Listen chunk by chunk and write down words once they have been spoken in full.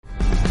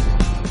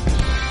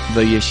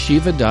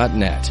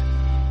theyeshiva.net.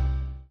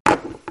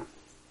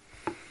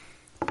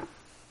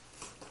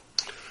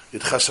 Yud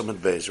Chesamid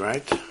Beis,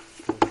 right?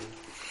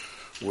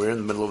 We're in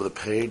the middle of the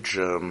page.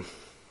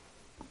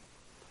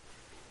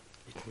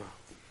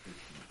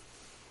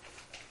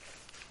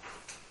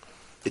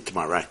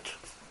 Itmar, right?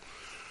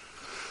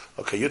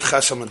 Okay, Yud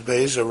Chesamid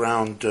Beis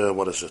around,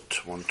 what is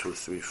it? 1, 2,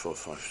 3, 4,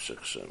 5,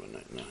 6, 7,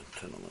 8, 9,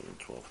 10, 11,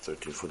 12,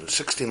 13, 14,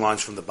 16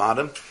 lines from the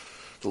bottom.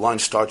 The line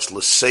starts,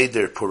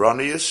 L'Seder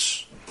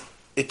Puranius,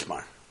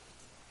 Itmar.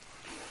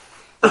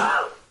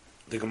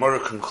 The Gemara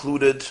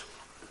concluded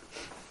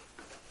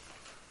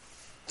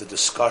the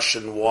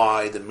discussion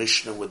why the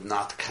Mishnah would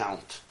not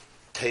count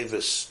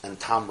Tevis and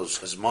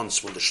Tammuz as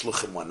months when the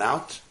Shluchim went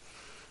out.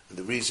 And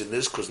the reason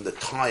is because in the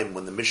time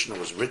when the Mishnah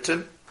was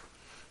written,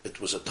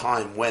 it was a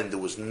time when there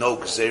was no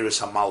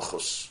Gzeris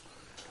HaMalchus.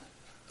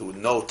 There were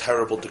no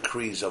terrible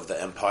decrees of the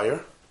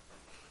empire.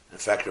 In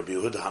fact, Rabbi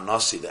Yehuda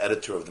Hanassi, the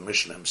editor of the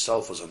Mishnah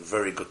himself, was on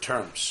very good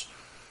terms.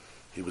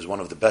 He was one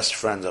of the best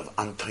friends of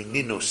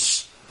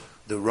Antoninus,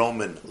 the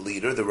Roman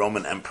leader, the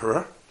Roman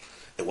emperor.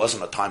 It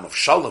wasn't a time of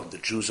Shalom. The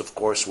Jews, of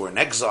course, were in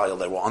exile.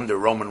 They were under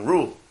Roman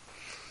rule.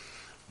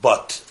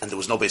 And there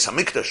was no Beis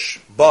HaMikdash.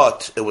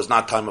 But it was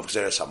not time of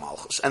Gzeres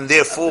HaMalchus. And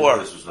therefore...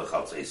 This was the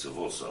Chatz Esav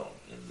also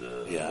in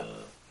the...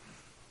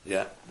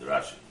 Yeah. The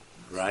Rashi.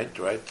 Right.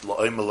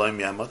 La'oim Elohim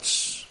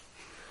Yamatz.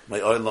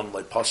 Me'olam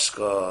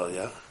Le'Pascha,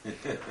 yeah.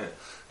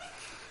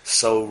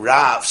 So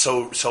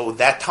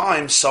that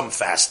time, some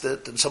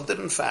fasted and some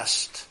didn't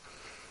fast.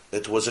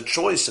 It was a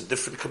choice, and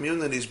different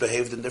communities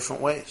behaved in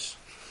different ways.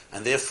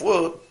 And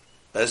therefore,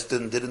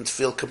 Bezdin didn't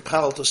feel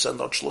compelled to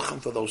send out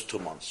shluchim for those 2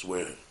 months.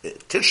 Where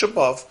Tisha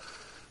B'Av,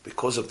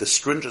 because of the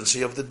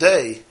stringency of the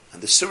day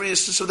and the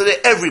seriousness of the day,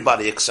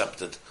 everybody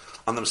accepted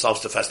on themselves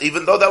to fast,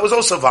 even though that was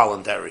also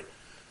voluntary,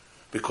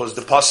 because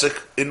the pasuk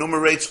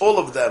enumerates all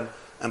of them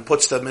and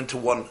puts them into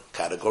one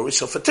category.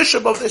 So for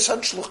Tisha B'Av, they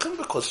sent shluchim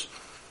because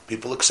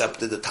people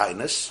accepted the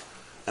tainus,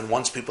 and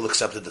once people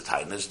accepted the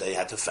tainus, they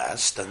had to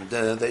fast, and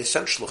they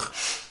sent shluchim.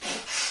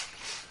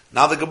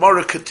 Now the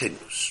Gemara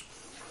continues.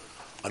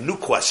 A new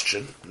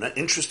question, an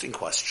interesting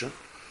question,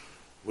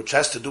 which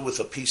has to do with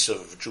a piece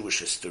of Jewish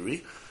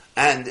history,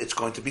 and it's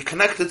going to be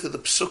connected to the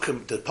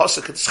psukim, the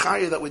pasuk in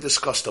Zechariah that we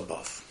discussed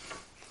above.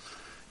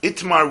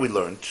 Itmar, we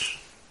learned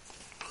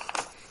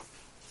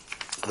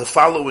the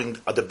following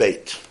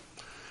debate.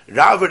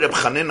 Rav Reb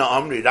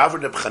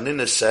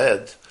Chanina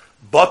said,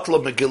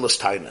 Batla Megillas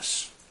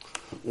Tainus.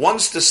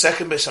 Once the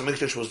second Beis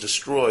HaMikdash was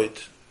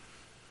destroyed,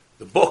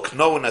 the book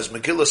known as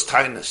Megillas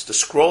Tainus, the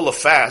scroll of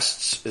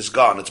fasts, is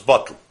gone. It's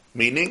batl.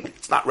 Meaning,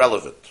 it's not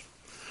relevant.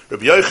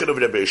 Rabbi Yochanan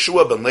and Rabbi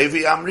Yeshua ben Levi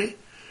Amri,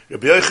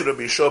 Rabbi Yochanan and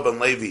Rabbi Yeshua ben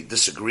Levi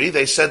disagree.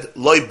 They said,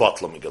 Loi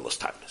batla Megillas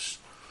Tainus.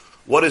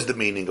 What is the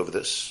meaning of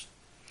this?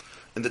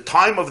 In the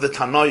time of the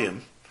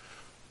Tanoim,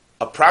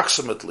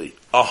 approximately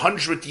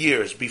 100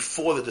 years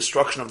before the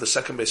destruction of the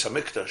second Beis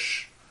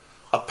HaMikdash,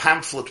 a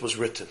pamphlet was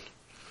written.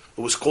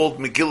 It was called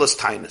Megillas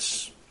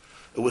Tainus.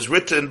 It was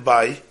written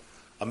by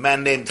a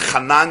man named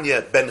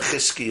Hananiah ben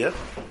Chizkiah,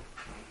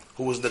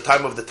 who was in the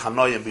time of the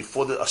Tanoim,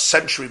 a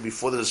century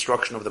before the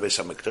destruction of the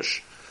Beis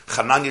HaMikdash.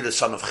 Hananiah, the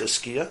son of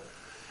Chizkiah.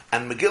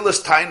 And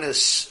Megillas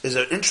Tainus is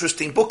an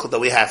interesting booklet that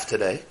we have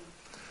today.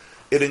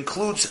 It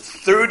includes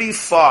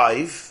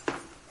 35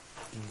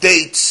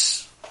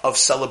 dates of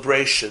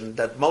celebration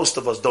that most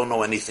of us don't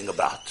know anything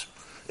about.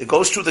 It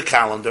goes through the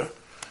calendar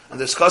and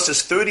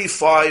discusses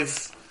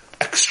 35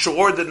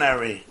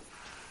 extraordinary,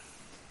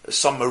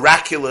 some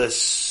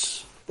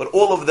miraculous, but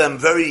all of them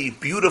very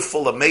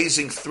beautiful,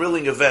 amazing,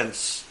 thrilling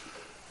events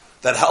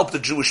that helped the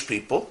Jewish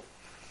people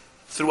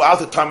throughout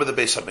the time of the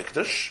Beis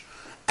HaMikdash.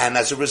 And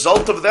as a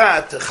result of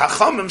that,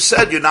 Chachamim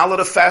said, you're not allowed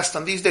to fast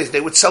on these days.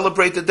 They would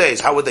celebrate the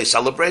days. How would they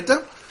celebrate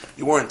them?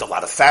 You weren't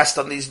allowed to fast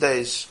on these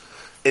days.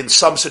 In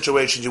some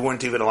situations, you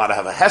weren't even allowed to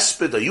have a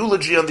hesped, a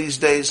eulogy on these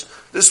days.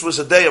 This was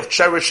a day of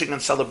cherishing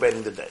and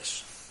celebrating the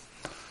days.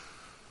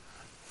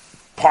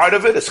 Part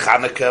of it is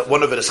Chanukah,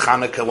 one of it is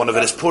Chanukah, one of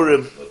it is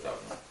Purim.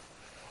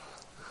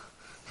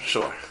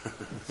 Sure.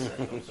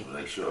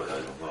 Make sure I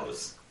don't know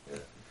this.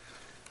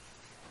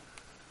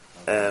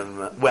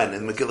 When?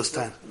 In Megillas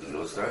Tainus?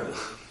 Megillas Tainus.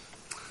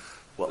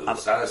 Well, the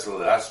status of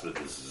the aspect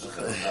is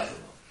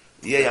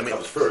yeah, I mean,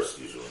 comes first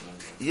usually.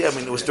 Yeah, I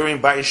mean, it was during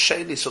Bayis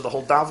Sheni, so the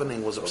whole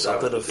davening was upset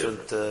that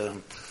it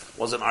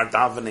wasn't our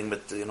davening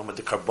with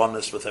the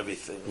carbonis, with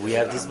everything. We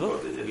have this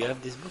book.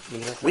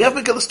 We have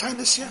Megillas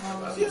Tainus,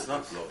 yeah. It's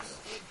not lost.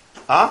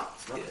 Huh?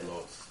 It's not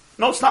lost.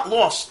 No, it's not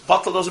lost.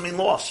 Batla doesn't mean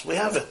lost. We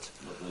have it.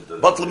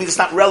 Batla means it's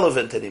not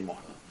relevant anymore.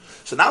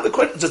 So now the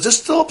question, does this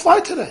still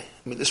apply today?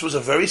 I mean, this was a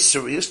very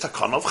serious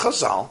takana of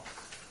Chazal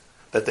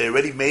that they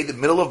already made in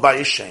the middle of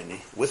Bayis Sheni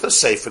with a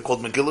sefer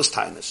called Megillas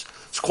Tainus.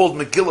 It's called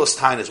Megillas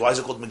Tainus. Why is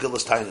it called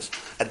Megillas Tainus?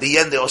 At the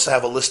end, they also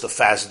have a list of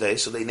fast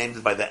days, so they named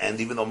it by the end,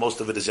 even though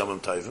most of it is Yom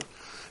Tovim.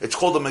 It's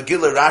called the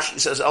Megillah. Rashi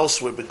says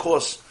elsewhere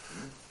because,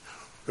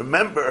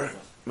 remember,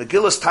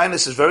 Megillas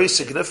Tainus is very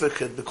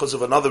significant because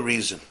of another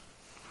reason.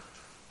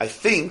 I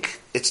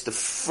think it's the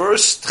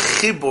first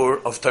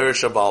chibur of Torah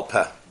Shebaal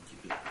Peh.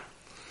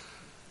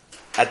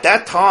 At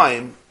that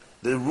time,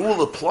 the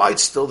rule applied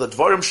still that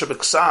Dvarim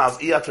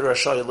Shebeksav Iyater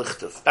Rashay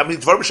Lichtav. I mean,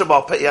 Dvarim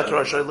Shebal Peh Iyater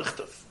Rashay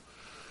Lichtav.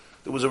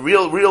 There was a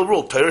real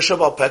rule. Torah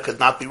Shebal Peh could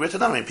not be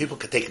written down. I mean, people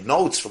could take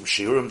notes from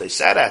Shiurim, they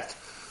said that.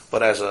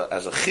 But as a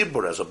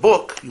chibur, as a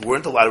book, you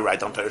weren't allowed to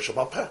write down Torah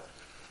Shebal Peh.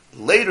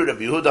 Later,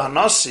 Rabbi Yehuda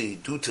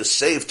Hanasi, due to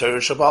save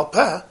Torah Shebal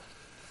Peh,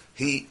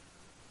 he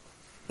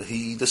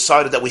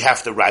decided that we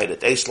have to write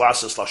it. Eis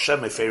Lasses Lashem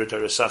Meferir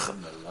Torah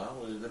Sechem.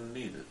 You didn't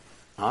need it.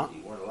 Huh?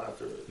 You weren't allowed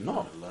to.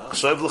 No.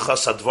 K'soev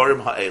l'chas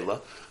advarim ha'ela,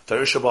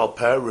 Torah Shebal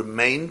Peh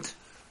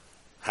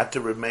had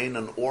to remain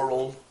an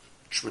oral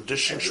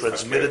tradition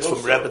transmitted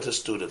from Rebbe to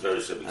student.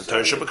 And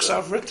Torah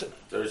Shebeksav written.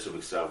 Torah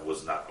Shebeksav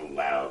was not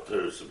allowed.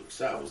 Torah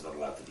Shebeksav was not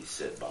allowed to be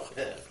said by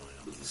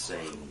with the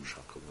same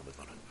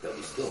that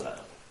we still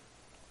have.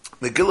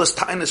 Megillas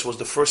Tainus was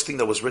the first thing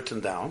that was written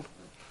down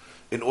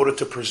in order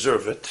to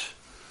preserve it.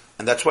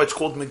 And that's why it's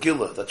called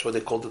Megillah. That's why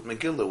they called it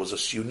Megillah. It was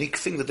a unique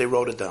thing that they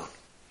wrote it down.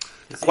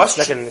 It's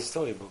like in the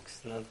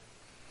storybooks. Not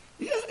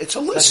yeah, it's a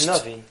list.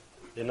 like Navi.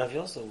 The Navi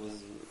also was...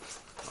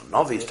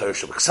 Navi is Torah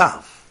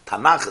Shebeksav.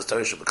 Tanakh is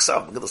Torah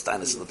Shebeksav. Megillas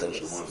Tainus is the Torah The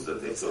Shebeksav. ones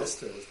that they thought.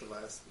 Esther was the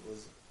last.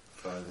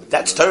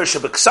 That's Torah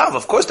Shebeksav.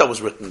 Of course that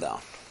was written down.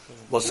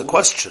 What's the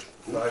question?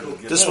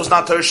 This was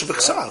not Torah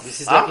Shebeksav.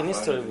 This is like in his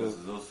storybook. This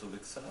is also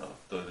Biksav.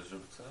 Torah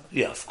Shebeksav.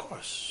 Yeah, of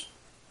course.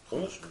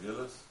 Chumash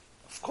Megillas.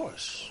 Of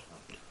course.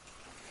 Yeah,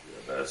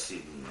 but I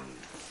see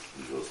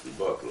he goes to the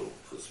bottle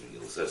because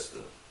Megillas Esther.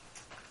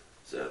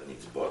 So that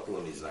means bottle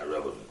and he's not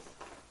relevant.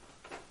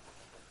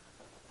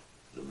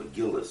 The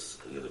Megillas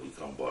are going to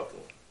become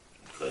bottle.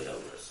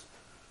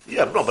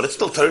 Yeah, no, but it's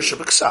still Torah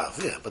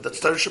Shebeksav. Yeah, but that's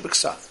Torah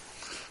Shebeksav.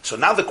 So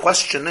now the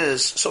question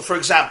is, so for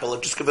example, I'll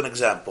just give an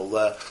example.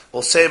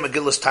 We'll say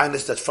Megillas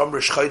Tainus that from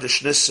Rosh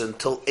Chodesh Nisan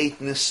till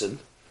 8 Nisan,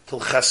 till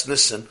Ches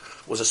Nisan,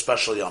 was a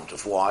special Yom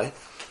Tov. Why?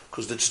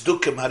 Because the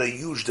Tzdukim had a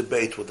huge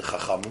debate with the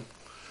Chachamim.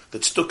 The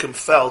Tzdukim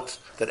felt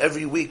that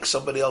every week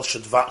somebody else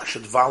should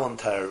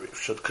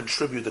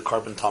contribute the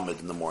carbon tamid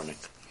in the morning.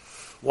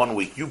 1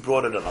 week, you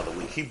brought it another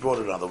week, he brought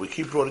it another week,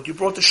 he brought it, you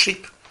brought the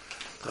sheep.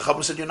 The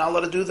Chachamim said, you're not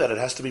allowed to do that, it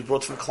has to be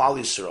brought from Klal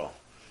Yisrael.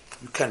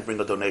 You can't bring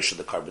a donation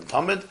to the carbon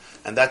tamid,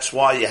 and that's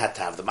why you had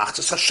to have the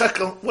Machzas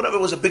HaShekel, whatever.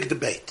 It was a big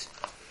debate.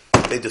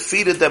 They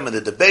defeated them in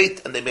the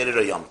debate, and they made it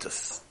a Yom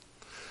Tov.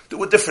 There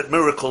were different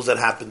miracles that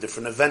happened,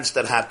 different events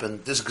that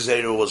happened. This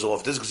Gzeira was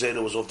off, this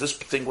Gzeira was off,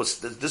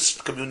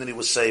 this community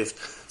was saved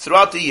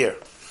throughout the year.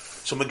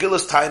 So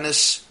Megillas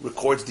Tainus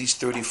records these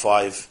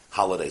 35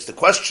 holidays. The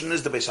question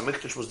is, the Beis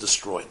HaMikdash was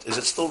destroyed. Is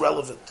it still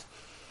relevant?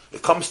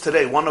 It comes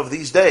today, one of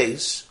these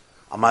days,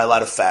 am I allowed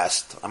to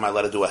fast? Am I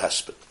allowed to do a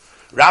hesped?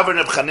 Rav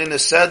Reb Chanina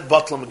said,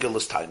 Batla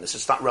Megillas Tainus.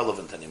 It's not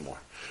relevant anymore.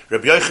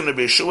 Rabbi Yochanan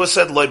Rabbi Yeshua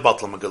said, Loi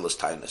Batla Megillas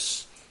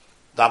Tainus.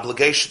 The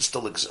obligation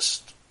still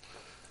exists.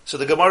 So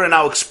the Gemara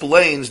now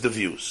explains the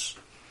views.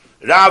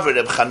 Rav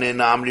Reb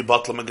Chanina Amri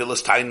Batla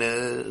Megillas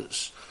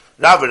Tainus.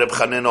 Rav Reb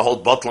Chanina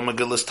hold Batla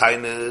Megillas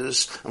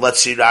Tainus. And let's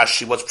see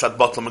Rashi, what's Pshat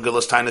Batla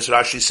Megillas Tainus?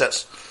 Rashi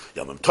says,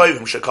 Yamim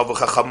Toivim shekavu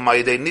chacham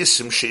ma'idei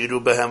nisim she'iru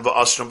behem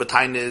v'asram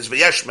b'tainis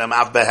v'yesh mem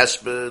av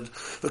behesped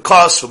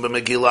v'kosvu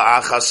b'megila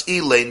achas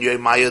ilein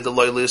yoymaya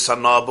deloylis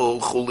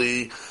hanabu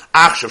chuli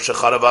achshav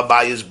shecharav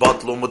abayis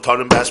batlu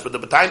mutarim behesped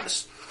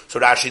b'tainis. So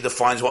Rashi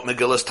defines what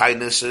Megillas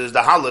Tainus is,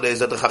 the holidays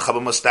that the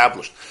Chachamim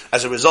established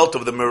as a result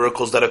of the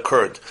miracles that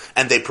occurred.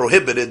 And they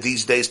prohibited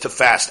these days to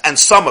fast, and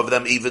some of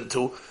them even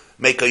to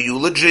make a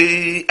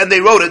eulogy, and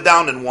they wrote it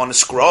down in one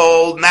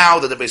scroll. Now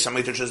that the Beis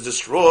HaMikdash is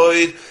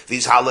destroyed,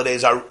 these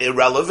holidays are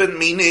irrelevant,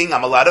 meaning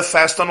I'm allowed to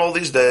fast on all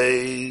these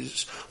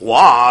days.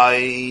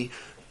 Why?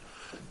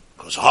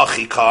 Because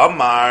Hachi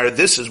Kamar,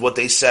 this is what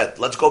they said.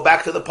 Let's go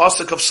back to the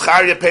pasuk of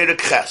Zechariah Perek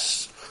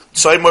Ches.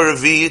 Tzayma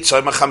Revi,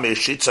 Tzayma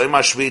Chamishi, Tzayma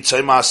Shvi,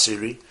 Tzayma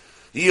Asiri.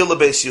 Yil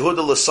leBeis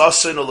Yehuda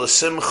l'sasin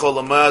u'lesimcha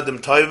l'ma'adim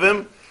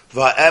toivim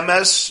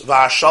va'emes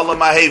va'ashalom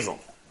ha'hevim.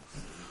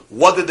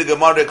 What did the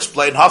Gemara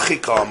explain?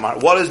 Hachi Kamar.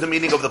 What is the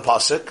meaning of the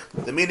pasuk?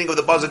 The meaning of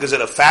the pasuk, is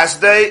it a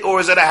fast day or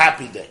is it a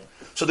happy day?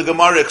 So the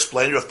Gemara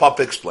explained, Rav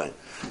Papa explained.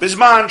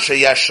 Bizman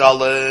sheyesh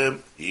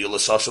shalom, yil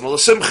l'sasin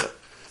u'lesimcha.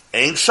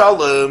 Ein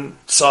shalom,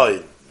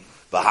 tzayim.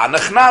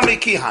 V'hanachnami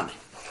kihani.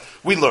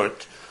 We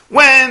learned,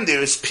 when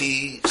there is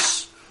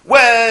peace,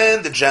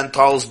 when the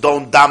Gentiles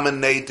don't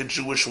dominate the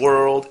Jewish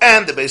world,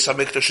 and the Beis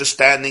HaMikdash is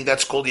standing,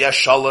 that's called Yesh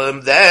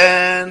Shalom,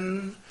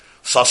 then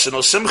Sasin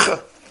o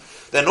Simcha.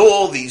 Then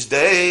all these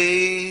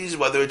days,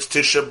 whether it's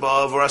Tisha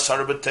B'Av or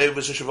Asar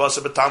B'Tevis or Shavasa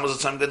B'Tammuz or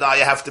Tzom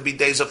Gedaya, have to be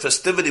days of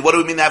festivity. What do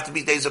we mean they have to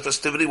be days of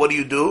festivity? What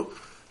do?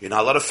 You're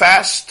not allowed to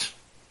fast.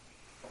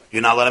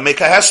 You're not allowed to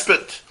make a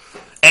hesped.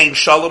 Ain't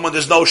Shalom when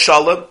there's no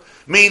Shalom.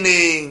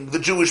 Meaning the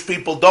Jewish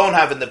people don't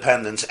have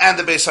independence and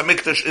the Beis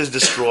HaMikdash is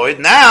destroyed.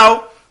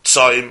 Now,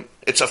 Tzayim,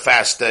 it's a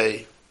fast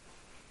day.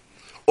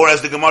 Or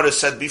as the Gemara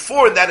said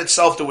before, in that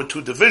itself there were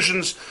two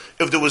divisions.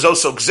 If there was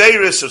also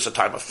Gzeiris, it's a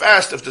time of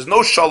fast. If there's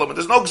no Shalom and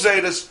there's no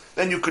Gzeiris,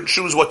 then you can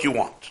choose what you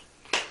want.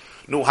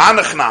 Nu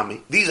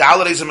Hanachnami, these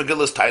holidays of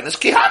Megillas Tainus,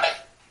 Kihane,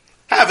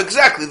 have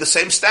exactly the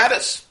same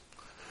status.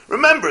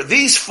 Remember,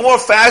 these 4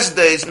 fast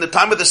days in the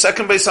time of the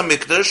second Beis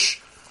HaMikdash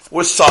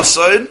were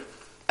Sasan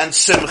and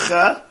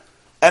Simcha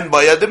and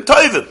Bayadim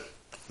Tovim.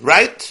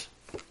 Right?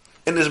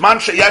 In his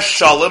Mansha Yash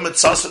Shalom,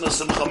 it's Sasan and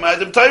Simcha and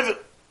Bayadim Tovim.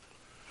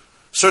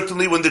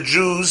 Certainly when the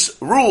Jews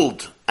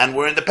ruled and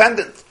were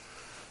independent.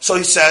 So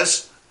he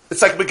says,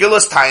 it's like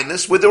Megillah's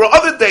Tainus, where there were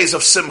other days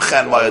of Simcha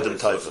and Bayadim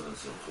Tovim.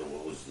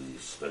 What was the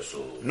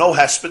special... No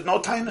Hesped, no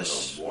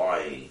Tainus.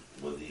 Why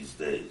were these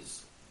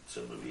days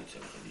Tzimmervich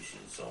and Kedishi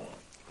and so on?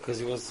 Because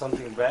it was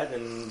something bad,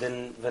 and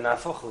then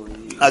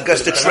Venafochu. I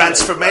guess the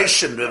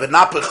transformation, the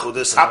Napachu,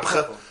 this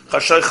Hapcha,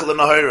 Chashoichel and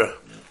Nahira.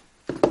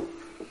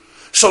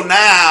 So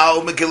now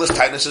Megillah's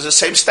Tainus is the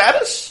same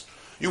status.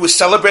 You were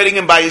celebrating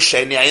in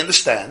Bayesheni, I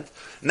understand.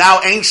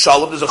 Now Ein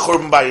Shalom, there's a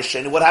Churban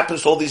Bayesheni. What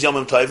happens to all these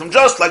Yomim Tovim?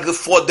 Just like the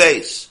 4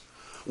 days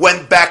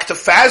went back to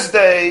fast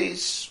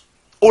days,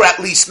 or at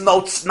least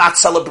not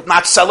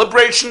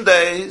celebration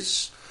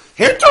days.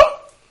 Here too.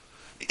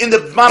 In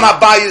the Mama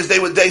Bayis, they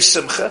were Day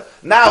Simcha.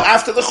 Now,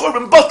 after the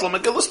Churban, Botl,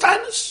 Megillah's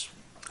Tainus.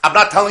 I'm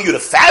not telling you to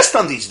fast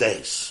on these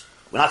days.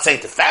 We're not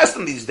saying to fast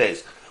on these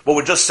days. But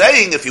we're just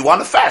saying, if you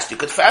want to fast, you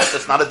could fast.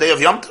 It's not a day of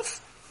Yom Tov.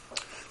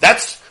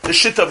 That's the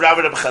shit of Rav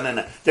Reb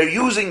Chanina. They're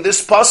using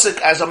this pasuk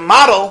as a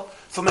model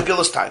for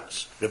Megillah's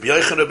Tainus. Rabbi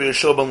Yochanan, Rabbi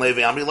Yeshua ben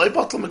Levi, Amri Loi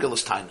Botl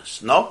Megillah's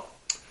Tainus. No?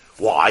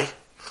 Why?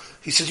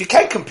 He says, you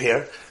can't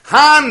compare.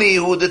 Hani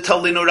hu de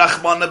talinu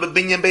rachmana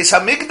bebinyan beis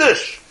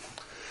hamikdash.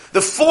 The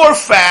 4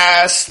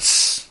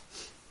 fasts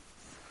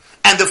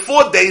and the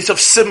 4 days of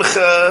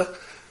Simcha,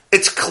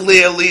 it's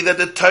clearly that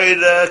the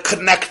Torah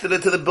connected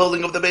it to the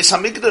building of the Beis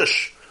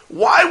HaMikdash.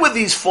 Why were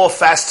these 4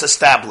 fasts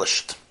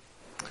established?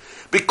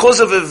 Because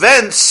of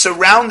events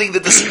surrounding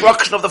the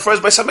destruction of the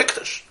first Beis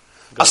HaMikdash.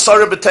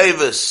 Asara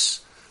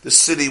B'Tevis, the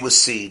city was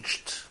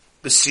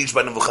besieged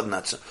by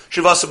Nebuchadnezzar.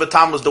 Shivasa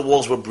B'Tammuz, the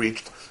walls were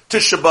breached.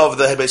 Tisha B'Av,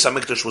 the Beis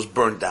HaMikdash was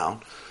burned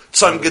down.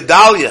 Tzom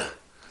Gedalia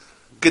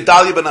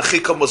ben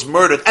Achikam was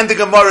murdered. And the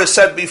Gemara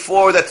said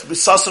before that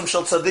Bisasam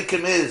Shel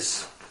Tzadikim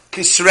is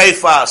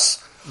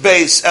Kisreifas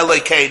Beis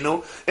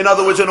Elekeinu. In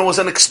other words, it was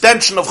an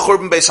extension of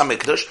Churban Beis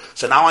HaMikdash.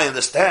 So now I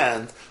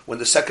understand when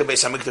the second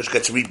Beis HaMikdash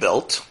gets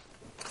rebuilt,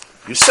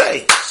 you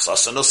say,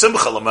 Sasan no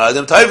Simcha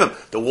l'ma'adim Tovim.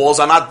 The walls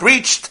are not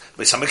breached.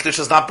 Beis HaMikdash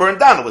is not burned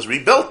down. It was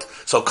rebuilt.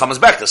 So it comes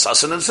back to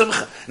Sasan and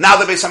Simcha. Now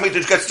the Beis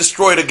HaMikdash gets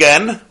destroyed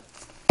again.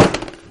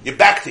 You're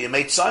back to your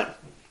mate sign.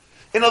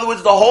 In other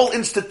words, the whole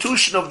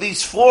institution of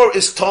these 4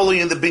 is totally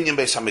in the Binyan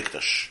Beis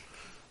HaMikdash.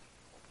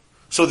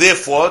 So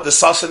therefore, the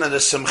Sasan and the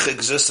Simcha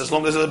exist as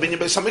long as there's a Binyan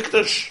Beis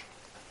HaMikdash.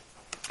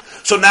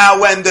 So now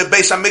when the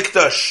Beis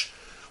HaMikdash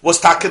was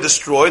taka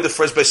destroyed, the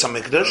first Beis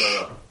HaMikdash...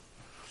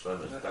 No.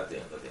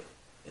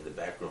 In the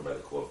back room by the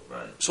court,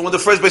 right? So when the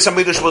first Beis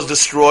HaMikdash was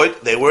destroyed,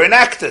 they were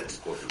enacted.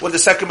 When the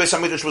second Beis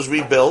HaMikdash was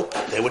rebuilt,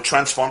 they were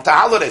transformed to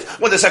holidays.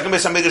 When the second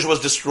Beis HaMikdash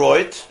was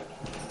destroyed,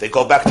 they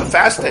go back to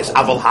fast days.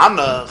 Aval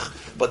Hanach.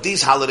 But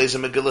these holidays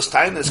in Megillah's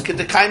Tainus,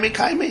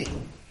 kaimi.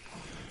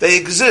 They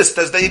exist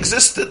as they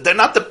existed. They're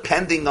not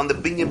depending on the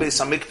Binyan Beis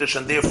HaMikdash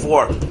and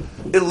therefore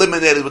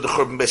eliminated with the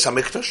Churban Beis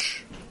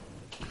HaMikdash.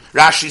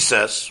 Rashi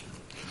says,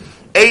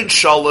 Ein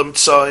Shalom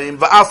Tzoim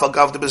v'Alfa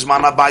Gav de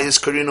Bizman Abayis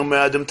Karinu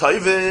Me'adim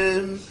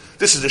Tovim.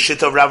 This is the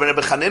shit of Rav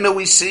Rebbe Chanina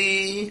we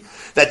see,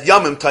 that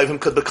Yomim Tovim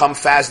could become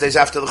fast days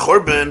after the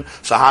Churban.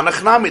 So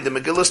Hanach Nami, the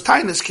Megillah's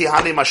Tainus, Ki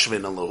Hani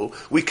Mashvin Alu.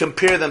 We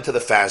compare them to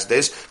the fast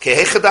days. Ki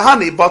Hechad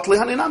Hani, Botli,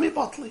 Hani Nami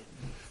Botli.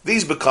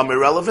 These become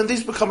irrelevant,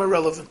 these become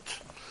irrelevant.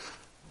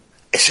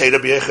 Esay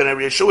Rabbi Yochanan and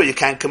Rabbi Yeshua, you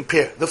can't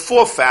compare. The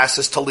 4 fasts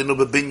is Talinu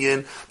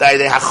B'Binyan, that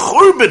they have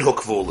Churban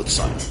Hukvul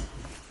Etzayim.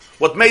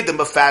 What made them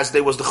a fast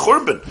day was the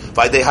Churban.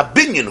 Why they have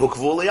binyan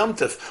hukvul Yom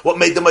Tov. What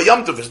made them a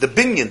Yom Tov is the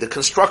binyan, the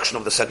construction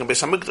of the second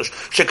Beis Hamikdash.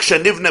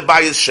 Shekshenivne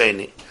bayis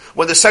sheni.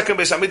 When the second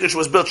Beis Hamikdash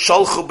was built,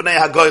 shalchu bnei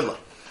hagoyla.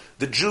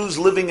 The Jews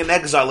living in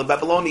exile in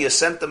Babylonia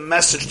sent a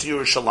message to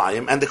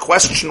Yerushalayim, and the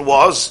question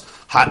was,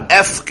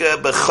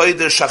 ha'efke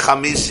b'chodesh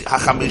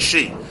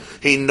hachamishi,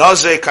 hi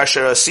noze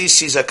kasher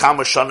asisi zakam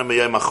shana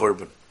miyom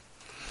hachurban.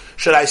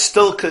 Should I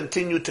still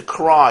continue to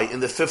cry in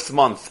the 5th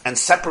month and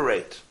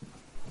separate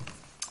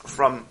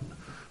from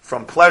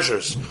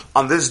pleasures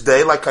on this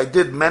day, like I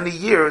did many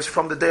years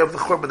from the day of the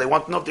Churban? They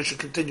want to know if they should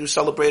continue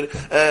celebrating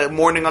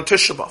mourning on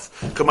Tisha B'Av.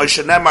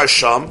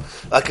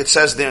 Like it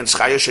says there in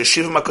Schaya,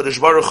 Sheshivim HaKadosh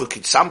Baruch Hu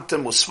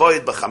Kitzamtem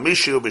Usvoid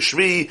B'Chamishi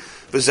U'B'Shvi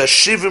V'Zeh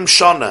Shivim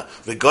Shana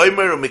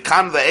V'Goymer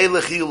U'Mikan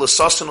V'Eilech Yu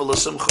L'Sasan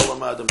U'L'Simcha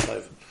L'Ma'adim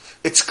Tovim.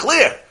 It's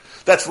clear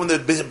that when the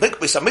Beis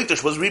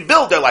HaMikdash was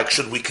rebuilt, they're like,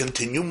 should we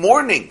continue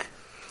mourning?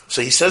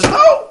 So he says,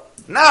 no.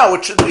 Now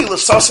it should be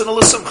l'sasan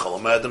l'simcha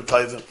l'ma'adim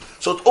tovim.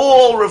 So it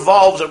all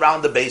revolves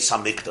around the Beis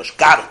HaMikdash.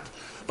 Got it.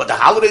 But the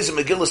holidays in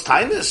Megillah's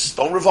Tainus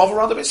don't revolve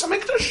around the Beis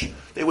HaMikdash.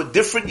 They were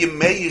different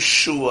Yemei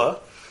Yeshua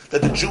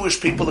that the Jewish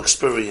people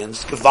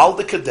experienced,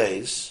 Gewaldike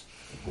days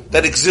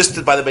that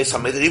existed by the Beis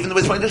HaMikdash. Even the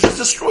Beis HaMikdash was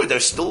destroyed. They're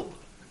still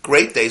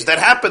great days that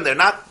happen. They're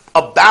not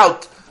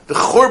about the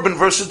Churban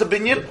versus the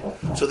Binyan.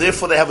 So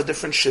therefore they have a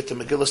different shit,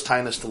 and Megillah's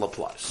Tainus still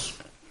applies.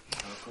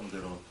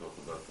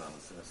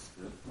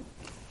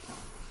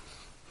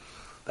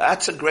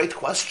 That's a great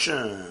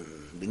question.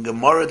 In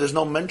Gemara, there's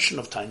no mention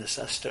of Tainus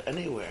Esther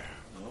anywhere.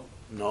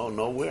 No,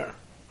 nowhere.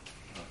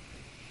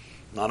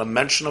 Not a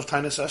mention of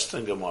Tainis Esther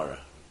in Gemara.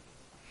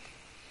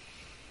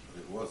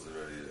 It was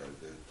already.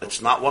 It's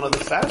not one of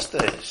the fast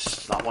days.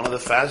 It's not one of the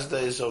fast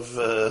days of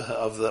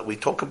that we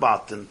talk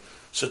about, and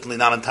certainly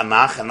not in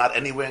Tanakh and not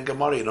anywhere in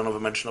Gemara. You don't have a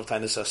mention of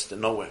Tainis Esther,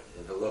 nowhere.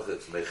 In the Halacha,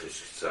 it's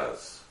Mechish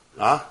Ktsaz.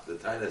 Huh? The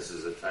Tainus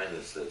is a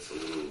Tainus that's a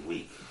little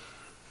weak.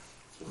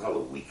 It's called a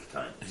weak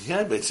Tainus.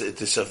 Yeah, but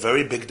it's a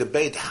very big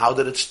debate. How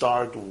did it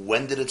start?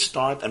 When did it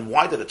start? And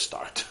why did it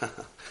start?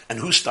 And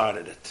who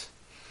started it?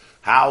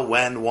 How,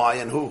 when, why,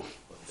 and who?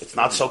 It's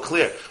not so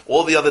clear.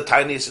 All the other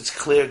tinies, it's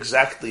clear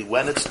exactly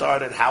when it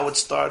started, how it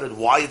started,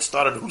 why it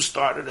started, who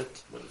started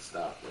it. When it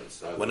stopped.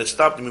 When it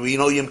stopped. I mean, we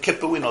know Yom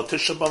Kippur, we know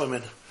Tisha B'Av. I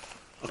mean,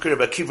 okay,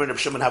 Rabbi Akiva and Rabbi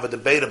Shimon have a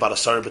debate about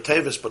Asar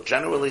B'Tevis, but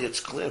generally it's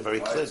clear,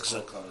 very clear.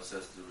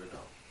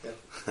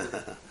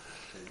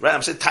 Right,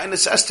 I'm saying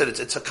Tainis Esther,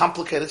 it's a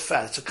complicated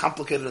fact. It's a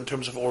complicated in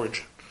terms of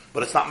origin.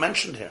 But it's not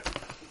mentioned here.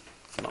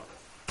 No.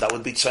 That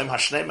would be Tzayim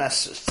HaShnei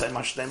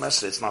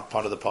Messer. It's not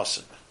part of the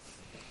Pasuk.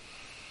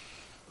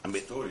 I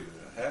mean, story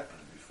that happened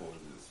before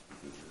this.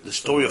 The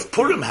story of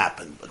Purim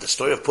happened, but the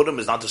story of Purim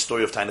is not the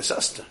story of Tainis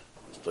Esther.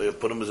 The story of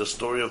Purim is a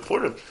story of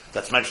Purim.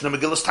 That's mentioned in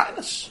Megillas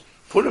Tainis.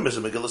 Purim is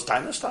a Megillas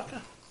Tainis,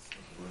 Taka.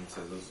 Purim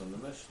says this in the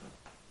Mishnah.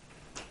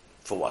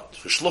 For what?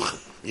 For Shluchim.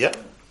 Yeah.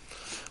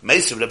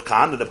 Meisiv Reb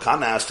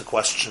Kahana asked a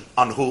question.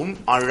 On whom?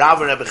 On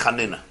Rav Rebbe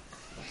Chanina.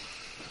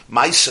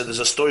 Meisiv, there's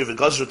a story of a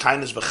Gazru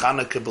Tainis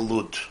B'Chanukah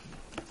B'Lud.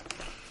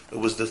 It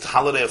was the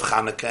holiday of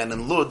Chanukah, and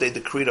in Lud they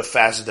decreed a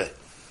fast day.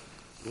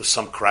 There was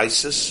some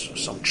crisis,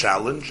 some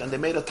challenge, and they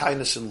made a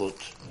Tainis in Lud.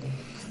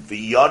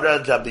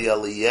 V'yara Rabbi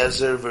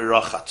Eliezer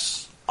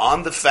v'rochatz.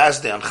 On the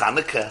fast day, on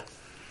Chanukah,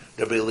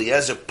 Rabbi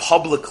Eliezer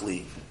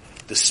publicly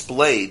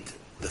displayed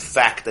the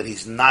fact that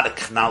he's not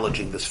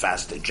acknowledging this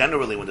fast day.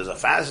 Generally, when there's a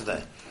fast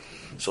day,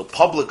 so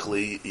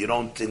publicly, you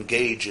don't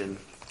engage in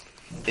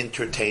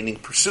entertaining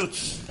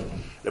pursuits.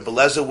 Rabbi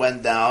Eliezer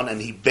went down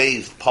and he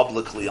bathed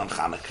publicly on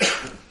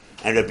Chanukah.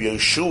 And Rabbi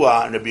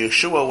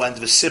Yeshua went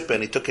v'sipa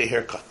and he took a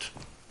haircut.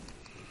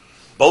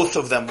 Both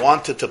of them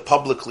wanted to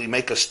publicly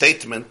make a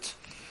statement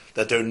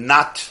that they're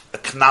not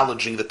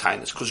acknowledging the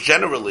Tainus. Because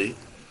generally,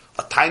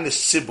 a Tainus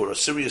Tzibur, a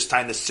serious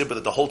Tainus Tzibur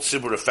that the whole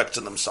Tzibur affects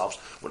in themselves,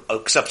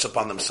 accepts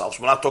upon themselves.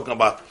 We're not talking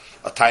about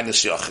a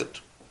Tainus Yachid.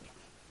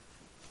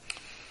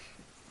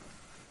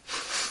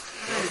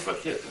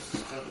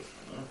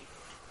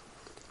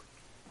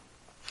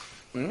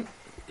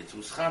 It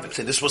was Chanukah.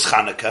 See, this was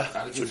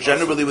Chanukah. So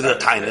generally with a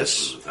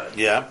Tainus.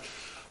 Yeah.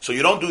 So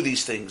you don't do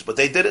these things, but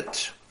they did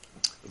it.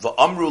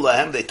 V'amru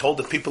lahem, they told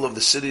the people of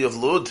the city of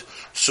Lud,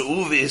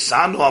 Su'u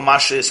v'isanu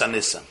amashe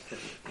isanisa.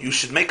 You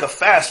should make a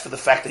fast for the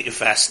fact that you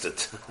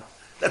fasted.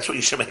 That's what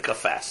you should make a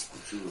fast.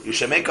 You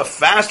should make a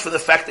fast for the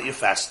fact that you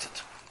fasted.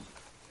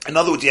 In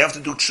other words, you have to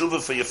do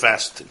tshuva for your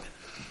fasting.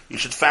 You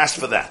should fast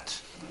for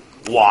that.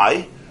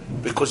 Why?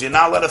 Because you're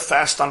not allowed to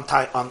fast on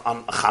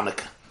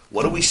Chanukah.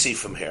 What do we see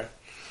from here?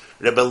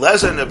 Rebbe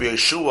Eliezer and Rebbe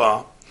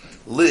Yeshua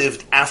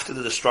lived after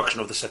the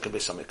destruction of the second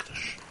Beis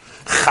HaMikdash.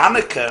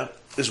 Chanukah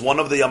is one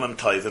of the Yomim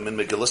Tovim in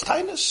Megillas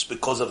Tainis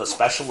because of a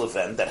special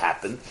event that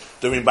happened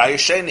during Bayis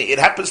Sheni. It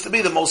happens to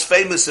be the most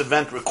famous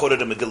event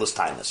recorded in Megillas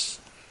Tainis,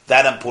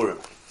 that and Purim.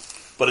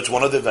 But it's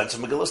one of the events of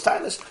Megillas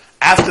Tainis.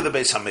 After the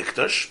Beis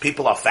HaMikdash,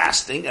 people are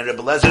fasting, and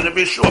Rebbe Eliezer and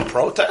Rebbe Yeshua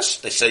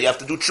protest. They say you have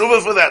to do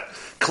tshuva for that.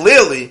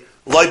 Clearly,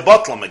 Loi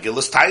Botla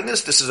Megillas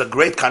Tainis, this is a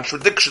great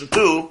contradiction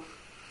to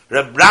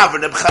Reb Rav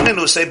and Reb Chanina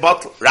who say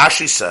Botla.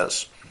 Rashi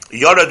says,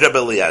 Yora Rebbe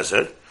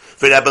Eliezer,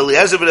 Rebbe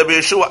Eliezer and Rebbe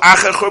Yeshua,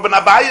 Acher Churban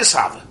Abayis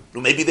Have.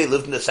 Maybe they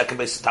lived in the second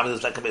base, time of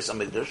the second base of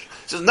Mikdash. He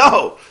says,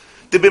 no.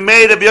 To be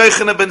made Rabbi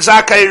Yochanan ben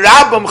Zakkai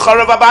Rabbam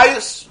Charav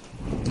Abayis.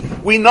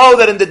 We know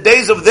that in the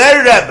days of their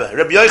Rebbe,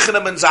 Rabbi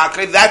Yochanan ben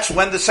Zakkai, that's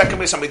when the second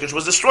base of Mikdash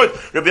was destroyed.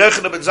 Rabbi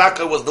Yochanan ben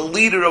Zakkai was the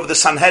leader of the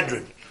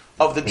Sanhedrin,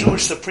 of the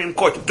Jewish Supreme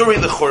Court,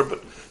 during the Churban.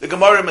 The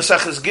Gemara in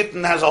Maseches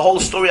Gittin has a whole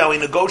story how he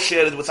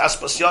negotiated with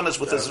Aspasionis,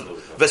 with his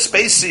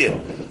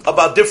Vespasian,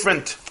 about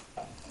different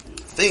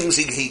things.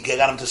 He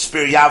got him to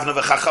spear Yavna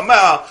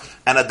v'Chachamah,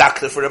 and a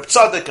doctor for Reb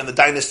Tzadok, and the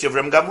dynasty of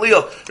Reb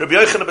Gamliel. Rabbi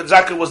Yochanan ben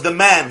Zakkai was the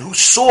man who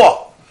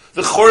saw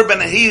the Churban,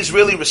 and he is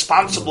really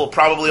responsible,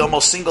 probably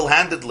almost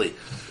single-handedly,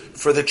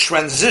 for the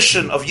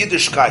transition of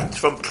Yiddishkeit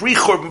from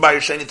pre-Churban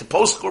Bayis Sheni to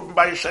post-Churban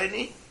Bayis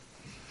Sheni.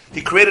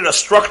 He created a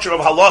structure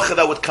of halacha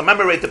that would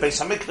commemorate the Beis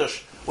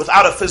HaMikdash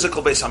without a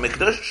physical Beis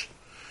HaMikdash.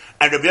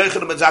 And Rabbi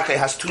Yochanan ben Zakkai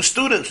has two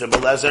students, Rabbi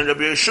Eliezer and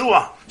Rabbi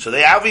Yeshua. So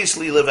they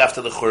obviously live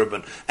after the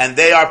Churban, and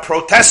they are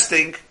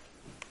protesting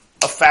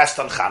a fast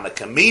on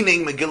Chanukah,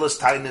 meaning Megillas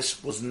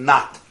Tainis was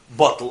not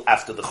bottled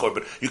after the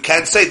Churban. You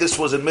can't say this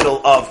was in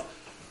middle of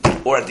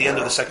or at the end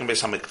of the second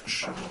Beis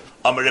HaMikdash.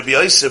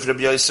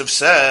 Rabbi Yosef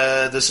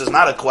said, this is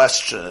not a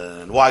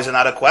question. Why is it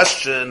not a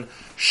question?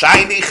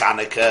 Shiny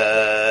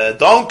Chanukah.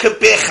 Don't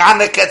compare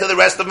Chanukah to the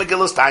rest of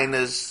Megillas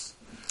Tainis.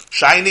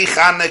 Shiny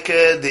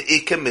Chanukah, the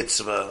Ike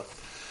Mitzvah.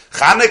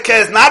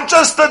 Chanukah is not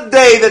just a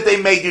day that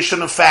they made you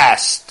shouldn't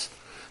fast.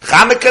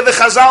 Chanukah, the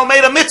Chazal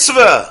made a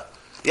mitzvah.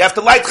 You have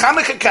to light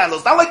Chanukah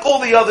candles. Not like all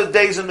the other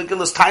days in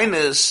Megillas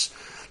Tainis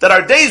There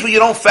are days where you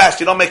don't fast,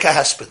 you don't make a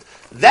hesped.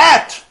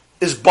 That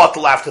is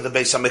bottle after the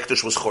Beis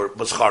HaMikdash was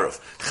charav.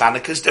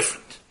 Chanukah is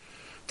different.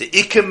 The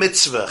Ike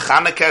mitzvah,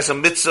 Chanukah is a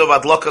mitzvah of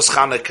Adlokas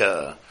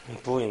Chanukah.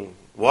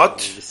 What?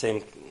 The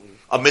same.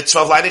 A mitzvah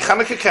of lighting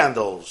Chanukah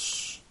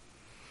candles.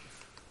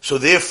 So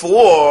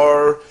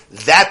therefore,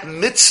 that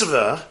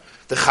mitzvah,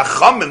 the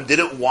Chachamim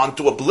didn't want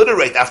to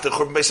obliterate after the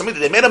Churban Beis HaMikdash.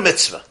 They made a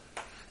mitzvah.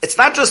 It's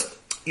not just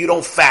you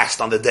don't fast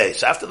on the day.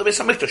 So after the Beis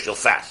HaMikdash, you'll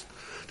fast.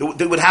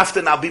 They would have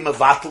to now be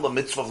mevatel a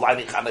mitzvah of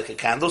lighting Chanukah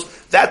candles.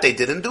 That they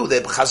didn't do.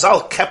 The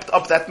Chazal kept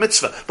up that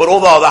mitzvah. But all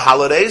the other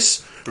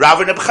holidays, Rav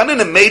Reb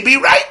Chanina may be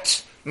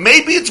right.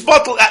 Maybe it's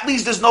bottled. At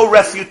least there's no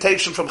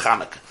refutation from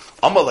Chanukah.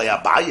 Amalei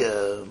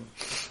Abaye.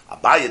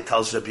 Abaye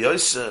tells Rabbi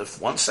Yosef,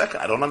 1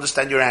 second, I don't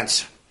understand your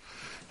answer.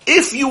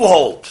 If you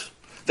hold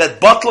that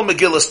bottle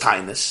Megillas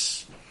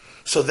Tainus,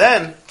 so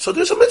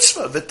there's a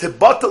mitzvah.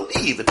 V'tibottel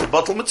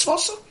v'tibottel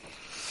mitzvasa.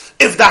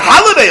 If the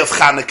holiday of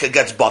Chanukah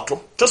gets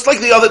bottled, just like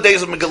the other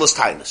days of Megillas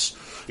Tainus,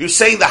 you're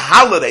saying the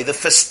holiday, the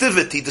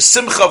festivity, the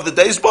simcha of the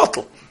day is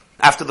bottled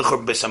after the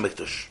Churban Beis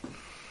HaMikdash.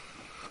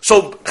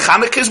 So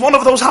Chanukah is one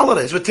of those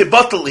holidays.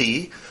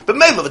 V'tibottel but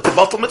Mela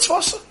v'tibottel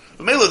mitzvasa.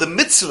 Mela, the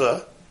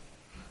mitzvah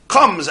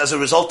comes as a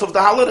result of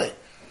the holiday.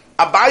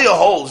 Abaya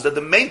holds that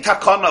the main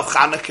takana of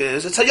Chanukah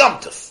is it's a Yom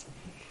Tov.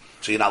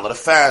 So you're not allowed to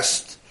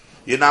fast.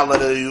 You're not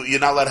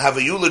allowed to have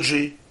a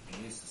eulogy.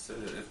 He used to say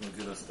that if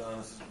Megillas Tainus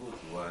is good,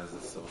 why is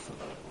it so?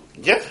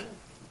 Yeah.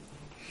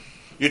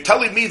 You're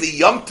telling me the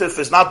Yom Tov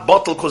is not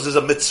bottled because there's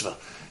a mitzvah.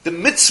 The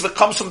mitzvah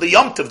comes from the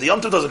Yom Tov. The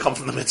Yom Tov doesn't come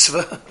from the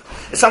mitzvah.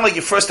 It's not like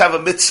you first have a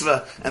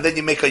mitzvah and then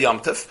you make a Yom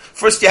Tov.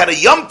 First you had a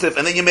Yom Tov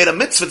and then you made a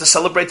mitzvah to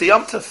celebrate the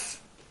Yom Tov.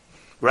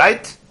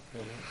 Right?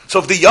 Mm-hmm. So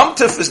if the Yom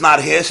Tov is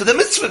not here, so the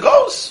mitzvah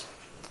goes.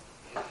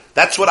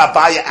 That's what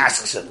Abaya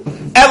asks him.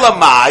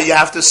 Elamai, you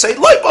have to say,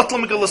 Loi bottle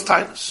Megillas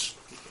Tainus.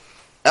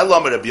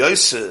 Elam Rabbi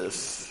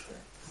Yosef.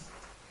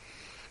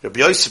 Rabbi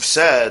Yosef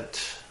said,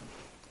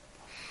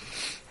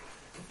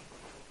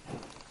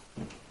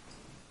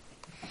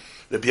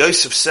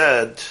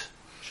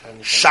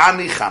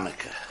 Shani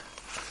Chanukah.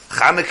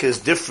 Chanukah is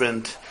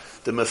different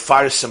than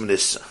Mefarsim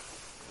Nissa.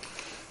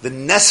 The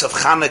Ness of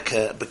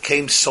Chanukah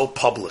became so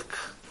public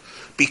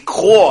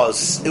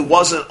because it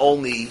wasn't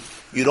only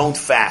you don't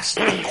fast.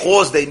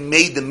 Because they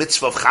made the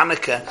mitzvah of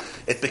Chanukah,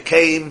 it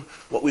became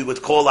what we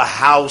would call a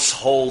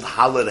household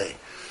holiday.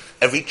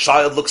 Every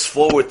child looks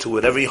forward to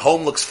it. Every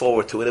home looks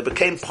forward to it. It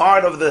became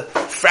part of the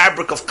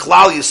fabric of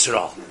Klal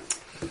Yisrael.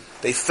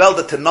 They felt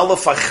that to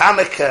nullify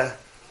Chanukah,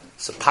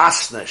 it's a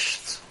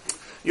pasnisht.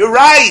 You're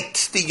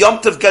right. The Yom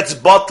Tov gets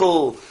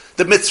bottled.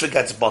 The mitzvah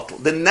gets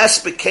bottled. The Ness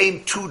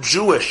became too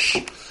Jewish,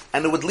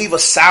 and it would leave a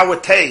sour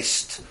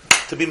taste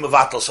to be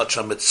mevatel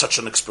such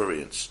an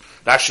experience.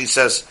 Rashi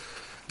says,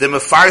 "The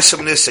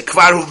mefarsim nisa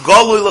kvar hu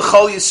golui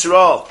l'chol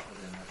Yisrael."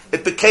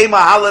 It became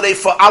a holiday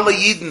for all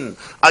Yidden.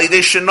 Al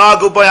yidei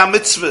shenagu by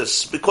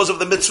mitzvahs because of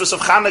the mitzvahs of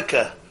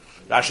Chanukah.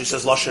 Rashi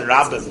says Lashon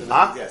Rabbim.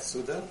 Huh? Yes,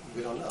 Suda.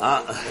 We don't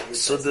know.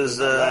 Suda is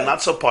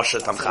not so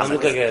poshet on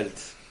Chanukah. Chanukah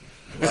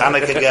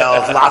Chanukah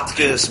geld,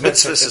 latkes,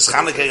 mitzvahs is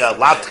Chanukah geld,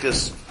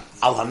 latkes,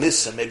 al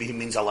hanissa, maybe he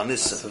means al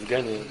hanissa.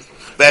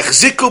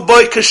 Ve'echziku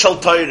boy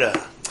k'shal Torah.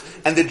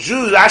 And the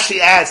Jews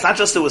actually adds, not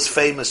just it was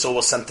famous or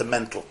was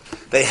sentimental,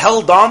 they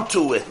held on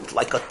to it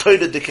like a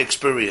Torah-dik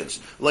experience.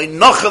 Like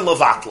nochen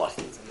levatlai.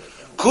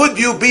 Could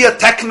you be a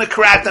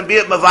technocrat and be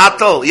a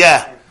mevatel?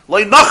 Yeah.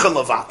 Like nochen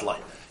levatlai.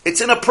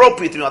 It's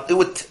inappropriate.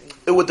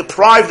 It would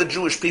deprive the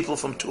Jewish people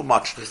from too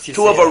much,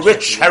 too of a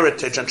rich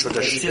heritage and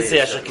tradition.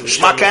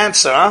 Shmak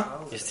answer, huh?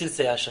 You still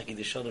say Asher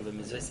Kiddishon of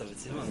Mizvesa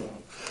V'Tzimon?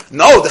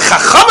 No, the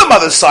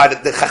Chachamim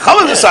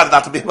decided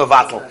not to be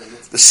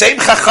mevatel. The same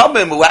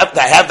Chachamim who have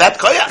that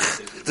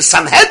koyach. The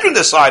Sanhedrin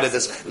decided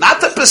this, not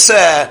the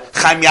Peseh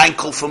Chaim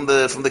Yankel from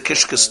the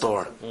Kishka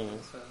store.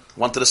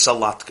 Wanted to sell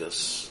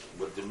latkes.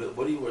 What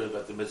do you worry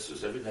about the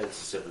mitzvahs? Every night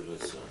it's a separate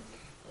mitzvah.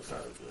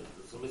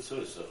 The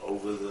mitzvahs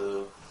over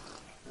the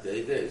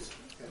days.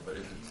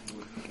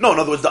 No, in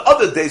other words, the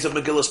other days of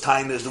Megillas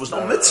Tainus, there was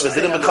no mitzvah. It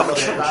didn't become a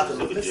church.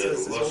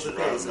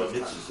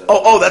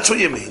 Oh, that's what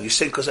you mean. You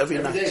say because every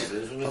night.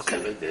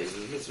 Okay.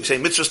 You say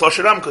mitzvah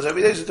Losharam because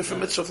every day is a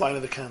different mitzvah of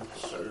lighting the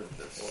candles.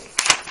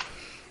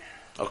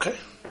 Okay.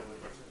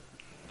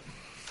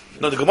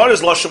 No, the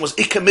Gemara's Lashon was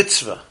Ika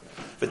mitzvah.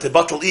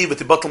 V'tibatel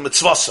v'tibatel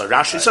mitzvasa.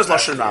 Rashi says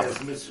Lashon Rabbah.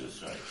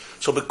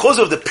 So because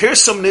of the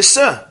Pirsum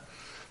Nisa,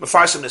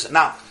 Mefarsim Nisa.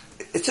 Now,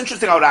 it's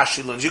interesting how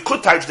Rashi learns. You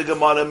could touch the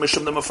Gemara,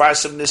 Mishum the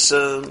Mefarsim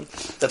Nisa,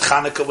 that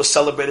Chanukah was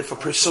celebrated for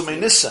Pirsum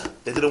Nisa.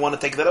 They didn't want to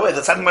take that away.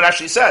 That's not what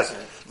Rashi says.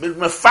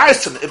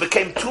 Mefarsim, it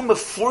became too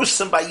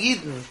Mefursim by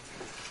Yidden,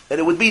 that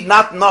it would be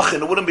not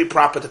Nachin, it wouldn't be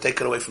proper to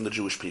take it away from the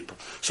Jewish people.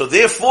 So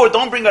therefore,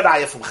 don't bring a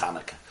raya from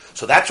Chanukah.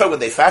 So that's why when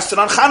they fasted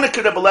on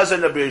Chanukah, Rebbe Lezer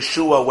and Rebbe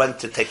Yeshua went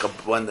to take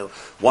one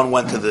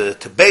went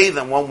to bathe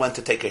and one went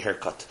to take a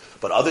haircut.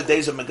 But other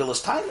days of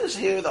Megillas Tainus,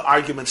 here the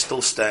argument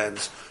still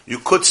stands. You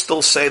could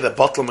still say that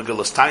Batel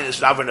Megillas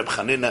Tainus, Rav and Reb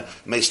Chanina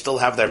may still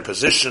have their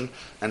position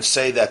and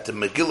say that the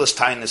Megillas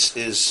Tainus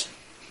is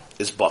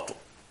Batel.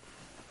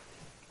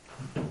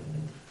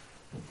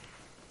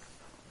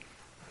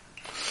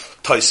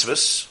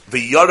 Toisvis,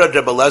 v'yara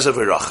Rebbe Lezer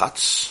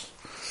v'rachatz,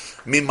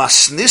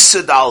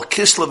 mimasnisid al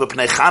kisla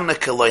v'pnei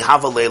Chanukah lo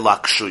yhava leila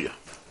kshuya.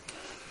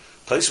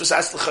 Toisvis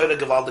asked l'chayra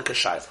gewaldike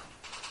shayla.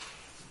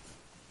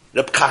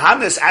 Reb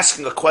Kahana is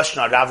asking a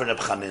question on Rav and Reb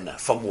Chanina.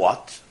 From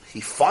what?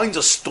 He finds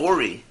a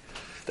story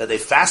that they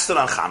fasted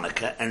on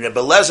Chanukah, and Rebbe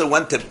Lezer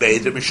went to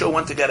bathe, Rebbe Shua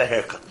went to get a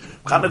haircut.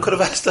 Chanukah could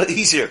have asked an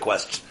easier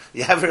question.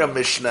 You have here a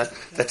Mishnah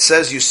that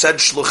says you said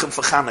Shluchim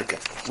for Chanukah.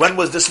 When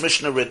was this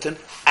Mishnah written?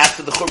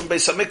 After the Churban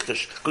Beis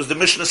HaMikdash. Because the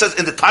Mishnah says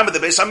in the time of the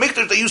Beis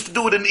HaMikdash they used to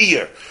do it in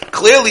Iyar.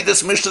 Clearly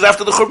this Mishnah is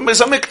after the Churban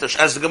Beis HaMikdash,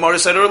 as the Gemara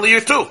said earlier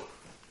too.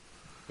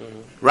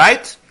 Mm-hmm.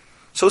 Right?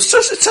 So it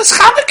says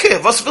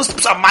Chanukah. What's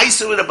a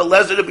Maisa with Rebbe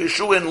Lezer, Rebbe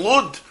Yeshua, and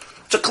Lud?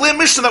 It's a clear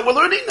Mishnah that we're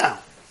learning now.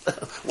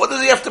 What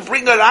does he have to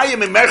bring a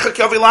rayim in Merchak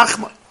Yavi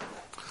Lachma?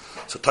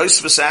 So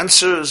Tosfos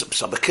answers,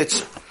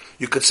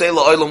 you could say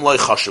La'olam Lo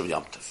Chashuv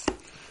Yom Tov.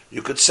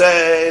 You could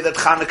say that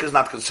Chanukah is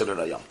not considered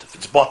a Yom Tov.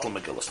 It's bottle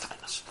Megillas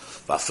Tainas.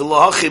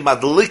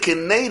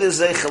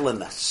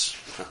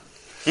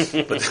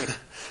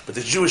 But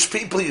the Jewish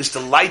people used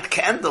to light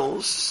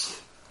candles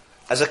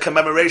as a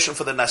commemoration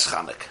for the Nes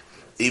Chanukah,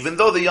 even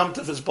though the Yom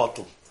Tov is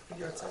bottle.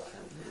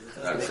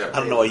 I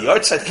don't know, a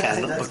yahrzeit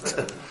candle,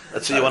 but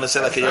that's what you want to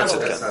say, like a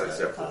yahrzeit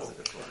candle.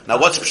 Now,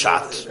 what's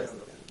pshat?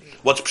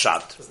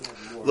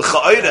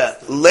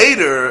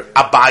 Later,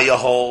 Abaya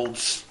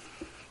holds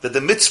that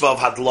the mitzvah of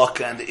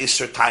Hadlaka and the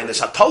Isser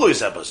Tainis Hatolui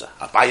Zebaza.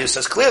 Abaya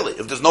says clearly,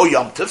 if there's no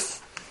Yom Tov,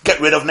 get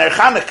rid of Ner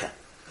Chanukah.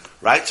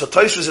 Right? So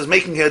Tosfos is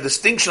making here a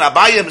distinction.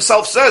 Abaya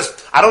himself says,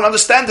 I don't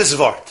understand this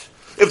word.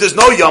 If there's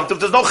no Yom Tov,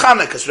 there's no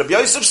Chanukah. So Rabbi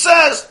Yosef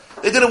says,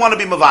 they didn't want to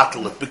be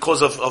Mavatal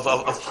because of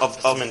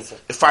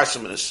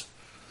Farsiminus.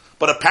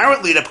 But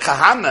apparently Reb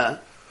Kahana,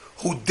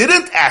 who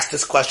didn't ask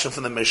this question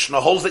from the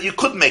Mishnah, holds that you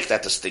could make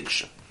that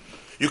distinction.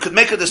 You could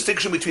make a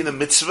distinction between the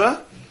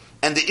mitzvah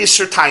and the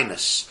Isser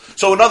Tainis.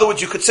 So in other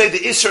words, you could say the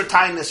Isser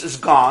Tainis is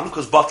gone,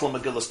 because Batal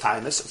Megillas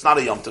Tainis, it's not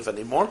a Yom Tov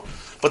anymore,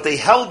 but they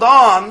held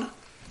on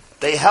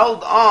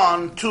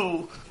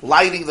to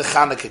lighting the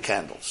Chanukah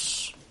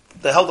candles.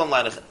 They held on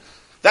lighting it.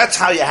 That's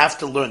how you have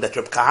to learn that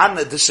Reb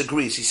Kahana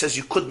disagrees. He says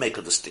you could make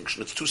a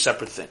distinction. It's two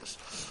separate things.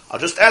 I'll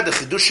just add the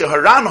Chidush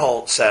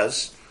Haran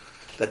says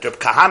that Reb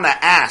Kahana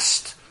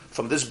asked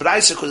from this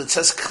Braisa because it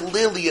says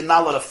clearly you're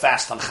not allowed to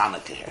fast on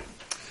Chanukah here.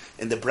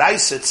 In the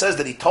Braisa it says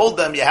that he told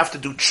them you have to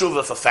do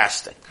tshuva for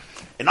fasting.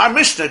 In our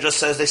Mishnah it just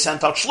says they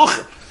sent out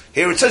shluchim.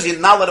 Here it says you're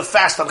not allowed to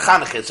fast on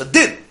Chanukah. It's a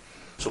din.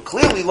 So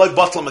clearly loy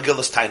batal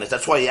Megillas Tainis.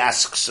 That's why he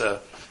asks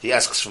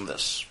from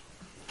this.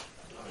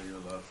 Are you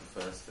allowed to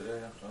fast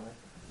today,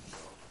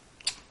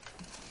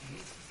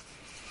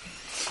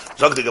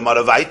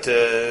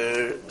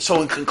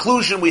 So in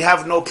conclusion, we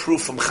have no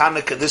proof from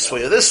Chanukah this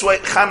way or this way.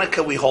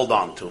 Chanukah we hold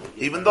on to,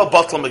 even though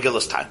Batal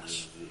Megillas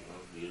Tainis.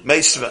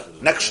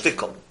 Meisve, next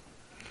shtickle.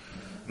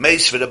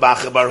 Meisve Reb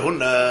Acha bar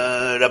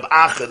Huna, Reb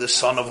Acha, the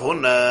son of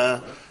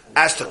Huna,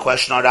 asked a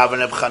question on Rav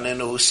and Reb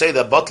Chanina, who say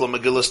that Batal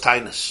Megillas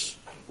Tainis.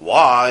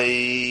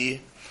 Why?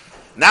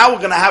 Now we're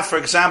going to have, for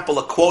example,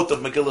 a quote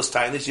of Megillas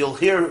Tainis.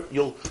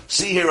 You'll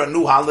see here a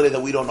new holiday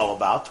that we don't know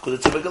about because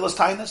it's a Megillas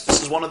Tainis.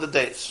 This is one of the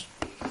days.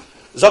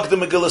 Zok the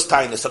Megillas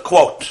Tainis, a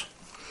quote.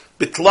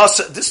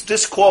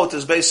 This quote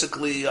is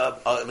basically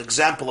an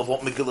example of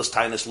what Megillas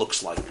Tainis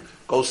looks like.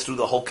 Goes through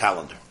the whole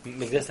calendar.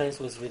 Megillas Tainis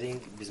was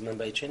written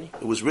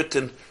It was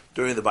written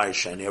during the Bayis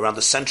Sheni, around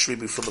the century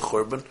before the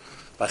Churban,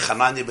 by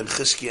Hananiah ben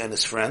Chizkiah and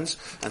his friends,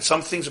 and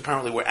some things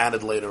apparently were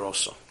added later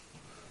also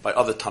by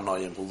other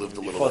Tanoim who lived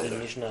a little later. Before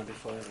the Mishnah,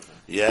 before everything.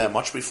 Yeah,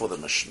 much before the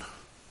Mishnah.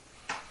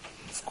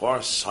 Of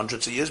course,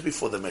 hundreds of years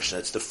before the Mishnah.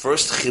 It's the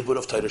first chibur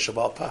of Torah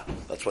Shabbal Peh.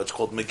 That's why it's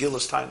called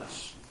Megillas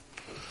Tainis.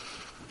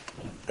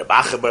 Reb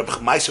Acha bar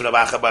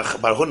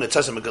Huna, it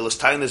says in Megillas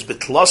Tainis,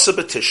 B'tlasa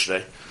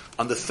b'Tishrei,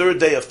 on the third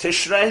day of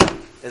Tishrei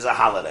is a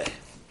holiday.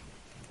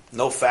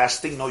 No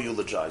fasting, no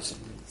eulogizing.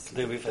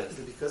 So we fast.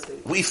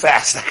 We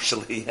fast,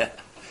 actually, yeah.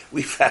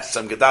 We fast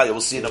some Gedalia,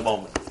 we'll see in a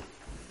moment.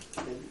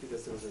 Maybe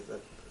because there was a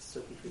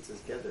certain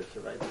pizzas gathered to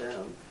write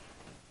down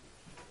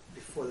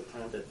before the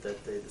time that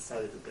they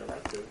decided to go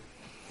back to.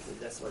 So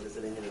that's why there's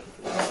anything in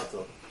the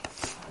bottle.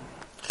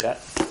 Okay.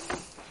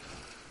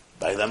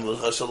 By them,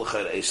 B'tlasa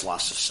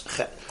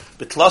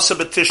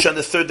b'Tishrei, on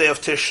the third day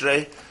of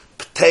Tishrei,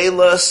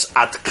 Ptelas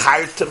at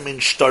Karta min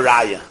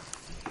Shtoraya.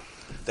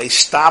 They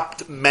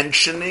stopped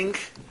mentioning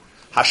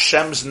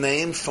Hashem's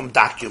name from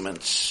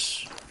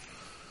documents.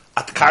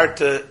 At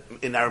Karta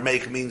in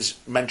Aramaic means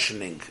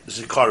mentioning,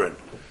 Zikaron.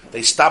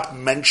 They stopped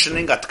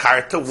mentioning at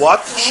Karta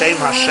what? Shem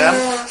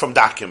Hashem from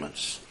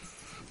documents.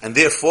 And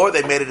therefore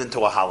they made it into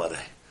a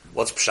holiday.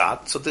 What's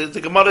Pshat? So the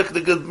Gemara,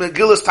 the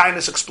Megillas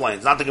Tainis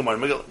explains, not the Gemara,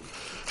 Megillah.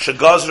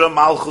 Shagazra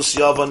Malchus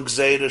Yavan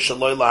Gzeira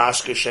Shaloi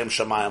Lahaske Shem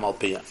Shamayim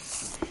Alpiyah.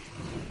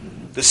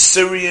 The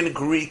Syrian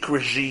Greek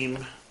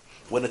regime,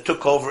 when it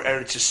took over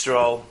Eretz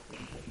Yisrael,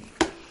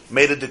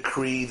 made a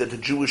decree that the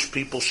Jewish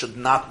people should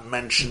not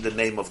mention the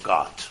name of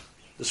God.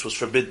 This was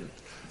forbidden.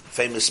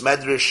 Famous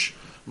Medrash,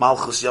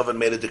 Malchus Yavan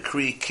made a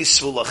decree,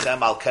 Kisvu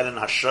lachem al keren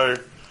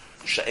hashar,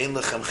 she'en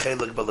lechem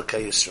chelik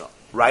b'lekei Yisrael.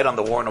 write on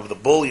the horn of the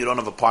bull, you don't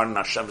have a part in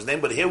Hashem's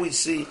name. But here we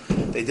see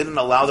they didn't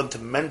allow them to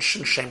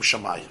mention Shem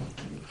Shamayim.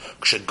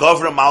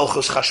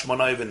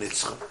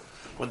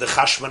 When the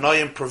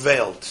Chashmonaim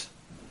prevailed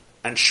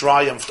and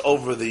triumphed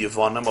over the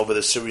Yevonim, over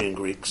the Syrian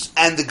Greeks,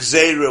 and the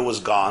Gzeira was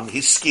gone,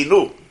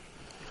 Hiskinu,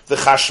 the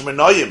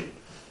Chashmonaim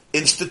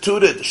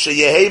instituted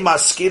Sheyehei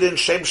Maskirin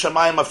Shem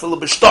Shamayim Afilu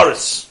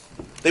B'Shtaris.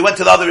 They went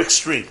to the other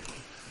extreme.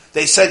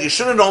 They said you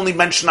shouldn't only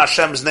mention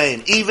Hashem's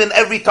name. Even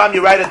every time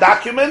you write a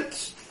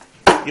document,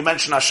 you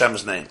mention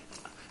Hashem's name.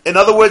 In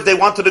other words, they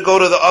wanted to go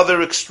to the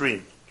other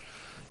extreme.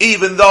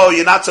 Even though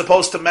you're not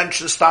supposed to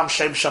mention Stam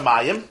Shem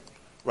Shamayim,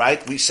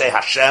 right? We say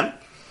Hashem.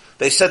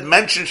 They said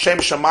mention Shem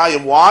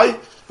Shamayim. Why?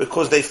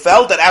 Because they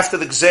felt that after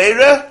the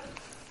Gzeira,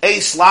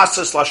 Eis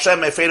Lasas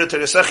Lashem Efeira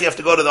Teresech, you have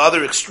to go to the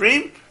other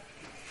extreme.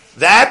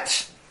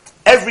 That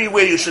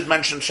everywhere you should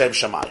mention Shem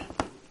Shamayim.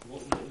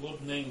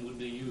 What name would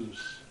they use?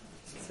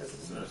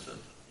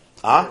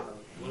 Huh?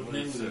 What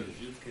name would they use?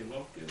 Yudke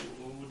Vavke?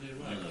 What would they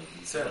write?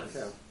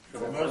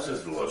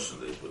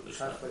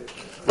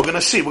 We're going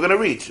to see. We're going to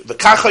read. The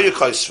Kacha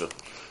Yekoisvil.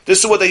 This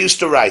is what they used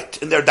to write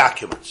in their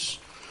documents.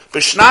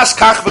 B'shnas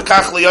kach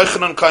v'kach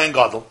leYochanan Kohen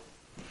Gadol.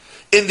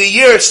 In the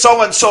year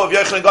so and so of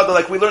Yochanan Gadol,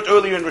 like we learned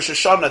earlier in Rosh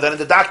Hashanah, that in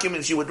the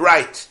documents you would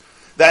write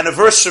the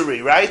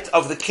anniversary, right,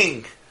 of the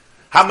king.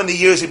 How many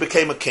years he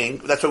became a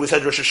king? That's why we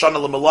said Rosh Hashanah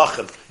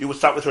l'Malachim. You would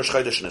start with Rosh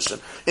Chodesh Nisan.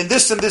 In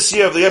this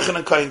year of the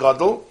Yochanan Kohen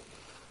Gadol,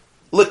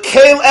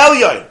 L'Keil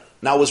Elyon.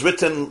 Now it was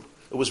written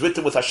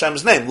with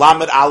Hashem's name.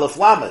 Lamed Aleph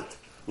Lamed.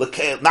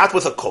 L'Keil, not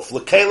with a kuf.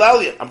 L'Keil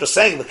Elyon. I'm just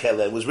saying L'Keil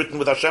Elyon. It was written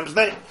with Hashem's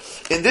name.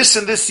 In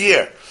this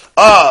year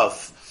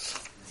of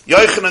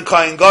Yochanan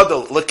Kohen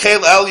Gadol,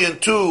 L'Keil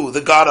Elyon to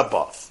the God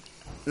above.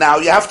 Now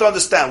you have to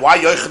understand why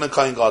Yochanan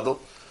Kohen Gadol.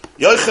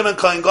 Yochanan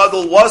Kohen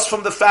Gadol was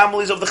from the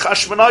families of the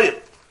Chashmonaim.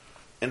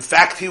 In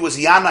fact, he was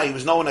Yanai. He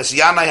was known as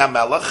Yanai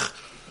HaMelech.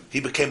 He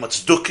became a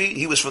tzduki.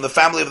 He was from the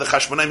family of the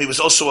Chashmonaim. He was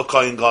also a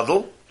Kohen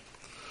Gadol.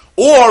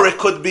 Or it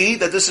could be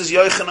that this is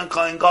Yochanan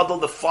Kohen Gadol,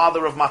 the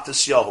father of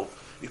Matisyahu.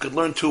 You could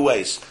learn two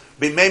ways.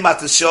 B'mei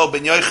Matisyahu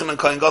ben Yochanan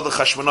Kohen Gadol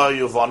Chashmonaim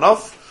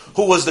Yovanov,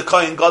 who was the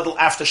Kohen Gadol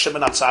after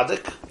Shimon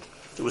HaTzadik.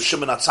 It was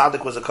Shimon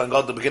HaTzadik was the Kohen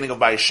Gadol at the beginning of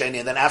Bayesheni,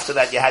 and then after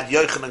that you had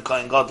Yochanan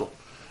Kohen Gadol.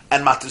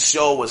 And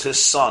Matisyahu was his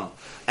son.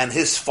 And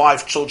his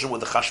 5 children were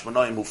the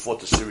Chashmonaim who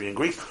fought the Syrian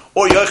Greeks.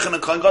 Or Yochanan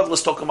Kohen Gadol,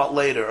 let's talk about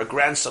later, a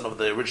grandson of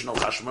the original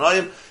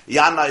Chashmonaim,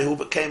 Yanai, who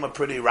became a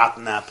pretty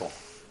rotten apple.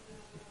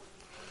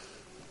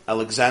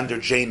 Alexander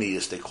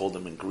Janius, they called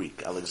him in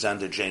Greek.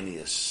 Alexander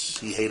Janius.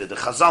 He hated the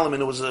Chazalim,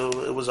 and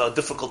it was a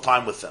difficult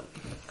time with them.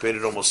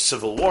 Created almost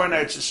civil war in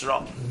Eretz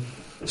Yisrael.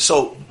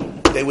 So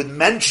they would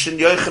mention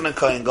Yochanan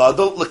Kohen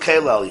Gadol,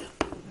 L'Keil Elyon.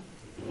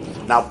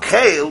 Now,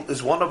 Keil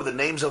is one of the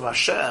names of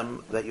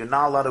Hashem that you're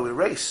not allowed to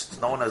erase. It's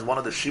known as one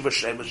of the Shiva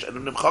Shemesh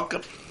and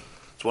Nimchakim.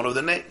 It's one of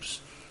the names.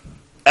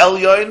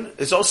 Elyon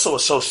is also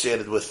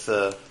associated with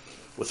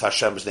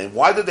Hashem's name.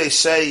 Why did they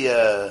say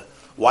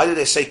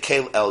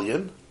Keil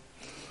Elyon?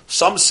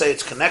 Some say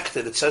it's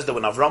connected. It says that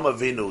when Avram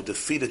Avinu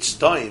defeated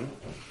Sdoim,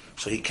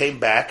 so he came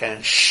back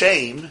and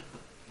Shem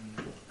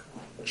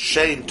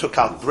took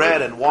out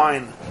bread and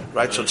wine,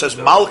 right? So it says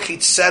Malchi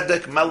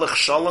Tzedek Melech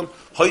Shalom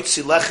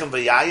Hoitzi Lechem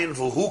V'Yayin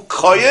V'Hu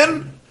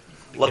Koyin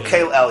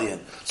L'Keil Elyon.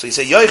 So you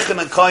say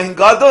Yochanan Kohen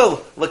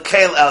Gadol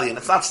L'Keil Elyon.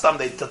 It's not stam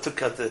they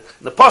took out the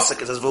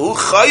pasuk. It says V'Hu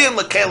Koyin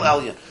L'Keil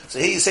Elyon. So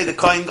here you say the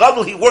Kohen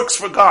Gadol, he works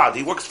for God.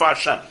 He works for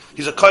Hashem.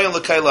 He's a Koyin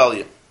L'Keil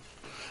Elyon.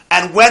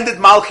 And when did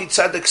Malchi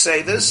Tzedek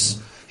say this?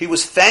 He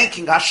was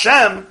thanking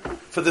Hashem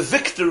for the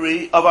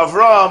victory of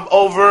Avram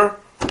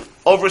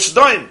over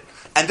Sodom.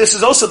 And this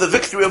is also the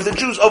victory of the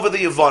Jews over the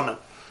Yevonim.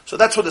 So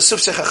that's what the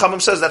Sifsei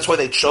Chachamim says. That's why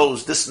they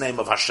chose this name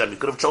of Hashem. You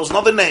could have chosen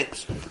other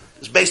names.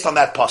 It's based on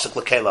that pasuk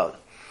L'Keil Elyon.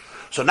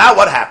 So now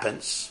what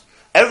happens?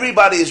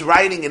 Everybody is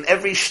writing in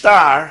every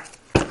star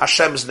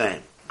Hashem's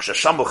name.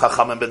 K'shashamu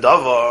Chachamim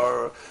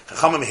b'davar,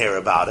 Chachamim hear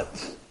about it,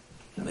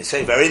 and they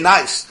say, very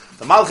nice.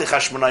 The Malchi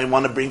Chashmonaim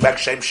want to bring back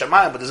Shem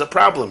Shamayim, but there's a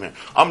problem here.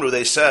 Amru,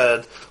 they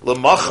said,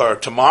 L'machar,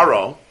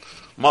 tomorrow.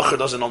 Machar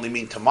doesn't only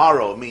mean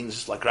tomorrow. It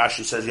means, like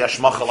Rashi says, Yesh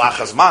machar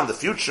lachazman, the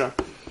future.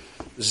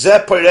 Ze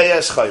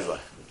pereyes chayva.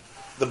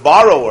 The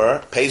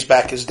borrower pays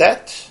back his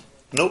debt.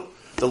 Nope.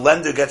 The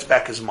lender gets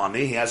back his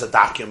money. He has a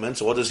document.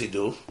 So what does he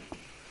do?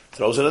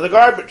 Throws it in the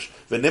garbage.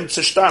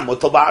 V'nimtze shtar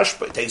mutal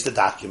ba'ashpa. He takes the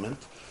document,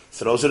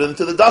 throws it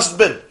into the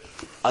dustbin.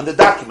 On the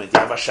document, you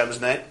have Hashem's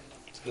name.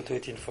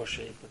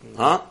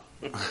 Huh?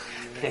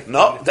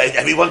 No,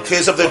 everyone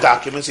tears up their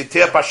documents. You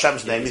tear up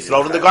Hashem's name. You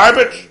throw it in the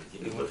garbage.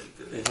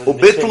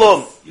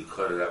 Ubitlum. You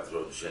cut it out,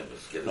 throw the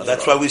Shemesh. No,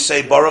 that's why we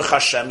say Baruch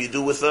Hashem. You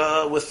do with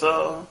a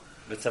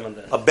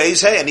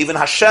Beis Hey, and even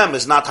Hashem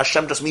is not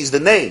Hashem. Just means the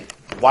name.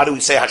 Why do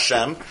we say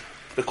Hashem?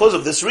 Because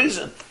of this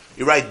reason.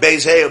 You write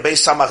Beis Hey or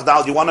Beis Samach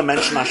Dal. You want to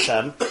mention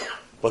Hashem,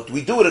 but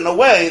we do it in a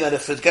way that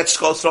if it gets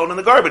thrown in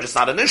the garbage, it's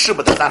not an issue.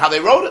 But that's not how they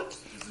wrote it.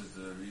 This is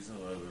the reason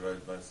why we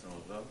write by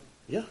Samach Dal?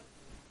 Yeah.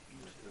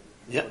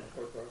 Yeah.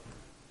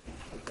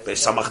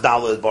 Beis Samach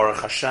Dal, Baruch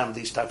Hashem,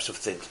 these types of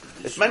things.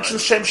 It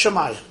mentions Shem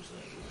Shamayim.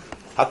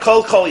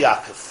 Hakol Kol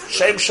Yaakov.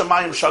 Shem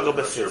Shamayim Shago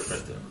Bechir.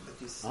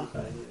 Huh?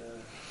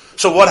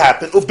 So what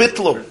happened?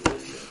 Ubitlu.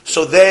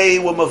 So they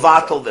were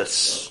mevatel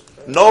this.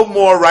 No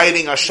more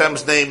writing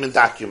Hashem's name in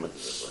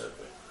documents.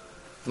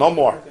 No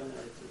more.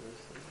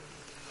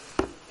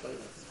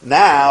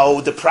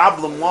 Now the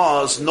problem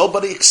was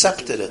nobody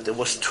accepted it. It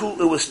was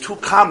too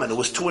common. It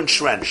was too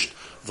entrenched.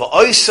 Finally,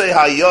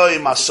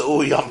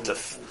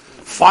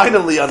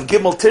 on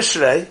Gimel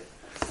Tishrei,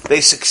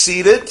 they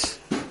succeeded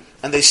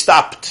and they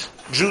stopped.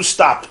 Jews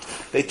stopped.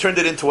 They turned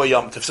it into a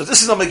Yom Tov. So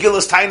this is a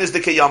Megillus Tainis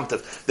Dike Yom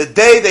Tov. The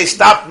day they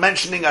stopped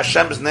mentioning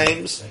Hashem's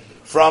names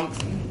from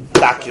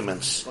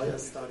documents.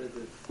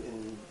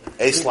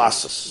 Eis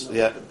Lassus.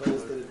 Yeah.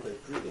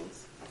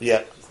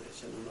 Yeah.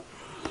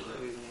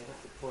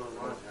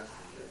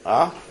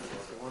 Huh?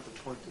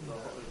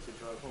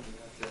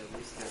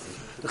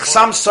 The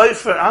Chassam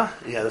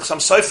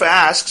Sofer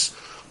asks,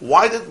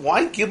 why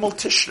Gimel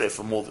Tishrei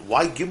for more?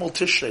 Why Gimel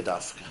Tishrei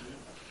Dafka?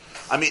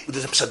 I mean,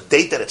 there's a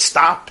date that it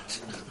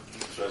stopped.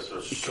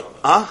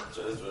 Huh?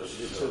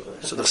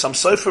 So the Chassam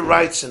Sofer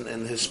writes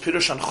in his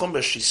Pirush on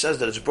Chumash, he says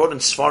that it's brought in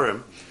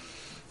Svarim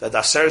that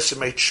Aseres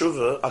Yemei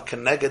Tshuva are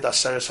Keneged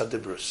Aseres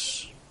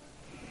Hadibrus.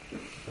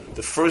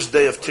 The first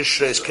day of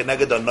Tishrei is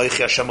Keneged Anoichi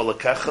Hashem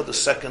Elokecha. The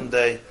second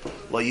day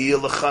Lo Yiyeh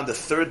Lecha. And the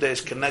third day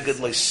is Keneged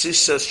Lo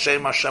Yisisa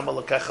Shem Hashem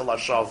Elokecha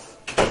Lashav.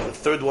 The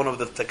third one of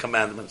the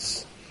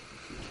commandments.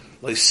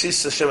 Lo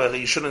Yisisa Shem.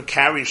 You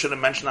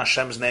shouldn't mention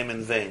Hashem's name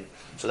in vain.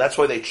 So that's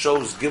why they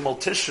chose Gimel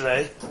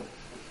Tishrei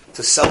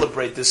to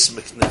celebrate this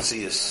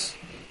Mitzias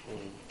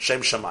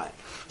Shem Shamayim.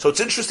 So it's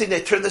interesting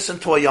they turned this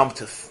into a Yom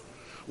Tov.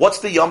 What's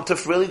the Yom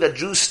Tov really? That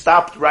Jews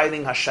stopped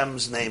writing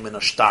Hashem's name in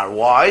a star.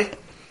 Why?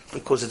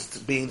 Because it's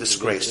being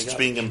disgraced, it's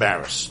being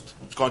embarrassed.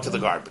 It's going to the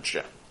garbage,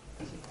 yeah.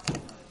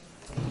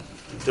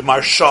 The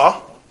Marsha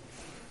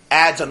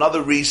adds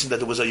another reason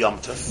that it was a Yom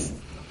Tov.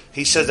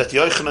 He says that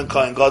Yochanan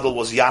Kohen Gadol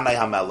was Yanai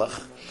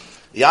HaMelech.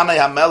 Yanai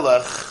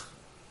HaMelech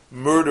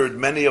murdered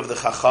many of the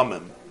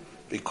Chachamim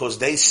because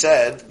they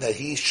said that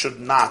he should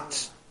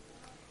not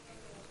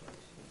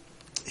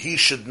be,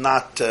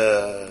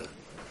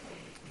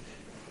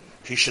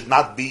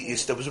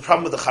 there was a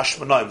problem with the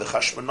Chashmonaim. The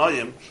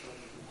Chashmonaim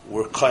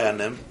were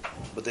Koyanim,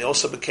 but they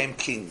also became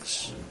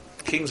kings.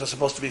 Kings are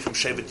supposed to be from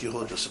Shevet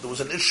Yehuda, so there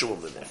was an issue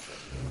over there.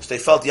 So they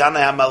felt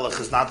Yanai HaMelech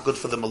is not good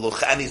for the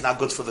Melucha, and he's not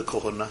good for the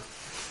Kohuna,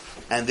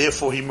 and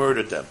therefore he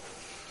murdered them.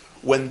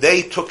 When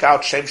they took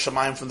out Shem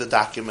Shamayim from the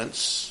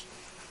documents,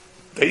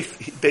 they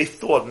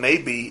thought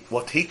maybe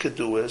what he could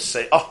do is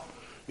say,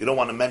 you don't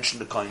want to mention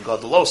the Kohen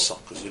Gadol also,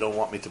 because you don't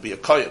want me to be a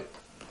Kohen.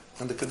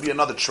 And there could be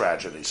another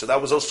tragedy. So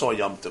that was also a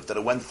Yom Tov, that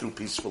it went through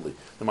peacefully,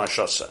 the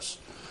Marsha says.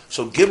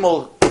 So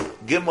Gimel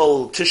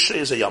Tishrei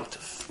is a Yom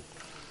Tov.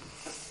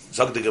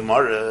 Zog the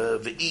Gemara,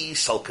 V'i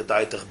sal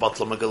kedaitach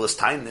batla Megillas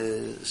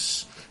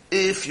Tainis.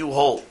 If you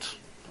hold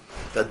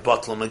that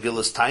batla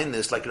Megillas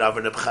Tainis, like Rav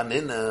Reb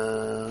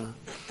Chanina,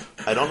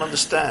 I don't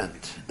understand.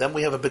 Then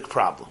we have a big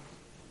problem.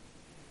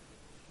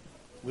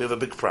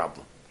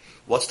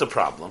 What's the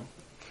problem?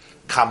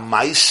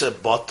 Kamaisa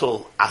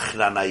bottle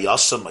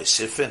achranayasa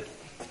moisifin.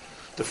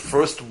 The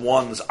first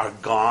ones are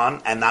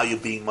gone, and now you're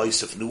being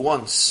moisif new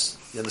ones.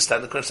 You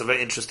understand the question? It's a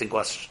very interesting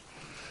question.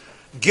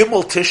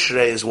 Gimel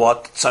Tishrei is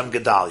what? Tzom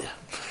Gedalia.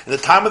 In the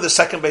time of the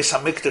second Beis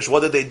Hamikdash, what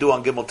did they do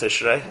on Gimel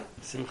Tishrei?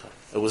 Simcha.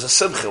 It was a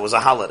simcha, it was a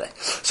holiday.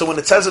 So when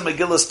it says in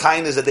Megillas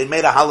Tainis that they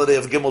made a holiday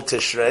of Gimel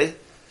Tishrei,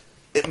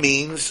 it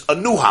means a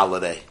new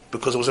holiday,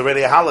 because it was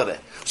already a holiday.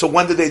 So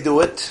when did they do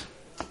it?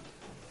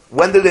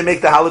 When did they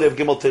make the holiday of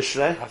Gimel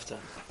Tishrei?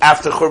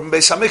 After Churban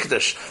Beis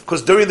Hamikdash.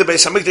 Because during the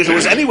Beis Hamikdash it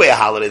was anyway a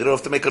holiday. They don't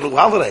have to make a new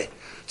holiday.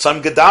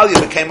 Tzom Gedalia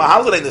became a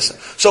holiday.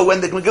 So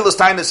when the Megillas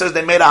Tainis says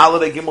they made a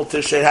holiday Gimel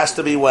Tishrei, it has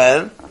to be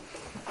when?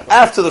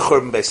 After the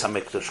Churban Beis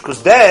Hamikdash.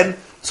 Because then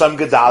Tzom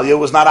Gedalia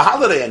was not a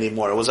holiday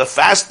anymore. It was a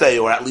fast day,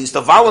 or at least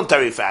a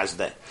voluntary fast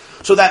day.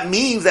 So that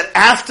means that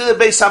after the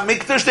Beis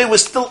Hamikdash they were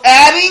still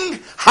adding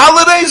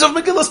holidays of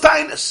Megillas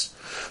Tainis.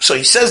 So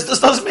he says this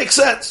doesn't make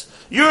sense.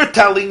 You're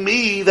telling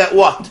me that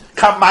what?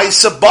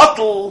 Kamaisa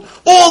bottle,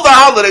 all the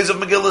holidays of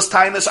Megillas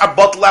Tainis are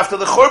bottled after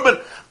the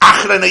Churban.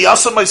 And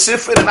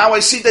now I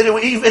see that they were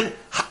even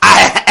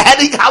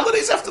adding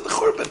holidays after the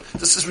Churban.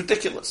 This is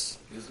ridiculous.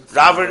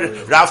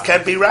 Rav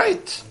can't be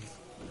right.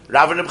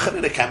 Rav Reb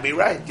Chanina can't be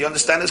right. Do you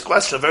understand his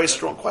question? A very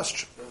strong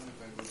question.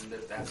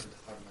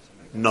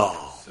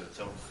 No,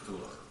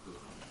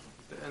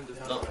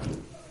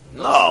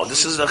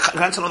 this is the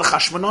grandson of the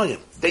Chashmonaim.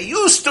 They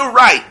used to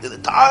write, at the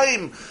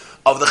time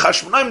of the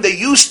Chashmonaim, they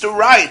used to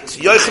write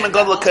Yochanan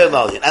Gadol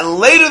Ke'elalion, and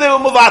later they will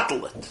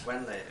mevatel it.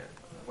 When later?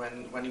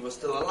 When he was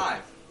still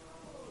alive?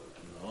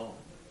 No.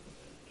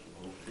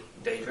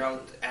 They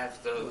wrote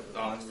after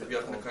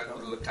Yochanan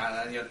Gadol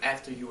Ke'elalion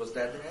after he was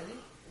dead already?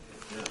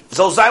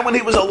 So Zai when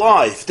he was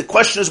alive. The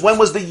question is, when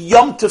was the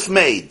Yom Tov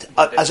made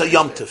as a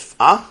Yom Tov?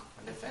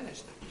 When they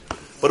finished it.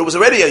 But it was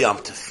already a Yom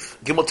Tov.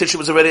 Gimel Tishrei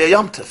was already a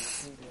Yom Tov.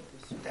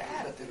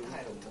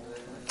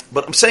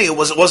 But I'm saying it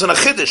wasn't a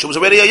Chiddush. It was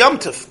already a Yom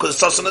Tov because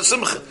it's Sasan and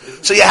Simcha.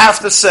 So you have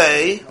to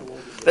say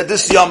that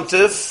this Yom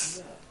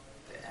Tov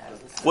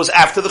was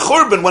after the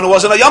Churban, when it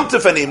wasn't a Yom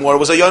Tov anymore, it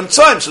was a Yom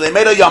Tzom, so they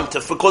made a Yom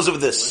Tov because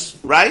of this,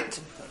 right?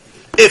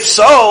 If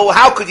so,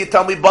 how could you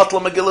tell me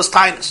Batla Megillas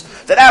Tainus?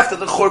 That after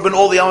the Churban,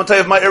 all the Yom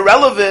Tov are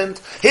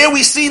irrelevant. Here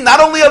we see, not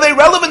only are they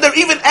relevant, they're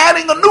even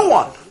adding a new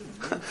one.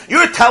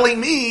 You're telling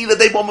me that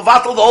they will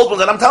Mavatal the old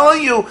ones, and I'm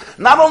telling you,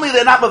 not only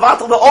they're not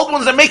Mavatal the old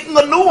ones, they're making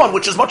a new one,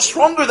 which is much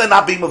stronger than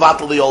not being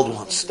Mavatal the old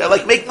ones. They're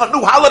like making a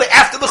new holiday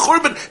after the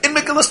Churban in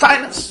Megillas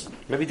Tainus.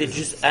 Maybe they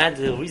just add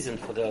the reason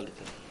for the holiday.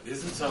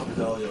 Isn't Tzom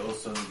Gedalia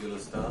also in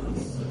Megillas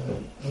Tainus?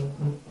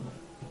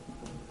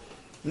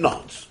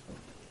 No.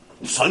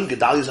 Tzom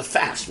Gedalia is a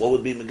fast. What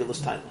would be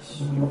Megillas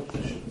Tainus?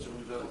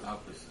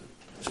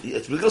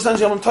 It's Megillas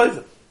Tainus Yom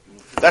Tovim.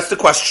 That's the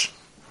question.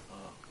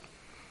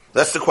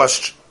 That's the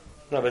question.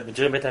 No, but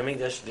during Bet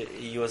HaMikdash,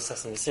 you was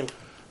Sassan Simcha.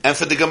 And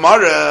for the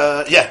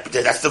Gemara,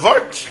 that's the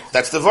word.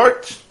 That's the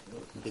word.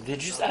 They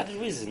just added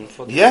reason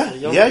for the Yeah.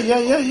 Yom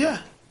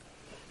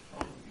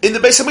In the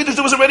Beis HaMikdash,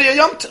 there was already a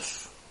Yom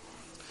Tov.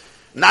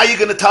 Now you're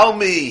going to tell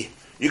me,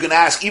 you're going to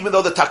ask, even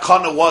though the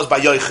Takana was by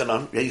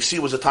Yochanan, you see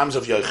it was the times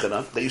of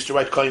Yochanan, they used to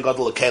write Kohen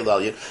Gadol Lekel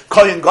Elyon.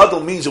 Kohen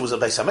Gadol means it was a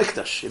Beis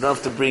HaMikdash. You don't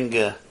have to bring...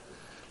 You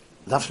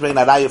don't have to bring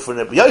Naraya for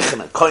Rabbi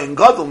Yochanan. Kohen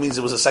Gadol means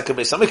it was a second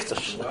Beis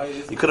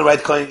HaMikdash. You could have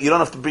write Kohen, you don't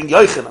have to bring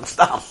Yochanan,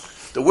 stop.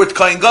 The word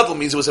Kohen Gadol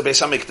means it was a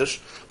Beis HaMikdash.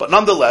 But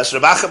nonetheless,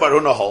 Rav Acha Bar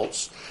Huna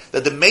holds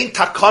that the main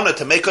takana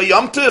to make a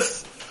Yom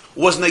Tov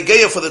was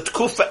Negeya for the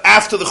Tkufa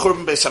after the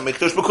Churban Beis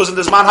HaMikdash, because in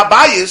the Zman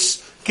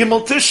HaBayis,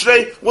 Gimel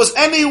Tishrei was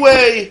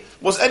anyway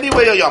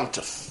a Yom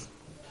Tov.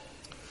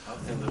 How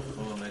can the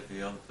Chuma make a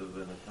Yom Tov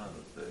in a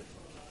Tainus day?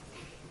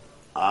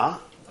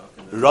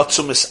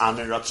 Ratzu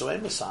Misaner, Ratzu Ein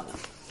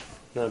Misaner.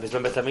 No, because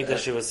when Bet HaMikdash,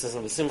 she was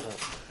Sassan Simcha.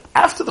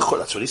 After the Churban,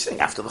 that's what he's saying,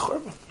 after the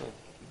Churban.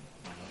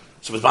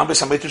 So Zman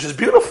Beis HaMikdash is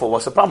beautiful.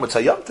 What's the problem? It's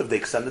a Yom Tov. They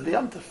extended the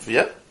Yom Tov.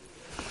 Yeah?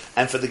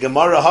 And for the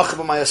Gemara,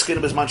 Hachava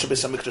Mayaskinim is Mancha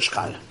Beis HaMikdash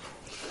Kaya.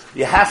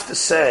 You have to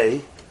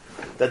say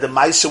that the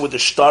Maisa with the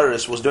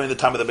Shtaris was during the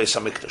time of the Beis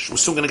HaMikdash. We're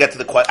soon going to get to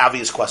the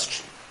obvious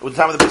question. It was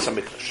the time of the Beis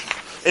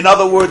HaMikdash. In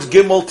other words,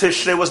 Gimel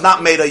Tishrei was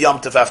not made a Yom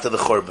Tov after the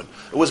Churban.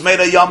 It was made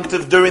a Yom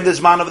Tov during the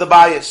Zman of the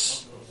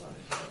Bayis.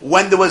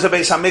 When there was a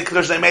Beis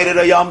HaMikdash, they made it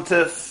a Yom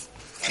Tov.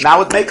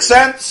 Now it makes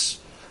sense.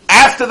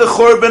 After the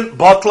Churban,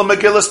 Batla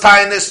Megillas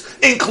Tainus,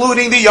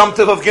 including the Yom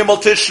Tov of Gimel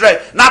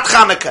Tishrei, not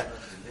Chanukah,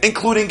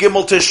 including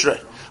Gimel Tishrei.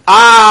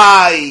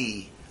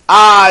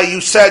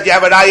 You said you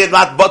have an ayat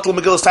not Batla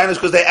Megillas Tainus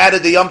because they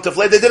added the Yom Tov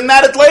later. They didn't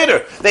add it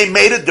later. They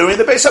made it during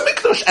the Beis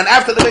HaMikdash, and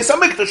after the Beis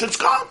HaMikdash, it's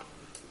gone.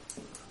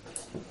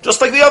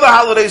 Just like the other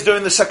holidays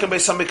during the second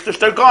Beis HaMikdash,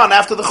 they're gone.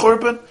 After the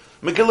Churban,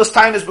 Megillas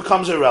Tainus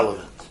becomes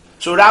irrelevant.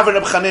 So Rav and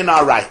Reb Chanina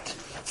are right.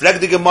 Or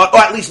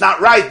at least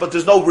not right, but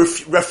there's no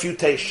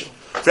refutation.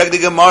 Frag the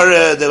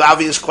Gemara, the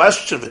obvious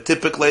question,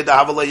 typically the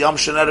Havala Yom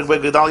Shenerek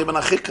Gedalia ben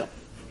Achikam.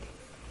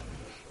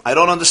 I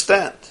don't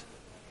understand.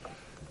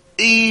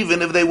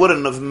 Even if they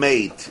wouldn't have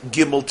made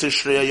Gimel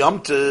Tishrei Yom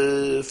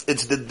Tov,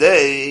 it's the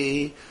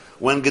day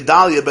when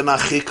Gedalia ben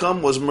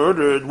Achikam was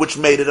murdered, which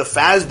made it a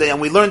fast day. And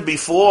we learned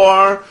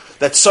before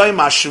that Soim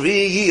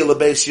HaShvi'i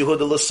Lebeis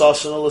Yehuda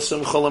L'Sasan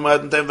L'Simcha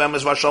L'Mad and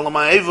Tevemes V'Shalom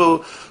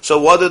Ha'evu. So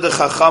what did the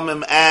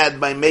Chachamim add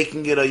by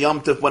making it a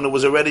Yom Tov when it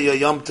was already a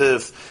Yom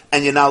Tov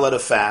and you're not allowed to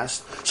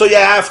fast? So you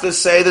have to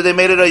say that they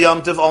made it a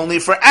Yom Tov only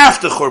for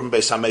after Churban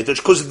Beis HaMikdash,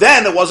 because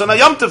then it wasn't a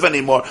Yom Tov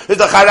anymore. If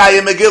the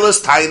Charaya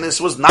Megillas Tainus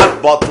was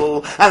not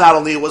bottle, and not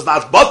only it was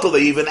not bottle,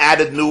 they even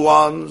added new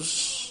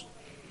ones.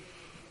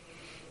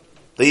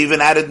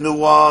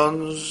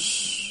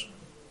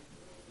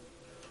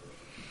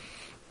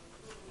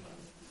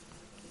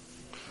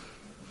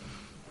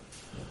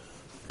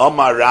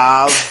 Omar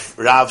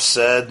Rav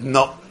said,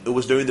 no, it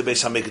was during the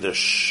Beis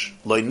HaMikdash.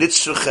 Lo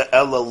nitzrucha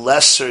ela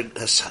lesser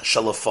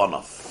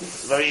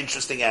shalafonov. Very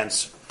interesting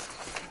answer.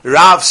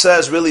 Rav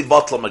says, really,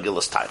 Batla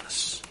Megillas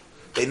Tainus.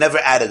 They never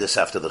added this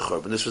after the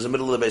Churban. This was the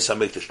middle of the Beis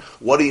HaMikdash.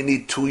 What do you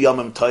need 2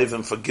 Yomim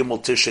Tovim for Gimel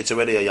Tishrei? It's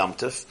already a Yom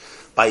Tov.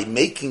 By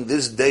making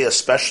this day a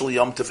special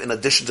Yom Tov in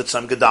addition to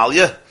Tzom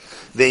Gedalia,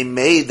 they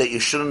made that you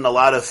shouldn't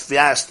allow to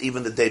fast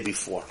even the day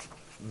before.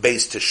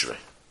 Beis Tishrei.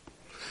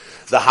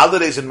 The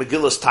holidays in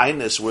Megillas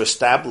Tainus were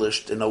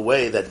established in a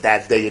way that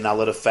day you're not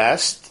allowed to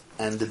fast,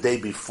 and the day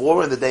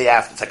before and the day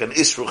after. It's like an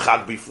Isru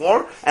Chag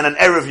before and an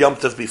Erev Yom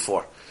Tov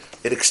before.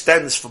 It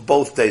extends for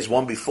both days,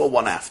 one before,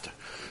 one after.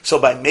 So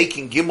by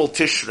making Gimel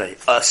Tishrei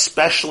a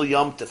special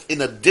Yom Tov,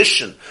 in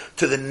addition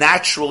to the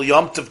natural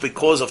Yom Tov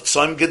because of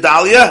Tzom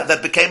Gedalia,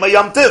 that became a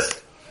Yom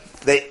Tov,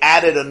 they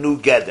added a new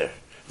Geder.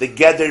 The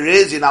Geder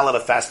is, you're not allowed to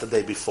fast the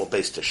day before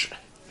Beis Tishrei.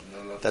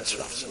 That's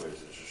rough.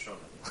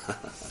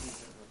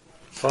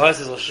 For us,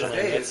 it's Rosh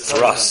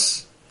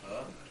Hashanah.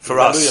 For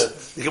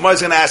us. The Gemara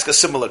is going to ask a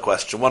similar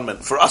question. 1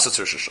 minute. For us, it's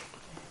Rosh Hashanah.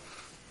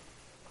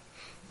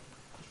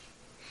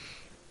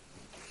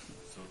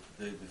 So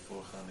the day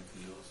before Chanukah,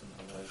 you also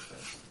not allowed to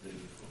fast the day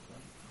before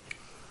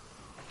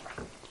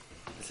Chanukah?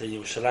 It's a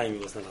Yerushalayim,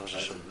 it was not Rosh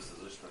Hashanah.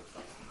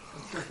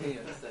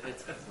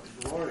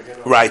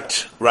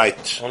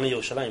 Right. Only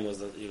Yerushalayim was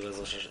not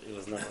Rosh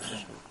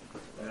Hashanah.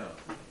 Yeah.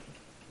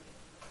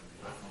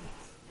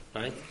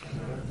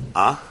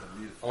 Right?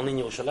 Only in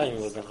Yerushalayim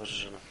it was not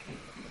Rosh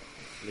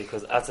Hashanah.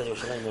 Because outside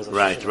Yerushalayim it was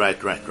Rosh Right.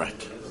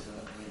 Hashanah.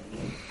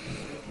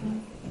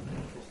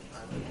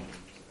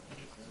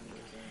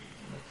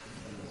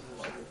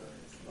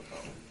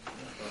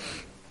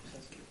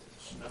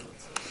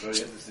 Very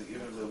interesting.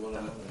 Even if they want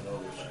to know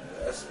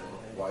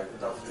why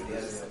after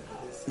this.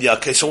 Yeah,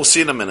 okay, so we'll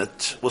see in a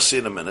minute.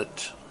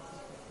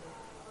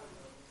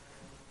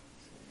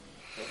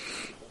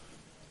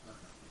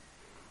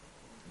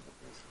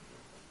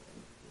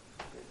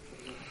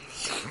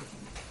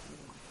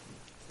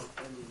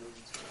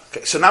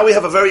 Okay, so now we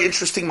have a very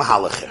interesting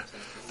mahalach here.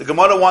 The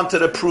Gemara wanted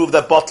to prove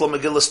that Batla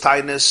Megillas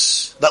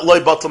Tainis, that Loi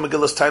Batla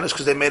Megillas Tainis,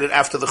 because they made it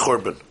after the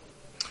Churban.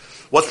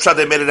 What's pshat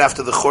they made it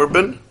after the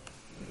Churban?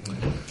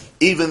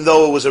 Even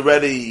though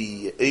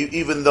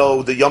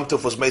the Yom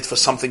Tov was made for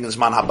something in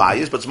Zman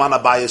HaBayis, but Zman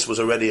HaBayis was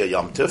already a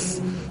Yom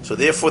Tov, so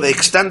therefore they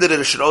extended it.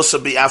 It should also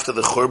be after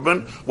the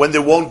Churban, when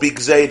there won't be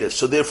Gzeidus,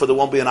 so therefore there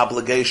won't be an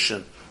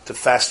obligation to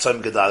fast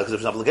Tzom Gedalia, because if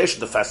there's an obligation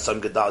to fast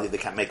Tzom Gedalia, they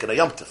can't make it a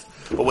Yom Tov.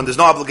 But when there's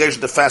no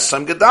obligation to fast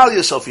Tzom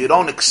Gedalia, so if you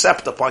don't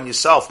accept upon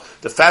yourself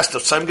the fast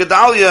of Tzom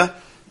Gedalia,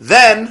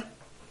 then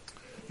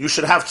you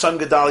should have Tzom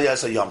Gedalia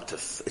as a Yom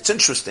Tov. It's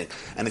interesting.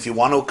 And if you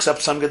want to accept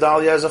Tzom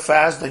Gedalia as a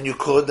fast, then you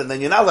could, and then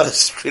you're not allowed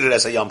to treat it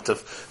as a Yom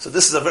Tov. So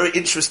this is a very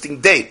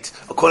interesting date,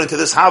 according to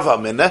this Hava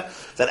Minna,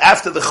 that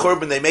after the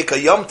Churban they make a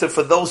Yom Tov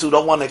for those who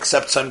don't want to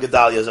accept Tzom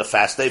Gedalia as a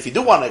fast day. If you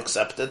do want to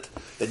accept it,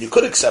 then you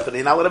could accept it, and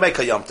you're not allowed to make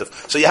a Yom Tov.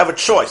 So you have a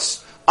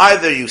choice.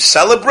 Either you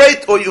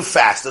celebrate or you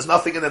fast. There's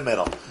nothing in the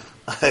middle.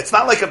 It's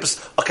not like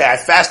okay, I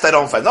fast, I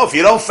don't fast. No, if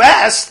you don't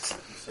fast,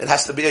 it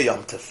has to be a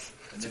Yom Tov.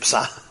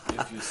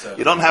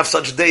 You don't have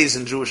such days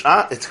in Jewish.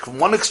 It's from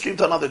one extreme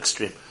to another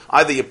extreme.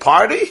 Either you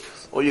party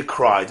or you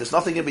cry. There's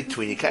nothing in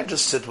between. You can't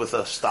just sit with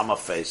a stammer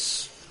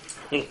face.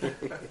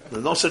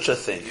 There's no such a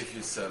thing. If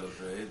you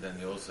celebrate, then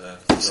you also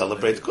have to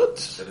celebrate good.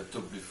 That it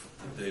took the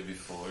day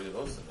before, you're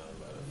also not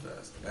allowed to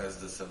fast as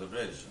the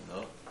celebration,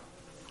 no?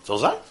 So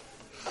is that?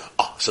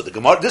 Oh, so the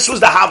Gemara, this was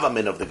the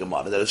Havamin of the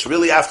Gemara, that it's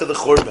really after the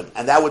Churban,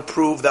 and that would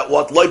prove that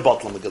what Loi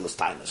Batla Megillas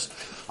Tainis.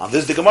 On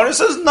this, the Gemara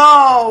says,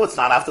 no, it's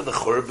not after the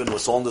Churban, it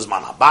was all in the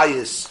Zman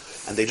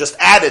HaBayis, and they just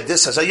added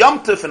this as a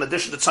Yom Tov in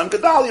addition to Tzom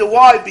Gedalia.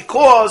 Why?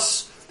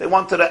 Because they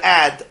wanted to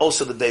add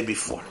also the day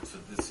before. So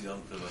this Yom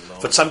Tov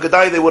alone. For Tzom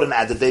Gedalia, they wouldn't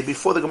add the day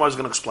before. The Gemara is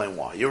going to explain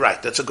why. You're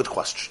right, that's a good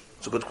question.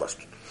 It's a good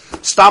question.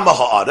 Stama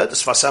Ha'ara, the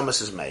Sfas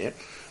Emes is Meir.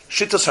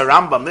 Shittas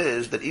HaRambam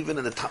is that even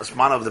in the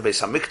Zman of the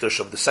Beis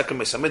HaMikdash, of the second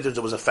Beis HaMikdash,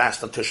 there was a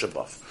fast on Tisha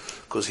B'Av.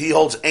 Because he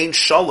holds Ein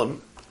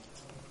Shalom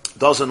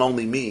doesn't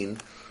only mean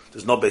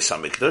there's no Beis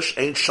HaMikdash.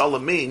 Ein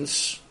Shalom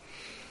means,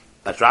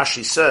 that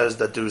Rashi says,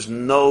 that there's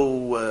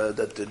no,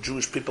 that the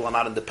Jewish people are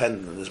not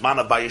independent. In the Zman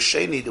of Bayis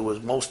Sheni, there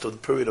was most of the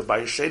period of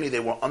Bayis Sheni, they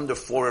were under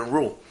foreign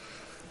rule.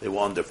 They were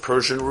under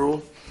Persian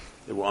rule,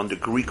 they were under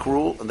Greek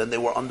rule, and then they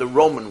were under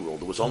Roman rule.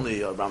 There was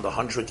only around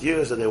 100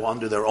 years that they were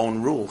under their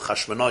own rule,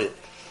 Chashmonaim.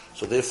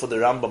 So therefore the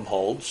Rambam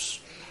holds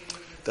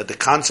that the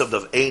concept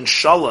of Ein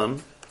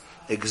Shalom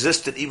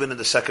existed even in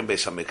the second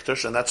Beis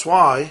HaMikdash, and that's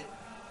why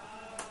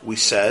we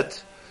said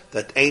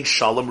that Ein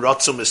Shalom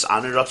Ratzu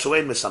Misan and Ratzu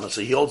Ein Misan. So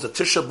he holds that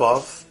Tisha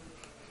B'Av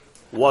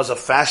was a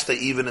fast day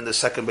even in the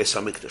second Beis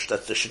HaMikdash.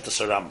 That's the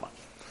Shittas HaRambam.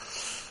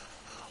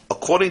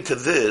 According to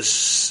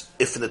this,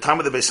 if in the time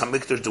of the Beis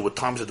HaMikdash there were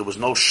times that there was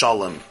no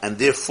Shalom, and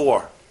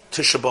therefore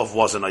Tisha B'Av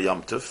wasn't a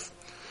Yom Tov,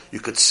 you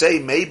could say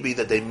maybe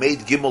that they made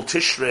Gimel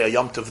Tishrei a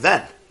Yom Tov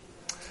then.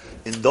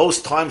 In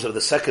those times of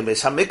the second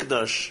Beis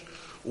HaMikdash,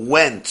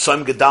 when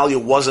Tzom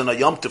Gedalia wasn't a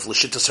Yom Tov,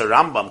 L'Shittas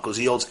HaRambam, because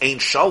he holds Ein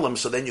Shalom,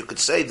 so then you could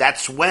say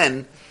that's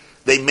when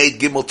they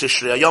made Gimel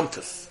Tishrei a Yom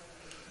Tov.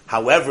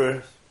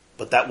 However,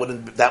 but that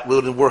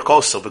wouldn't work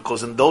also,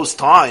 because in those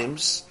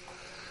times,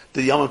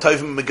 the Yom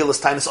Tovim and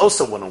Megillas Tainis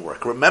also wouldn't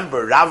work.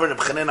 Remember, Rav and Reb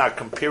Chanina are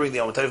comparing the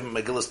Yom Tovim and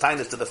Megillas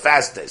Tainis to the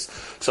fast days.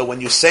 So when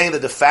you're saying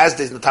that the fast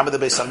days in the time of the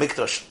Beis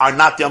HaMikdash are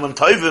not Yom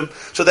Tovim,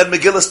 so then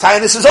Megillas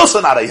Tainis is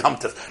also not a Yom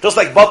Tov. Just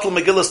like Batel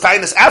Megillas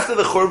Tainis after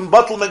the Churban,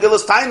 Batel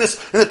Megillas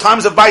Tainis in the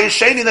times of Bayis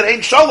Sheni that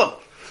ain't Shalom.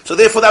 So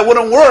therefore that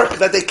wouldn't work,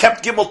 that they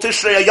kept Gimel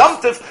Tishrei a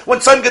Yom Tov when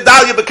Tzom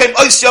Gedalia became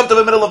Ois Yom Tov in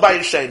the middle of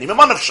Bayis Sheni.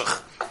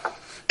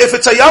 If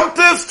it's a Yom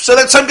Tov, so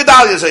then Tzom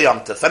Gedalia is a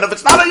Yom Tov. And if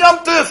it's not a Yom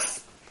Tov,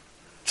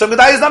 Tzom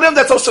Gedalia is not a Yom Tov,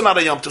 that's also not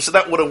a Yom Tov. So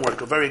that wouldn't work.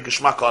 A very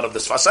geshmak out of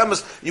this Sfas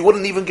Emes. You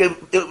wouldn't even give,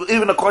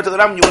 even according to the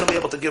Rambam, you wouldn't be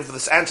able to give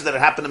this answer that it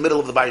happened in the middle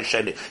of the Bayis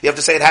Sheni. You have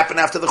to say it happened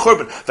after the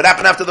Churban. If it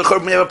happened after the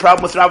Churban, you have a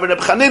problem with Rav and Reb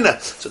Chanina.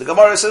 So the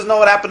Gemara says,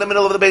 no, it happened in the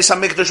middle of the Beis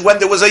HaMikdash when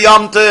there was a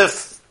Yom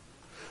Tov.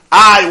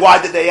 Why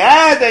did they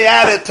add? They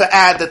added to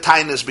add the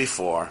tainis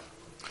before.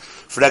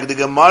 Frag the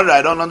Gemara,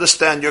 I don't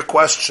understand your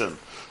question.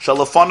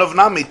 Shalafon of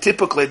Nami,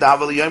 typically,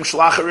 Davel Yom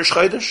Shalachar Rish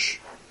Chodesh.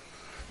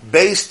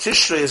 Beis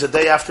Tishrei is a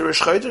day after Rish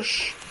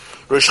Chodesh.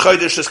 Rish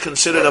Chodesh is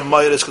considered a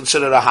Moed, is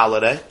considered a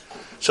holiday.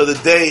 So the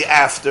day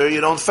after,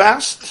 you don't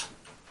fast.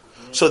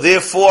 So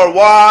therefore,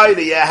 why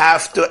do you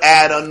have to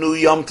add a new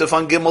Yom Tov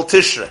on Gimel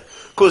Tishrei?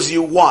 Because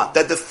you want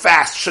that the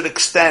fast should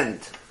extend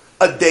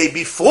a day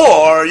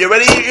before. You're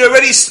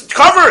already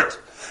covered.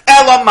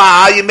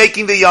 Elamah, you're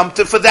making the Yom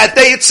Tov for that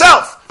day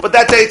itself. But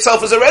that day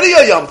itself is already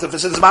a Yom Tov.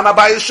 It's Zman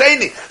Habayis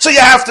Sheni. So you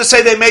have to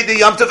say they made the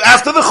Yom Tov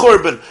after the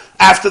Churban.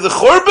 After the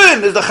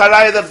Churban is the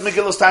Charaya that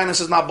Megillas Taanis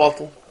is not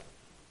bottled.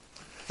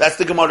 That's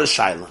the Gemara's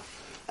Shaila.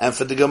 And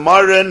for the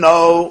Gemara,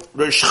 no,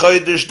 Rosh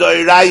Chodesh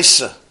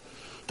Doiraisa.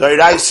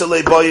 Doiraisa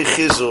Leiboy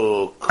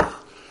Chizuk.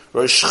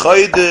 Rosh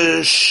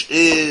Chodesh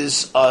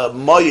is a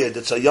Moyed.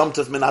 It's a Yom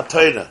Tov Min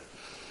HaTorah.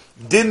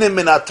 Dinim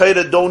Min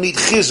HaTorah don't need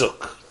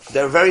Chizuk.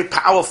 They're very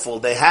powerful.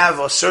 They have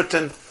a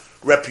certain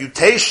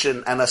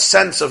reputation and a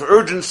sense of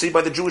urgency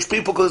by the Jewish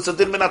people because it's a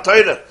din min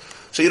HaTorah.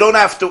 So you don't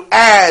have to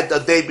add a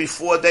day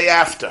before, a day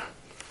after.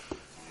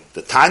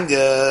 The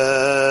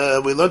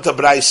Tanya, we learned a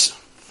Braisa.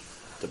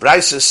 The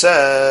Braisa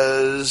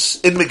says,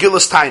 in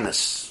Megillas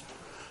Taanis,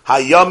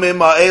 Hayamim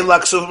ha'ela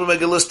ksuv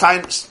Megillas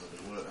Taanis.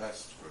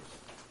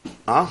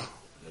 Huh?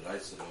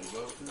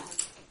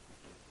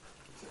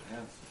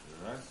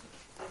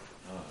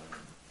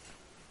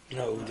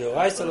 No, the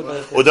Raisa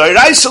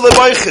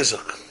L'boy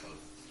Chizuk.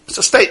 It's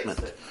a statement.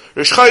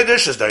 Rosh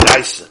Chodesh is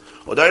Doiraisa.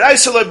 Or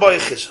Doiraisa L'boy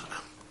Chizuk.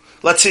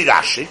 Let's see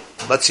Rashi.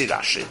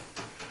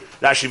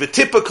 Rashi,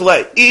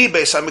 typically,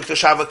 Beis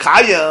HaMikdash have a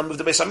Kayam, if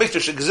the Beis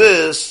HaMikdash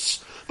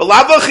exists,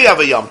 B'lavachi have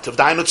a Yom Tov,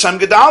 Dainu Tzem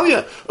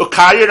Gedalia,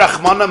 Ukaya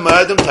Rachmana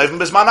Merdem Tovim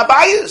Bezman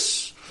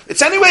Habayis.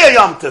 It's anyway a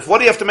Yom Tov. What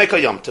do you have to make a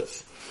Yom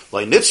Tov?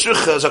 Loi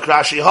Nitzrich, Zak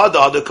Rashi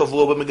Hada, the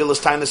Kavlu B'Megillas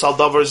Taanis Al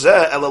Dover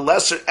Zeh, Ela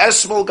Lesser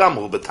Esmol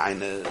Gamu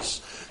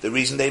B'Taanis. The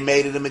reason they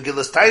made it in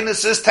Megillas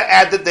Taanis is to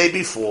add the day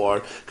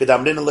before.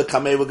 Kedamrin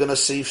lekamei, we're going to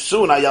see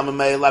soon.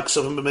 Ayamamei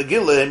laksuvim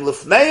b'Megillah,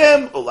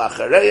 lefneim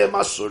ulachareim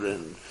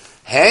asurin.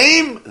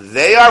 Haim,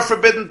 they are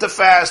forbidden to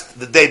fast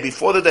the day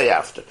before, the day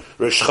after.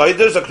 Rosh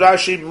Chodesh,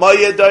 Zakrashi,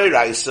 Moyed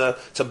Doiraisa.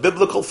 It's a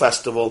biblical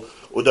festival.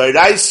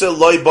 Udoiraisa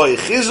loy boy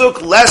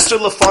chizuk, lesser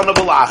lefanav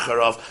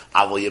ulacharov.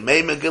 Avol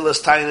yemei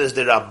Megillas Taanis,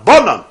 the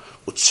Rabbanon,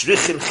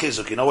 utzrichin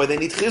chizuk. You know why they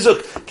need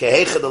chizuk?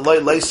 Keheicha the loy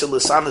leisa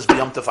lisanas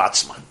b'yom tov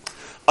atzma.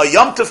 A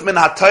Yom Tov Min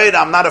HaTorah,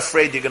 I'm not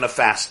afraid you're going to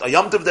fast. A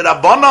Yom Tov de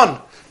Rabbanon,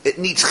 it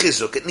needs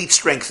chizuk, it needs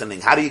strengthening.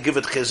 How do you give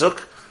it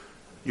chizuk?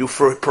 You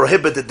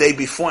prohibit the day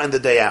before and the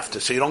day after,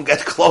 so you don't get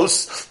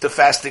close to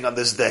fasting on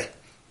this day.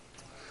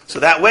 So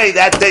that way,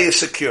 that day is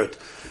secured.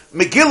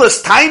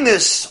 Megillas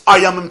Taanis are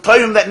Yomim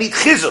Tovim that need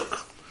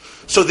chizuk.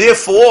 So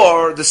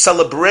therefore, the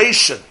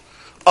celebration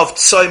of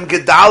Tzom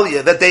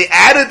Gedalia that they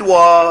added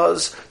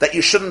was that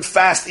you shouldn't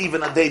fast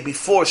even a day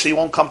before, so you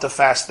won't come to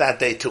fast that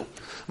day too.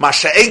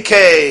 Masha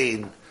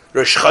Enkein,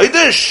 Rosh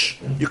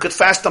Chodesh, you could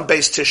fast on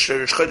Beis Tishrei.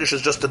 Rosh Chodesh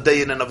is just a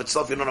day in and of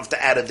itself. You don't have to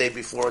add a day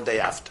before, a day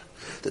after.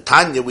 The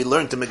Tanya, we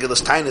learned in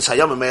Megillas Taanis,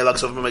 Hayam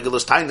Me'elaks of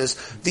Megillas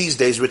Taanis, these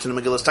days written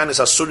in Megillas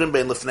Taanis, Asurim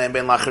bein lefneim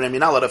bein lacharim, you're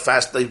not allowed to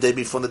fast the day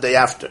before and the day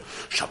after.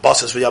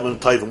 Shabbos is v'yamim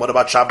tovim. What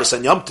about Shabbos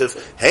and Yom Tov?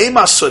 Hey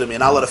Asurim, you're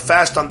not allowed to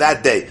fast on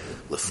that day.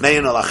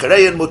 Lefneim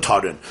lacharim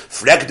mutarin.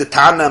 Frek de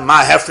Tana,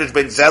 ma hefresh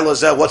bein zel.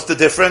 What's the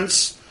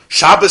difference?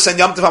 Shabbos and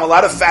Yom Tov, I'm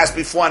allowed to fast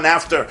before and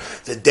after.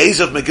 The days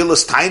of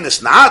Megillas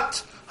Taanis,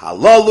 not.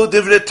 Halalu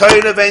divrei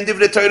Torah vein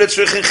divrei Torah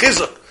tzrichin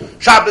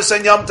chizuk. Shabbos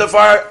and Yom Tov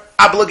are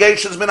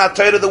obligations min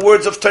HaTorah. The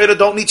words of Torah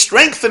don't need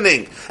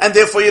strengthening, and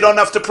therefore you don't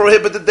have to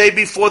prohibit the day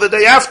before, the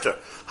day after.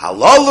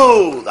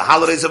 Halalu, the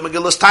holidays of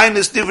Megillas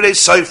Taanis, divrei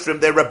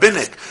Sofrim, they're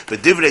rabbinic. But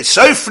divrei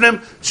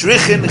Sofrim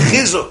tzrichin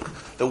chizuk.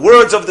 The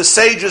words of the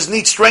sages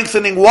need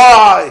strengthening.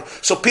 Why?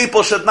 So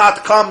people should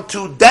not come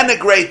to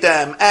denigrate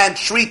them and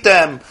treat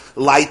them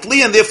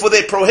lightly, and therefore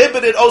they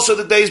prohibited also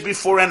the days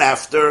before and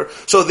after.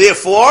 So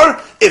therefore,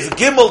 if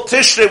Gimel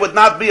Tishrei would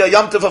not be a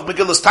Yom Tov of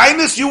Megillas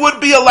Taanis, you would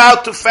be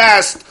allowed to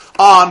fast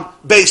on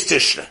Beis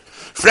Tishrei.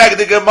 Frag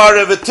the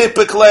Gemara,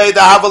 typically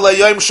the Havala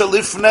Yom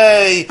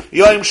Shalifnei,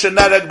 Yom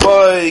Shenereg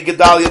Boy,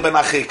 Gedalia ben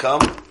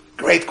Achikam.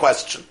 Great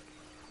question.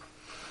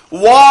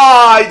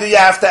 Why do you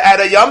have to add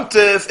a Yom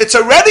Tov? It's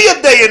already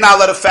a day you're not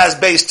allowed to fast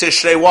Beis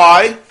Tishrei.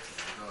 Why?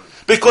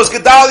 Because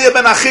Gedalia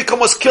ben Achikam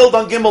was killed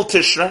on Gimel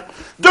Tishrei.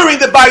 During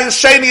the Bayis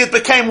Sheni it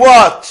became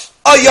what?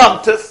 A Yom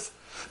Tov.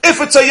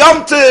 If it's a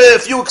Yom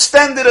Tov, you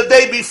extend it a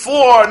day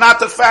before, not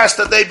to fast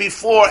a day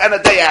before and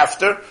a day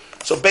after.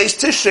 So Beis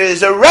Tishrei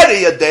is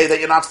already a day that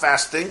you're not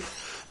fasting.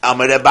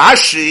 Amar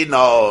Rabashi,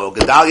 no.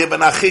 Gedalia ben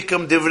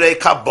Achikam divrei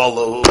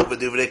Kabbalah,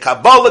 divrei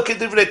Kabbalah ke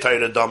divrei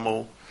Torah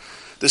damu.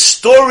 The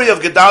story of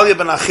Gedalia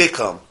ben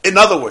Achikam, in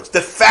other words,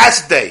 the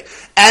fast day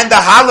and the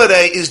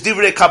holiday is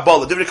Divrei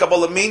Kabbalah. Divrei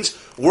Kabbalah means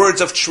words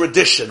of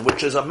tradition,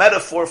 which is a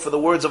metaphor for the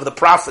words of the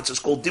prophets. It's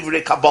called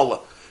Divrei Kabbalah.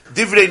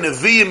 Divrei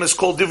Nevi'im is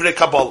called Divrei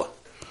Kabbalah.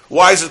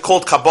 Why is it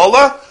called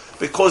Kabbalah?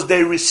 Because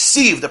they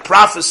received, the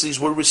prophecies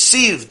were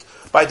received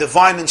by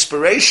divine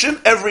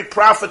inspiration, every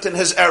prophet in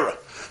his era.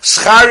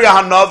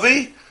 Zechariah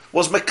HaNavi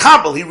was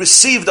Mekabel. He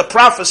received a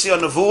prophecy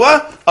on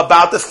Nevuah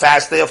about the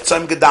fast day of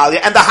Tzom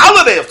Gedalia and the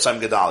holiday of Tzom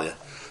Gedalia.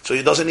 So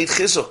he doesn't need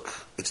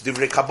chizuk. It's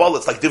divrei Kabbalah.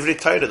 It's like divrei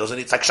Torah.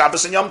 It's like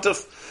Shabbos and Yom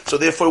Tov. So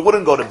therefore it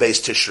wouldn't go to Beis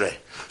Tishrei.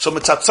 So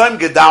Mitzatzim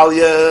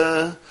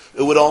Gedalia,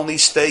 it would only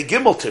stay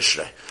Gimel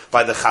Tishrei.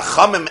 By the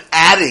Chachamim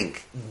adding,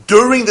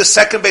 during the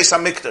second Beis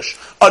HaMikdash,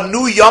 a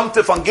new Yom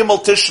Tov on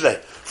Gimel Tishrei.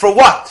 For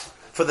what?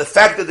 For the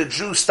fact that the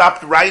Jews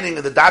stopped writing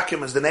in the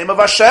documents the name of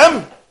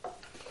Hashem.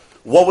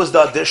 What was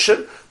the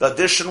addition? The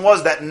addition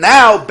was that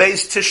now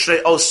Beis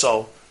Tishrei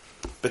also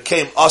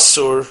became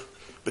Asur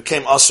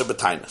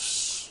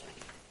B'Tainus.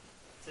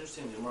 It's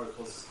interesting, the Gemara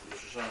calls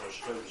Rosh Hashanah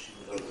Rosh Chodesh,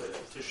 even though the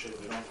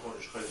Tishrei, we don't call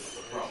Rosh Chodesh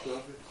the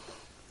problem.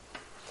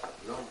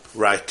 We don't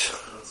Right. say,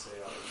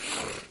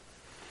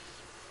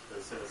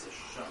 they say it's a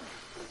Rosh Hashanah.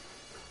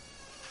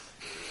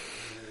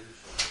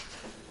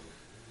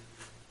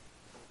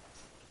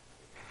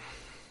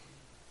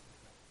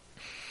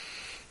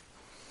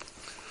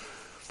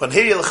 But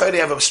here you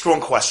have a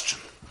strong question.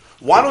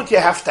 Why don't you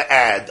have to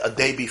add a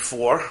day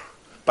before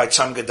by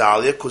Tzam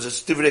Gedalia? Because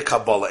it's Divrei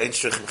Kabbalah, Ein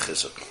Strichim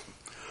Chizuk.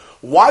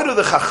 Why do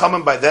the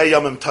Chachamim by their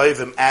Yomim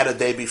Tovim add a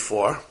day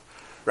before?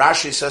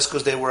 Rashi says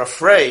because they were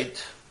afraid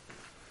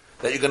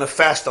that you're going to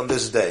fast on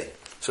this day.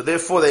 So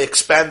therefore they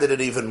expanded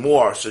it even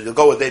more. So you'll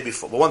go a day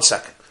before. But 1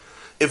 second.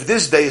 If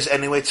this day is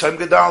anyway Tzam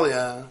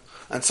Gedalia,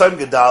 and Tzam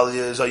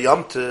Gedalia is a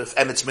Yom Tov,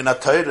 and it's Minat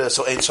Torah,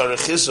 so Ein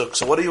Tzarech Chizuk,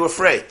 so what are you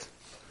afraid?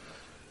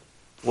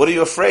 What are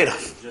you afraid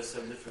of?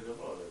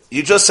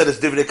 You just said it's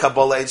Divrei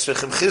Kabbalah Ein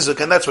Strichim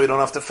Chizuk, and that's why you don't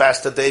have to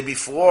fast the day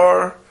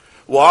before.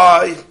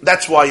 Why?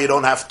 That's why you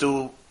don't have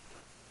to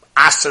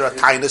aser a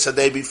tainus a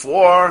day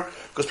before,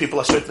 because people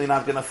are certainly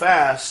not going to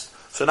fast.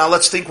 So now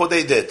let's think what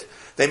they did.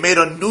 They made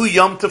a new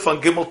Yom Tov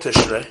on Gimel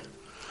Tishrei,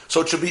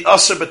 so it should be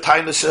aser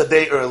b'tainus a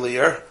day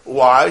earlier.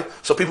 Why?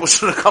 So people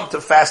shouldn't come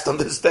to fast on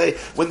this day,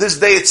 when this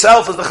day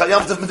itself is the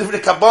Yom Tov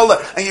Divrei Kabbalah,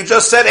 and you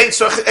just said Ein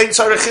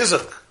Tzarech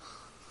Chizuk.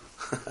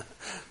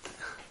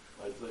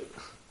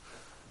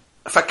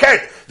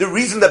 Fakert, the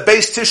reason that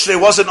Beis Tishrei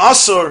wasn't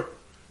Asur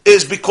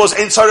is because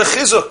Ein Tzarech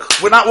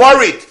Chizuk. We're not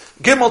worried.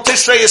 Gimel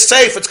Tishrei is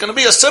safe. It's going to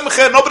be a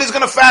simcha. Nobody's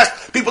going to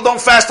fast. People don't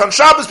fast on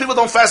Shabbos. People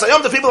don't fast on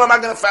Yom Tov. People are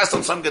not going to fast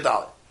on Tzam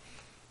Gedalia.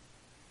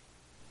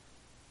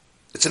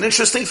 It's an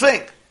interesting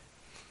thing.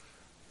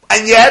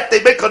 And yet,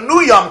 they make a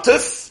new Yom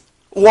Tov.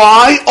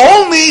 Why?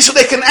 Only so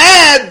they can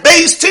add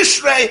Beis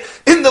Tishrei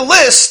in the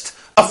list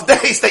of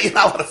days that you're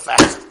not allowed to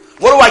fast.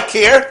 What do I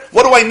care?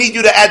 What do I need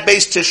you to add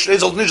Beis Tishrei?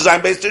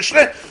 Beis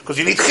Tishrei? Because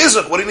you need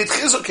Chizuk. What do you need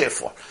Chizuk here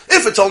for?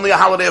 If it's only a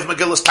holiday of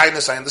Megillas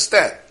Tainus, I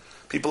understand.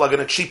 People are going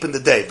to cheapen the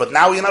day. But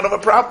now you're not have a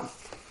problem.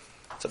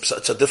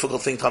 It's a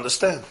difficult thing to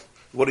understand.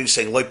 What are you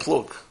saying? Loi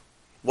plug.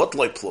 What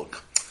loi plug?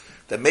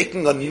 They're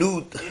making a new...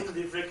 In the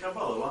Divrei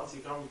Kabbalah, once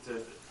you come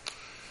to...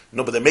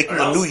 No, but they're making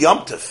a new Yom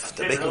Tov.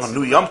 They're making a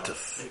new Yom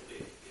Tov.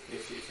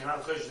 If you're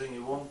not Chodesh, then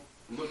you won't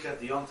look at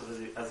the Yom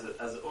Tov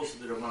as also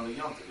the Rabban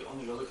Yom Tov. You're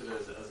only going to look at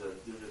it as a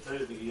Divrei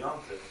Torah Yom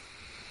Tov,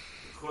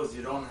 because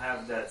you don't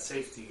have that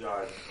safety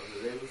guard of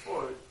the day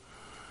before.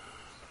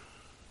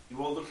 You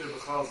won't look at the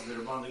Bechaz as the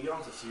Rabban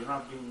Yom Tov, so you're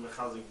not being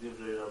Mechazik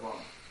Divrei Rabban.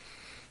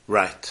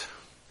 Right.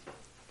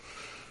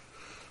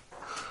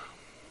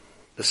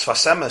 The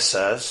Sfas Emes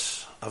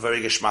says, a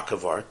very geschmack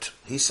of art,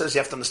 he says you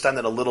have to understand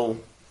it a little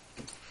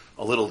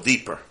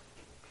deeper.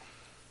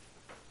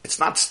 It's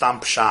not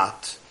stamp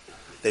shot.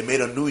 They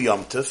made a new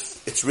Yom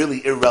Tov. It's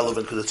really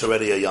irrelevant because it's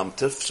already a Yom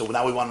Tov. So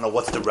now we want to know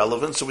what's the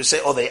relevance. So we say,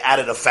 they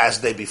added a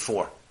fast day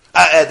before.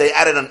 They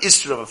added an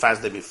Isra of a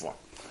fast day before.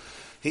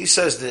 He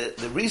says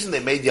the reason they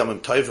made Yom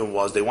Tovim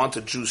was they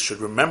wanted Jews should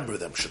remember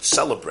them, should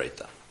celebrate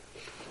them.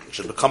 It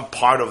should become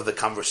part of the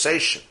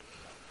conversation.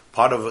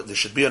 Part of it, there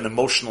should be an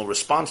emotional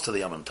response to the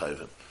Yom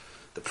Tovim.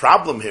 The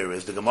problem here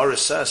is the Gemara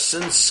says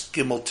since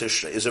Gimel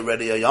Tishrei is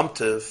already a Yom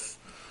Tov,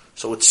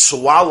 so it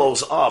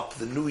swallows up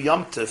the new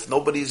Yom Tov.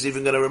 Nobody's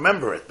even going to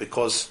remember it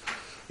because,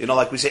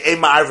 like we say,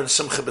 Ema Arvin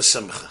Simcha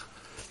B'Simcha.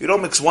 You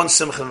don't mix one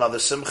Simcha and another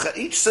Simcha.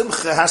 Each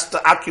Simcha has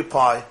to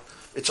occupy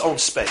its own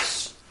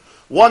space.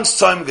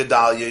 Once Tzom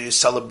Gedalia you're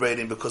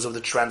celebrating because of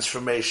the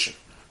transformation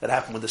that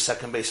happened with the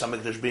second Beis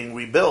HaMikdash being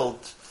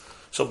rebuilt.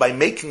 So by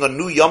making a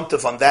new Yom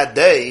Tov on that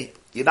day,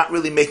 you're not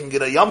really making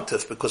it a Yom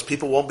Tov because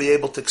people won't be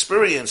able to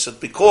experience it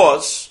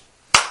because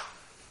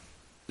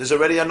there's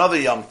already another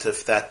Yom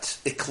Tov that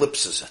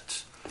eclipses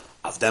it.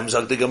 Avdem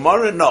Zag the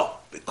Gemara, no.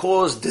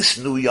 Because this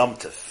new Yom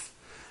Tov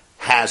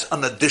has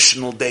an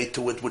additional day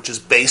to it, which is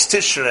Beis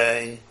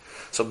Tishrei.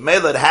 So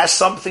Mela, it has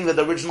something that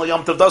the original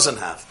Yom Tov doesn't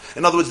have.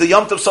 In other words, the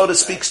Yom Tov, so to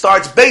speak,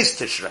 starts Beis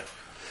Tishrei.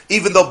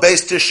 Even though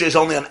Beis Tishrei is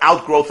only an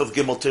outgrowth of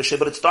Gimel Tishrei,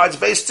 but it starts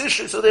Beis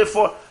Tishrei, so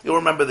therefore you'll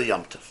remember the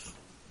Yom Tov.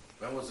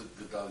 When was it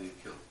Gedalia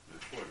killed?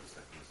 Before the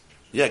second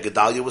Isra? Yeah,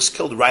 Gedalia was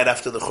killed right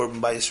after the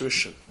Churban Bayis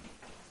Rishon.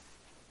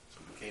 So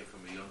it came from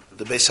a Yom Tov.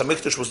 The Beis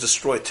HaMikdash was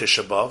destroyed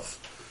Tisha B'Av,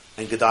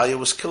 and Gedalia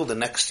was killed the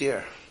next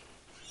year.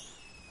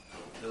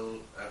 Until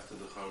after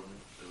the Churban,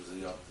 there was a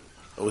Yom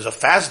Tov. It was a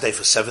fast day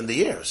for 70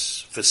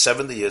 years. For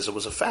 70 years it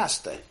was a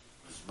fast day.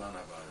 Bisman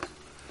Habayis.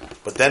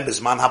 But then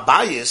Bisman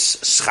Habayis,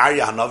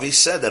 Zcharia Hanavi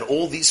said that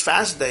all these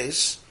fast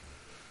days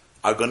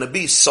are going to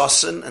be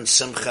Sosin and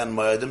Simcha and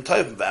Moedim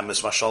Tovim,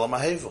 V'emes Vashalom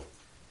HaHevel.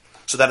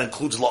 So that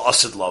includes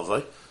La'asid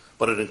Lavai,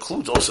 but it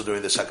includes also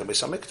during the second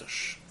Beis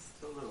HaMikdash. It's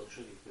still a little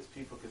tricky because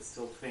people can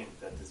still think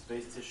that this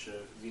Beis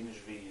Tishrei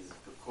Vinishvi is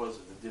because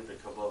of the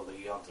Divrei Kabbalah, the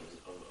Yom Tov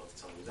of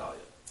Tzom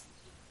Gedalia.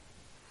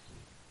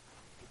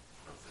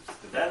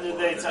 At the end of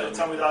the day,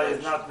 Talmud Aliyah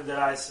is not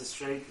Midaraisa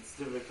straight, it's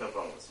Divrei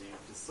Kabbalah. So you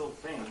can still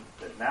think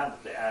that now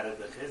that they added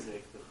the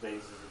Chizik, the Beis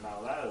is now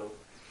allowed,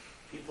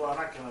 people are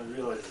not going to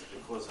realize it's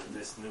because of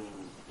this new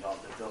Yom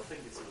Tov. They'll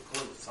think it's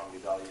because of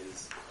Talmud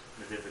Aliyah's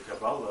Divrei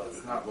Kabbalah.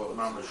 It's not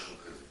Mamash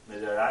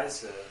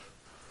Midaraisa.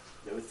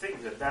 They would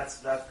think that that's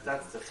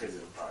the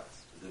Chizik part.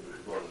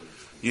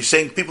 You're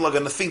saying people are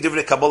going to think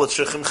Divrei Kabbalah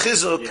Tzrichim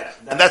Chizuk,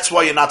 and that's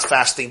why you're not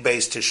fasting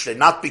Beis Tishrei,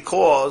 not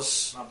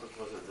because of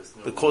this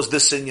new because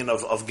this union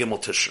of Gimel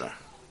Tishrei.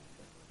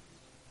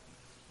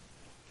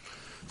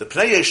 The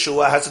Pnei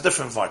Yeshua has a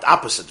different vart,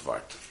 opposite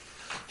vart.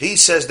 He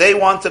says they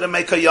wanted to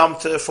make a Yom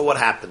Tov for what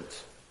happened.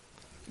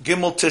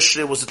 Gimel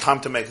Tishrei was the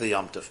time to make the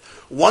Yom Tov.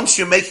 Once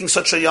you're making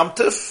such a Yom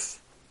Tov,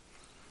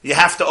 you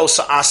have to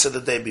also asa the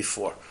day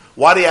before.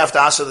 Why do you have to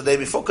asa the day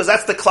before? Because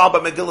that's the klal by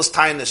Megillas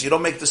Tainus. You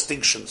don't make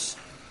distinctions.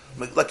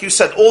 Like you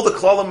said, all the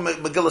klal of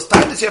Megillas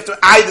Tainus, you have to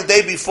the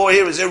day before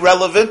here is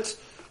irrelevant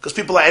because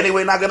people are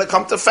anyway not going to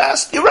come to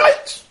fast. You're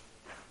right.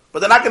 But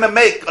they're not going to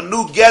make a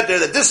new gather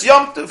that this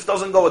Yom Tov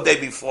doesn't go a day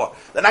before.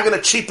 They're not going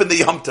to cheapen the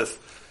Yom Tov.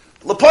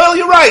 L'poil,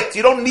 you're right.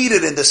 You don't need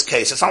it in this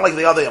case. It's not like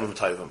the other Yom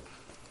Tovim.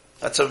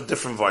 That's a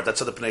different vart.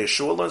 That's how the Pnei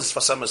Yeshua learns.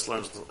 Fasemis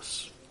learns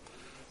this.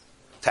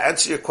 To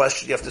answer your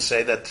question, you have to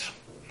say that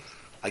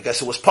I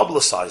guess it was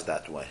publicized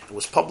that way. It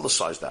was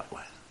publicized that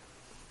way.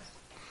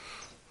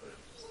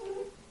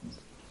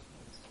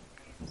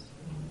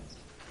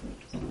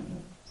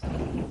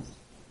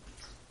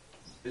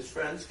 His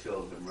friends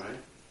killed him, right?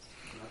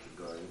 Not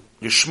the guy.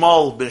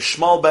 Yishmael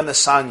ben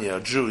Esanya, a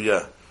Jew,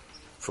 yeah,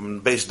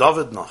 from Beis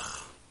David noch.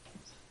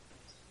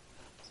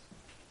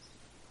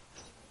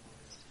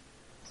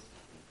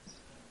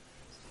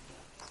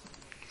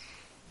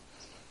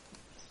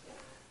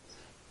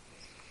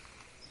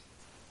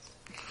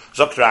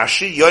 Zok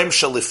Rashi, Yom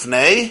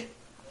Shalifnei,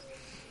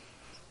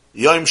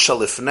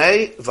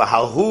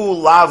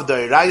 V'halhu lav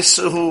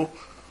d'oraisuhu,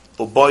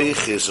 u'boi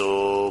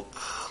chizuk.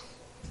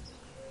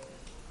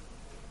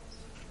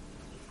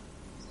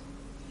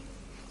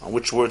 On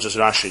which words is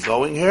Rashi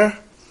going here?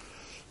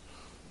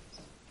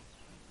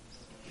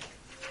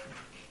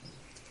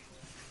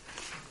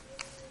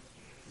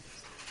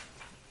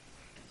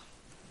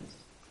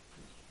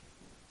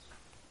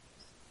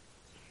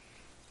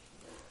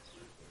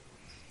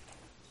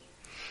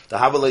 The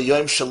Havale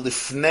Yom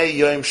Shalifnei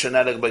Yom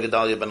Shenerek by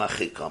Gedalia ben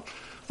Achikam.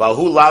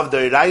 Vahu lav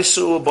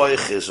d'oraisuhu u'boi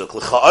chizuk.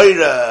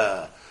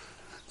 L'cha'oira,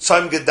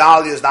 Tzom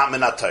Gedalia is not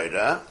minat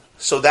Torah,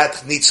 so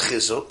that needs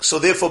chizuk. So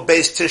therefore,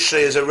 Beis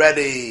Tishrei is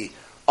already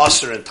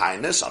Aser and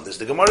Tainus. On this,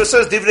 the Gemara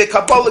says, Divrei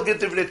Kabbalah get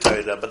Divrei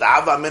Torah. But the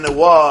Hava Mina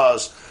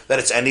was that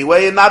it's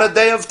anyway and not a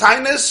day of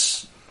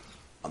Tainus.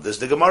 On this,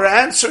 the Gemara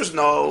answers,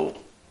 no.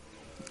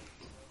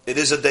 It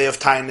is a day of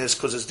Tainus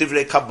because it's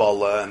Divrei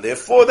Kabbalah, and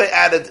therefore they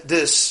added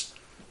this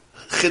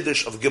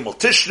Chiddush of Gimel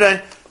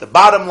Tishrei. The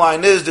bottom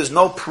line is, there's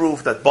no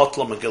proof that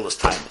Batla Megillas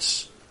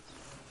Tainus.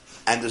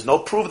 And there's no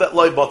proof that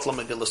Loi Batla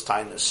Megillas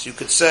Tainus. You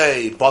could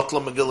say,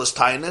 Batla Megillas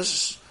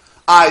Tainus,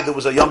 there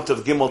was a Yom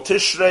Tov Gimel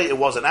Tishrei. It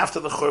wasn't after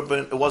the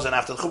Churban. It was in the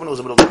middle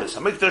of the Beis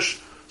Hamikdash.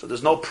 So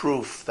there's no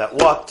proof that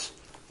that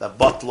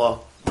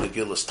Batla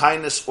Megillas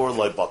Tainus or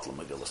Loi Batla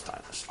Megillas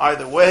Tainus.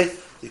 Either way,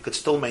 you could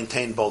still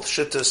maintain both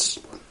shittas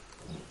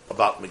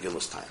about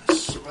Megillas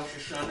Tainus. Rosh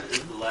Hashanah is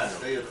the last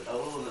day of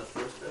Elul and the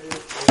first day of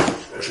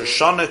Elul. Rosh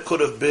Hashanah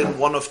could have been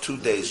one of 2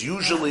 days.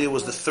 Usually it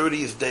was the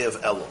 30th day of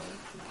Elul.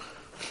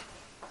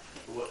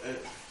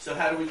 So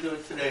how do we do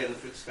it today in the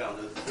fixed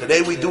calendar?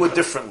 Today we do it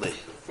differently.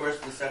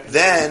 First and second.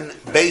 Then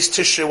Beis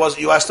Tishrei was.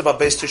 You asked about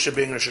Beis Tishrei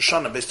being Rosh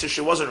Hashanah. Beis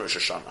Tishrei wasn't Rosh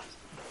Hashanah.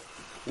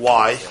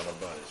 Why?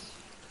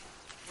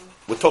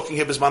 We're talking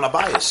here Bisman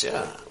Abayis.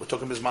 Yeah, we're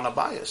talking Bisman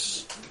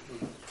Abayis.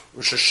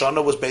 Rosh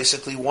Hashanah was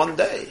basically 1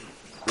 day.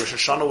 Rosh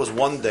Hashanah was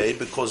 1 day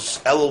because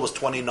Elul was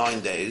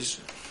 29 days,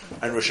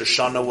 and Rosh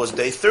Hashanah was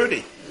day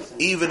 30.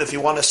 Even if you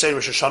want to say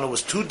Rosh Hashanah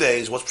was 2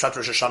 days, what's Pshat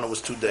Rosh Hashanah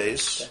was 2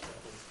 days?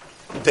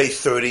 Day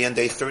 30 and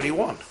day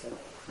 31.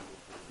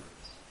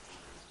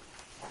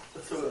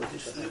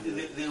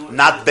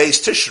 Not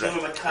Beis Tishrei.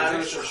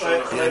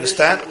 You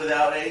understand?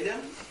 Without Adam?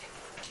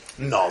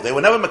 No, they were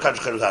never Mekadosh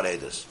Chayil without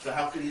Eidos. So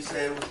how could you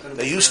say it was going to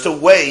be... They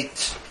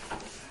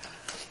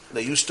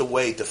used to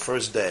wait the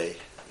first day,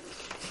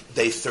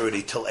 day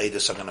 30, till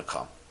Eidos are going to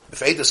come. If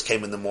Eidos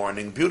came in the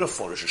morning,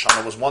 beautiful. Rosh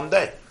Hashanah was 1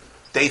 day.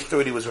 Day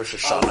 30 was Rosh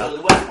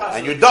Hashanah,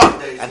 and you're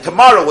done. And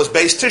tomorrow was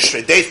Beis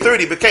Tishrei. Day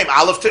 30 became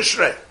Aleph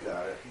Tishrei.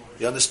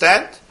 You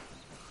understand?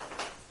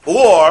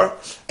 Or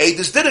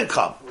Eidos didn't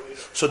come.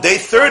 So day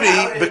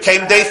 30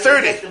 became day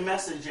 30. Get the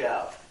message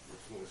out.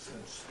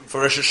 For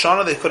Rosh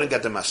Hashanah, they couldn't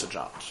get the message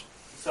out.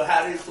 So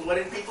what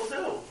did people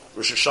do?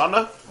 Rosh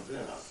Hashanah,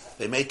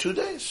 they made 2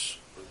 days.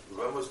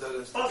 When was that?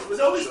 It was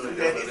always 2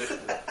 days.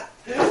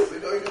 We're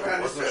going around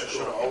in Wasn't Rosh circles.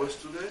 Hashanah always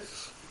 2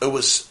 days? It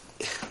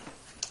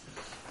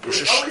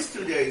was always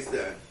 2 days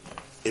then.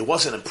 It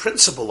wasn't in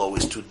principle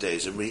always 2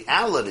 days. In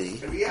reality,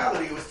 In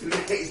reality, it was 2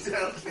 days.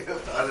 Not in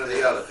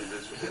reality. In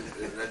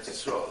Eretz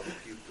Yisrael, they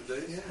keep 2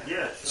 days?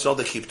 Yeah. so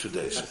they keep 2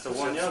 days. That's the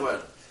one, yeah. Since when?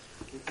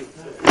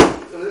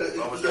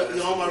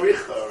 Yom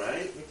Aricha,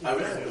 right?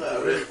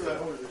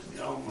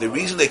 Aricha. The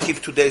reason they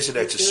keep 2 days in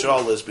Eretz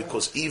Yisrael is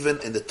because even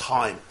in the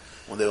time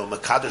when they were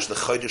Mekadosh the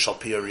Chodesh al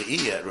Pi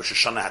Re'iyah, Rosh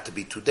Hashanah had to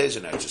be 2 days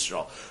in Eretz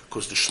Yisrael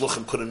because the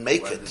Shluchim couldn't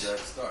make When it. did that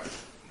start?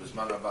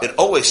 It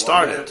always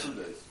started. 2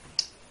 days.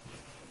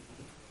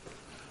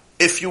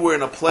 If you were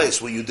in a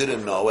place where you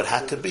didn't know, it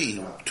had to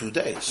be 2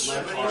 days.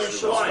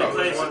 Places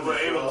were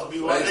able to be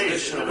 1 day.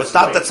 But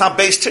that's not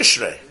base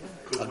Tishrei.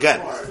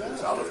 Again,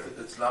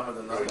 It's Lamed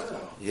and Aleph.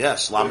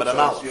 yes, Lamed and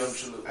Aleph. Yom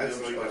Shul-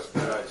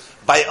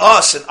 By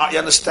us, you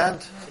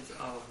understand?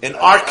 In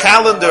our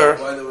calendar,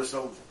 Why they were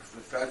so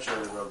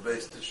infatuated about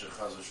base Tisha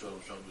Chaz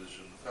V'Sholem Shom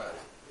B'Shem Fast.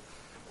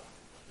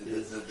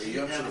 The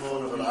Yom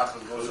Shul of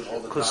Al-Achad goes in all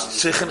the because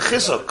time. Tzich and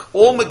Chizuk,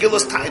 all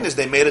Megillas Tainis,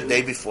 they made a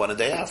day before and a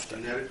day after.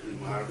 Genetically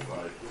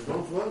modified.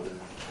 Don't run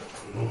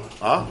that.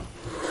 Huh?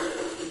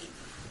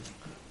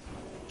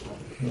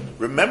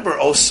 Remember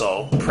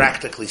also,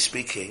 practically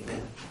speaking,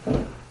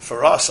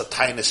 for us, a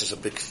Tainus is a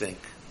big thing.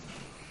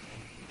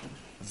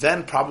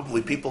 Then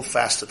probably people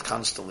fasted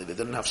constantly. They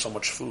didn't have so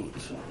much food.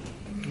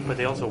 But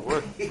they also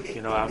work,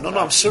 after. No,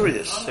 I'm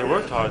serious. They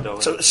worked hard, though.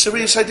 It's a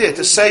serious idea.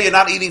 To say you're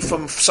not eating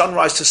from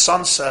sunrise to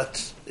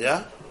sunset,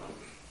 yeah?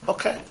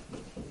 Okay.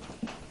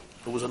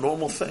 It was a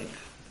normal thing.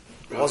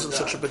 It wasn't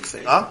such a big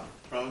thing. Huh?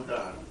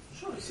 Ramadan.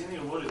 Sure, you see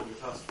in wood, we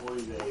fast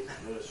 40 days.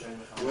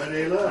 When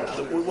they learn.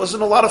 It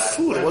wasn't a lot of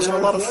food. It wasn't a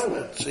lot of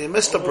food. So you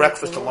missed a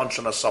breakfast, a lunch,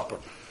 and a supper.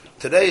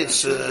 Today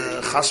it's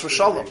chas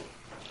v'shalom.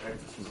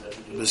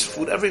 There's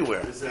food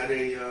everywhere. Is that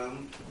a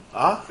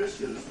Huh?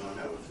 Christians don't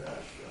have a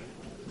fast,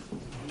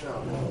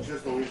 right? No,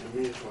 just don't eat the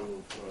meat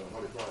from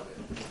Holy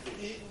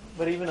Friday.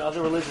 But even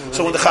other religions.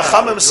 So when the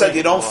Chachamim said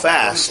you don't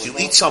fast, you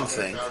eat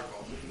something,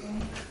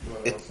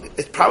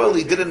 it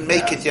probably didn't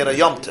make it yet a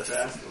Yom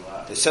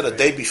Tov. They said a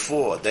day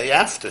before, a day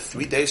after,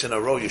 3 days in a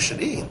row you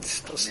should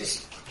eat. Das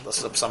ist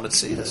some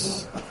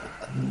Metzias.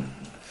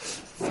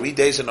 3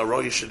 days in a row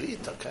you should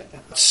eat, okay?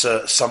 Let's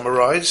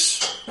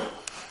summarize.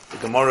 The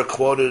Gemara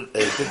quoted a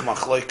big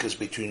machlokes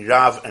between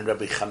Rav and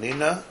Rabbi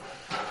Chanina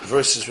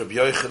versus Rabbi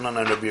Yochanan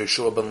and Rabbi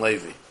Yeshua ben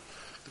Levi.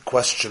 The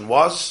question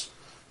was,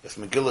 if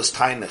Megillas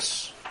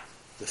Tainus,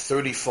 the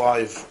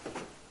 35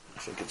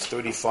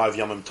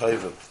 Yomim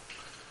Tovim,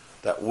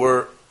 that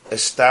were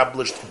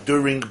established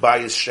during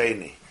Bayis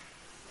Sheni,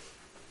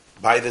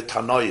 by the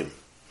Tanoim,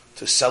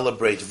 to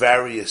celebrate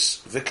various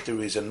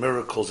victories and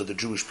miracles that the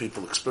Jewish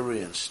people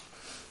experienced,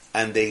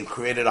 and they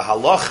created a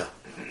halacha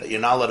that you're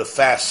not allowed to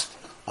fast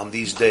on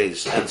these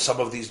days, and some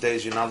of these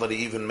days you're not allowed to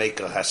even make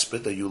a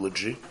hesped, a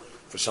eulogy,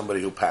 for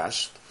somebody who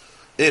passed.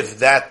 If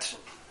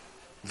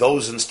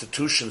those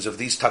institutions, if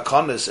these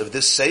takanas, if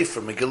this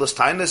sefer, Megillas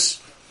Tainus,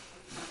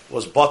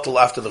 was bottled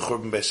after the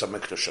Churban Beis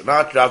HaMikdash or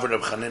not, Rav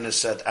Reb Chanina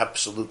said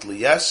absolutely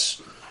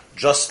yes,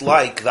 just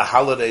like the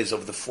holidays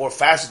of the 4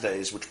 fast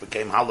days, which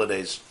became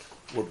holidays,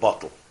 were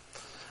bottled.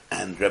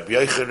 And Rabbi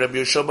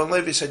Yeshua ben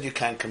Levi said you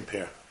can't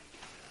compare.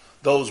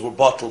 Those were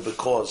bottled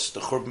because the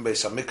Churban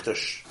Beis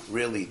HaMikdash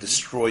really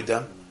destroyed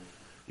them.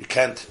 You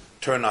can't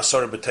turn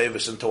Asar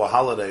B'Tevis into a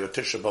holiday or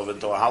Tisha B'Av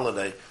into a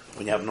holiday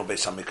when you have no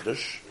Beis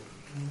HaMikdash.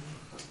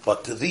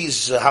 But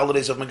these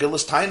holidays of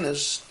Megillas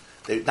Tainus,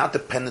 they're not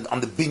dependent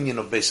on the binyan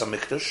of Beis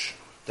HaMikdash.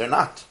 They're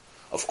not.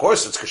 Of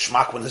course, it's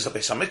Kishmak when there's a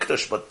Beis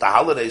HaMikdash, but the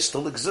holidays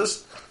still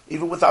exist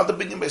even without the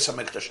binyan Beis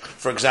HaMikdash.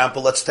 For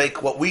example, let's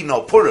take what we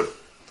know, Purim.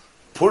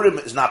 Purim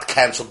is not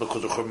cancelled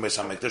because of Churban Beis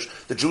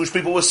HaMikdash. The Jewish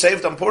people were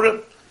saved on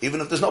Purim,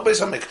 even if there's no Beis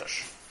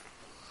HaMikdash.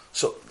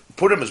 So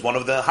Purim is one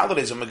of the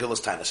holidays of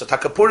Megillas Tainus. So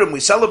Taka Purim we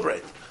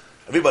celebrate.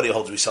 Everybody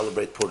holds we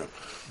celebrate Purim.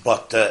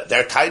 But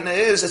their Taina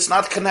is, it's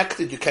not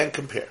connected, you can't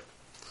compare.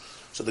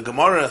 So the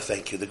Gemara,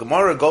 thank you, the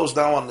Gemara goes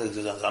now on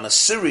a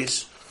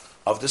series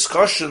of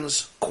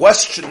discussions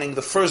questioning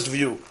the first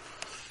view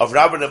of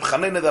Rabbi Reb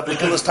Chanina that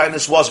Megillas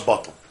Tainus was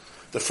bottled.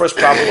 The first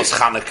problem was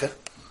Chanukah.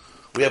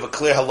 We have a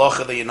clear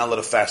halacha that you're not allowed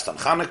to fast on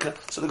Chanukah.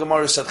 So the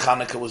Gemara said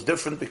Chanukah was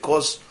different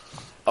because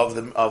of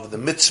the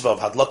mitzvah of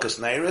Hadlakas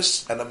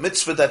Neiris, and a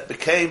mitzvah that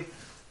became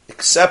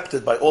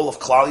accepted by all of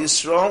Klal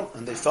Yisrael,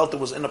 and they felt it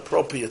was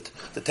inappropriate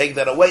to take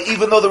that away,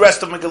 even though the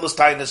rest of Megillas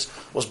Tainus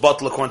was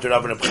bottled according to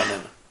Rabbi Reb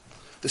Chanina.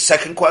 The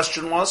second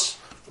question was,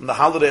 from the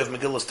holiday of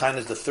Megillas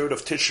Tainus, the 3rd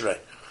of Tishrei,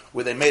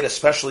 where they made a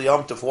special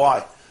Yom Tov.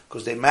 Why?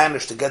 Because they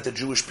managed to get the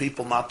Jewish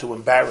people not to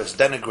embarrass,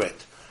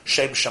 denigrate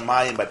Shem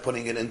Shamayim by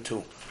putting it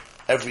into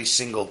every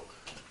single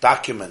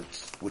document,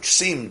 which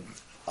seemed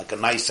like a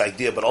nice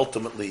idea, but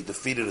ultimately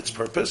defeated its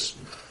purpose,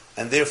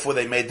 and therefore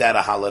they made that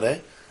a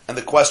holiday. And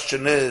the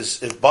question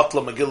is, if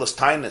Batla Megillas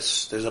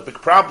Tainus, there's a big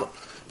problem,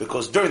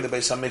 because during the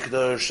Beis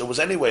HaMikdash it was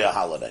anyway a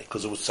holiday,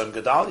 because it was Tzom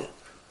Gedalia.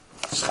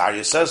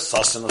 Zechariah says,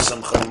 Sasin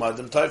L'Simcha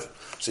L'Madim Tov.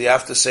 So you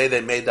have to say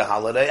they made the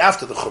holiday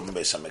after the Churban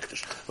Beis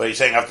HaMikdash. But you're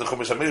saying after the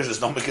Churban Beis HaMikdash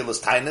there's no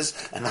Megillas Tainus,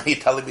 and now you're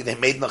telling me they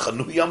made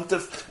Nachanu Yom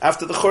Tov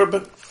after the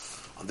Churban?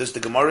 On this, the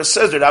Gemara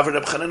says that Rav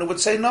Reb Chanina would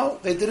say, no,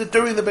 they did it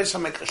during the Beis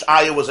HaMikdash.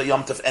 Ayah was a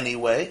Yom Tov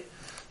anyway.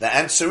 The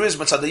answer is,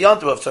 Mitzad the Yom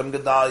Tov of Tzom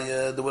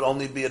Gedalia, there would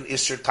only be an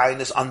Isser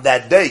Tainus on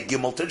that day,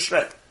 Gimel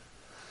Tishrei.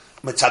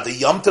 Mitzad the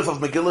Yom Tov of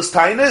Megillas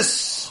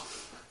Tainus,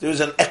 there's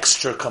an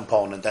extra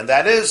component, and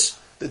that is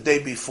the day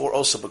before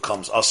also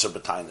becomes Aser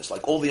B'Tainis.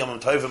 Like all the Yom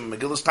Tovim and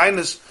Megillas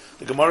Tainis,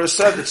 the Gemara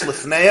said it's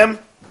Lifneim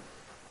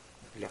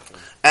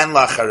and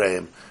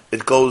Lachareim.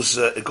 It goes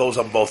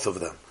on both of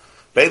them.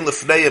 Bein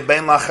Lifneim,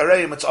 Bein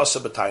Lachareim, it's Aser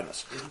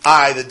B'Tainis.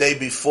 The day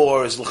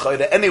before is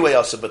L'chayda anyway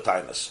Aser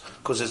B'Tainis,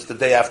 because it's the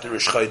day after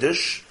Rosh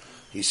Chodesh.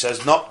 He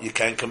says, no, you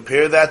can't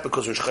compare that,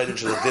 because Rosh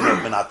Chodesh is a din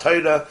of Min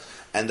HaTorah,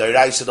 and the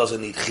Raisa doesn't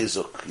need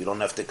Chizuk. You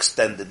don't have to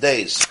extend the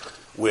days.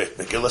 Where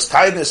Megillas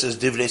Tainis is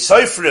Divrei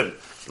Seifrim,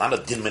 not a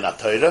din Min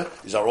HaTorah.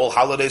 These are all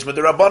holidays with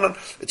the Rabbanon.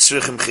 It's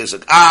Tzrichim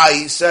Chizuk.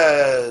 He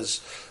says,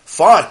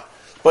 fine.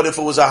 But if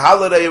it was a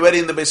holiday already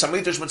in the Beis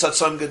HaMikdash,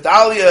 Mitzatzon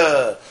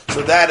Gedalia,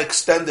 so that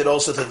extended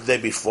also to the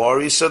day before.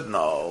 He said,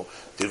 no.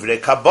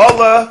 Divrei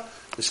Kabbalah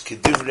is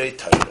Kedivrei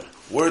Torah.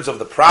 Words of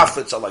the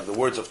prophets are like the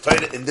words of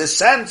Torah in this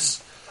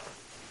sense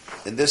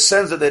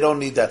that they don't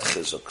need that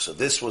chizuk. So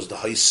this was the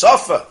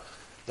Haisafa,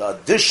 the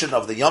addition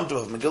of the Yom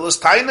Tov of Megillas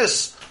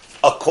Tainis,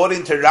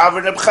 according to Rav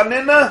and Reb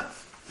Chanina,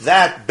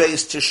 that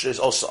Beis Tishrei is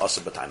also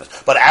Aser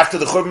B'Tainis. But after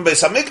the Churban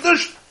Beis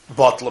HaMikdash,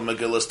 Batla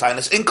Megillas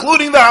Tainis,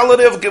 including the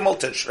holiday of Gimel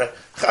Tishrei.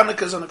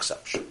 Chanukah is an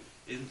exception.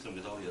 Isn't some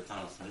Gedalia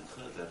Tanis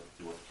Nitcha that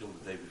he was killed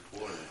the day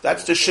before?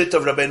 That's the shit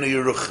of Rabbeinu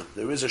Yeruchim.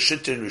 There is a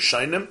shit in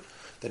Rishonim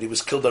that he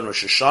was killed on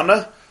Rosh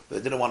Hashanah, but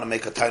they didn't want to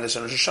make a Tainis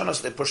on Rosh Hashanah,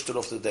 so they pushed it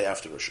off the day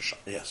after Rosh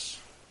Hashanah. Yes.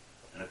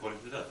 And according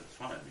to that, it's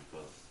fine,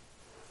 because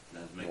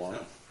that makes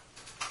sense.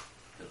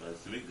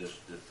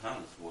 The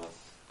Tanis was...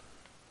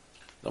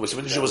 No, Beis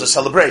HaMikdash was a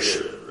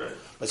celebration.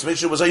 Beis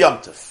HaMikdash was a Yom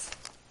Tov.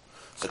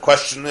 The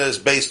question is,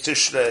 Beis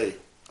Tishrei.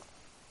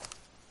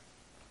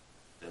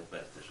 Beis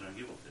Tishrei and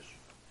Gimel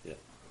Tishrei. Yeah.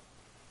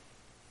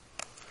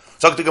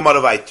 Sag the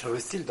Gemara weiter. But we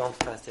still don't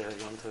fast Erev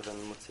Yom Tov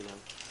and Motzi Yom.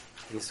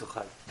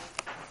 Nisuchai.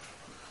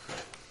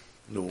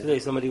 No. Today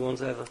somebody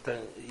wants to have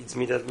it's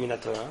Min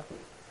HaTorah,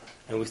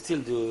 and we still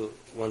do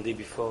one day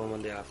before and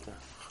one day after.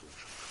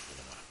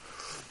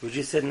 We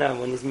just said now,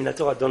 when it's Min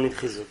HaTorah, don't need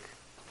Chizuk.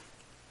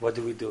 What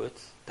do we do it?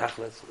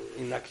 Tachlis,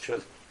 in actual...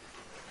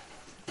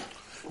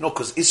 No,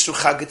 because Isru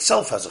Chag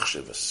itself has a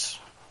chshivas.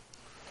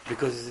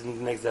 Because it's in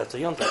the next day after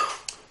Yom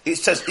Tov. It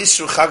says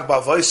Isru Chag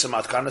ba'avoisim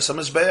at karnas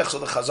hamizbeach. So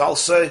the Chazal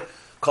say,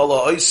 Kol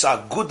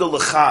ha'oisa guda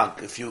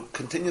l'chag. If you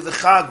continue the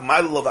Chag,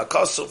 ma'il of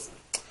akosov,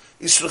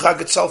 Isru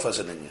Chag itself has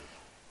an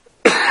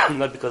inyan.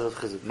 Not because of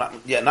Chizuk.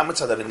 Not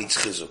mitzvah that it needs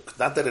chizuk.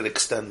 Not that it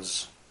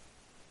extends.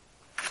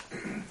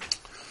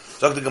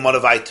 Sag the Gemara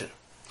weiter.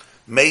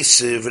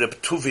 Meisiv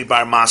Reb Tuvi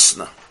bar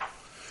Masna.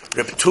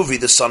 Reb Tuvi,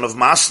 the son of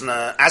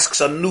Masna, asks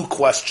a new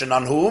question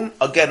on whom?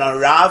 Again, on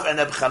Rav and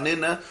Reb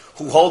Chanina,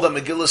 who hold that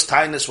Megillas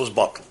Tainis was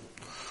bottled.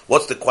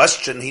 What's the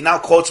question? He now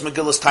quotes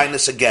Megillas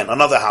Tainis again,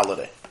 another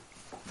holiday.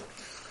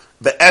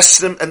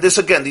 Be'esrim, and this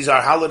again, these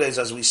are holidays,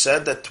 as we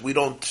said, that we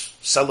don't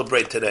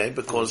celebrate today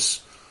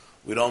because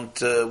we're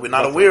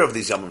not aware of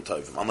these Yom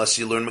Tovim, unless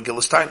you learn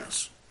Megillas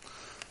Tainis.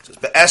 It says,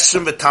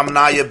 Be'esrim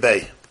v'tamnaya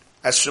bey.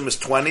 Esrim is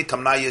 20,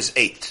 Tamnaya is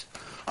 8.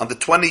 On the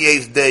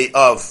 28th day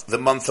of the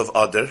month of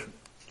Adar,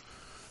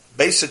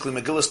 basically,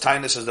 Megillas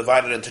Tainis is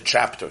divided into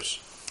chapters.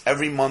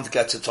 Every month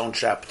gets its own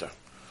chapter.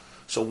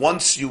 So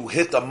once you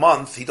hit a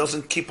month, he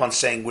doesn't keep on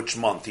saying which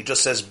month. He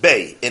just says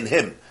Bay in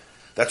him.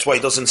 That's why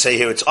he doesn't say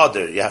here it's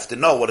Adar. You have to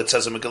know what it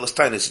says in Megillas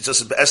Tainis. He just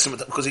says Be'esrim,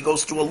 because he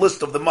goes through a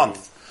list of the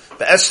month.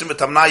 Be'esrim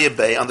v'tamnaya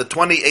Bay, on the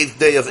 28th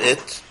day of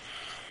it,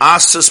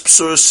 Asas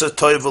psursa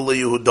toiva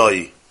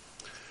leYehudai.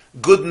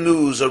 Good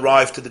news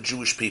arrived to the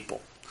Jewish people.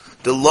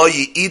 The lo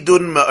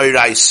yi'idun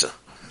me'oraisa,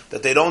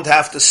 that they don't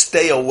have to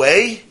stay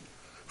away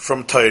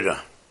from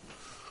Torah.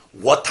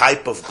 What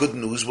type of good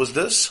news was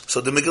this? So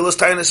the Megillas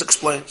Tainis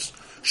explains.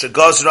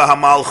 Shegazra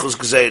hamalchus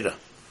gzeira.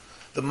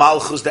 The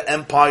malchus, the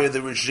empire,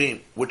 the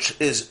regime, which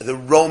is the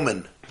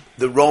Roman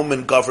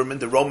government,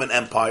 the Roman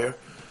Empire,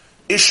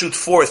 issued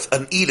forth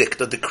an edict,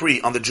 a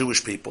decree on the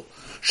Jewish people.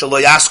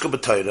 Shelo yasku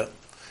b'Torah.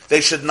 They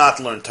should not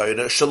learn Torah.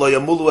 Shelo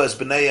yamulu es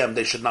b'neihem.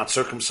 They should not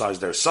circumcise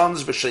their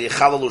sons.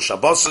 V'sheyechalalu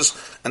shabbos,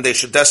 and they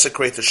should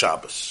desecrate the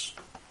Shabbos.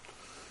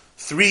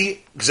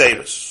 3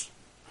 gzeiros.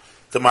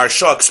 The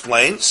Maharsha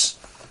explains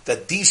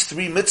that these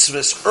 3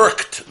 mitzvahs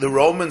irked the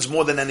Romans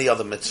more than any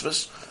other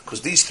mitzvahs,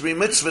 because these 3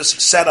 mitzvahs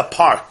set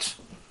apart,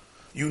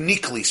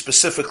 uniquely,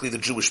 specifically the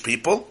Jewish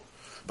people.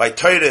 By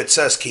Torah it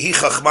says, Kihi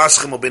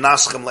chachmaschem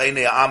u'binaschem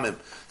le'enei ha'amim.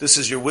 This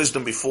is your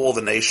wisdom before all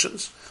the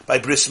nations. By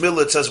Bris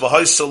Milah it says,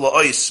 V'hoisel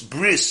la'ois,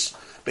 bris,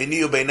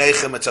 beini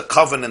u'beinechem, it's a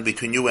covenant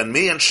between you and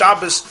me. And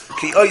Shabbos,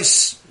 ki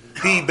ois,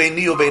 bi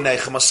beini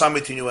u'beinechem, a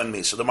summit between you and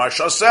me. So the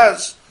Maharsha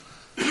says,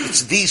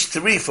 it's these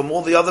 3 from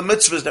all the other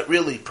mitzvahs that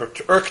really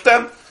irked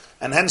them,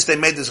 and hence they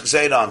made this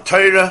gzeira on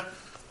Torah,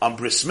 on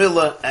Bris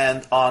Milah,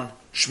 and on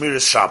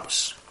Shmiras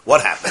Shabbos.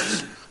 What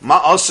happens?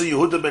 Ma'asa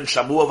Yehuda ben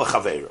Shamua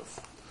v'chaveirav.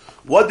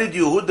 What did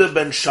Yehuda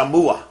ben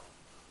Shamua,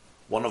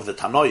 one of the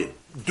Tanoim,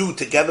 do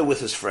together with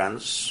his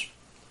friends?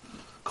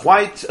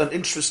 Quite an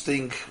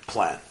interesting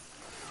plan.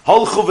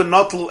 Holchu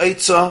v'notlu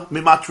eitza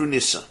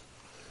mimatrunisa.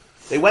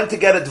 They went to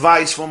get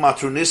advice from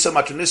Matrunisa.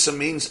 Matrunisa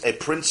means a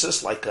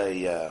princess, like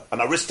an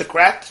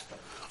aristocrat,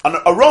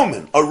 a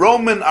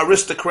Roman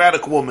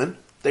aristocratic woman,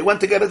 They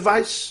went to get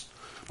advice.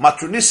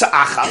 Matrunisa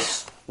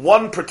Achas,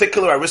 one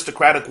particular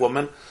aristocratic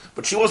woman,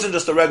 but she wasn't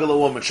just a regular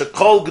woman.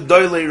 Shekol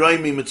G'doylei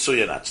Roimi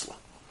Mitzuyan Atzla.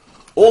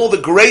 All the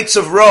greats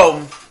of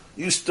Rome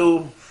used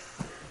to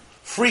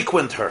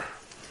frequent her.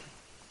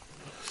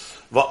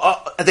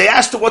 They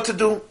asked her what to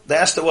do.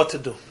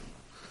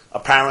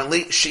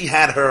 Apparently, she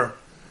had her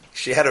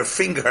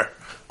finger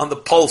on the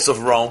pulse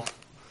of Rome.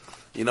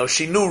 You know,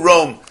 she knew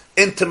Rome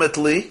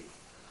intimately,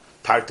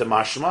 parta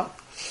mashma,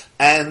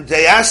 and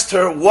they asked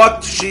her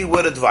what she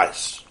would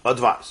advise.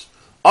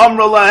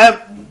 Amra lahem,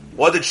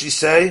 what did she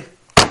say?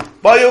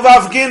 Bayu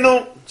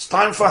v'havginu, it's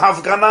time for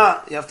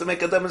Havgana. You have to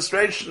make a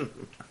demonstration.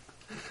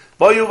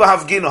 Bayu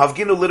v'havginu.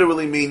 Havginu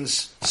literally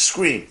means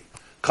scream.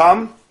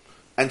 Come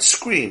and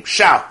scream,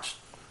 shout.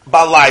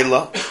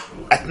 Balayla,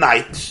 at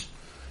night.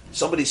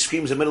 Somebody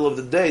screams in the middle of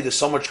the day, there's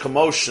so much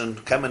commotion,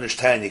 you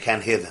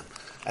can't hear them.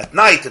 At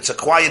night, it's a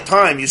quiet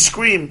time, you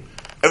scream,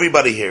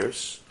 everybody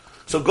hears.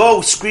 So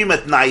go scream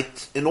at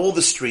night in all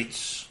the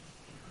streets.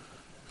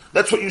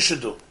 That's what you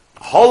should do.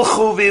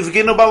 Holchu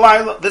v'ivginu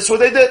balayla. That's what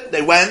they did.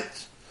 They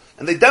went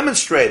and they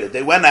demonstrated.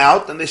 They went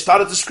out and they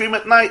started to scream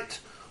at night.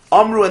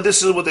 Amru, and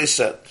this is what they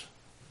said.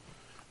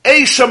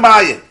 Ei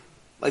shamayim,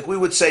 like we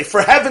would say,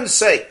 for heaven's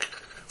sake,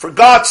 for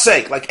God's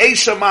sake, like Ei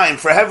shamayim,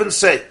 for heaven's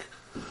sake.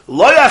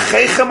 Lo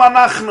yachechem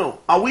anachnu.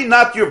 Are we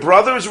not your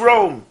brothers,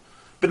 Rome?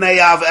 Bnei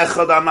av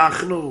echad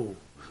anachnu.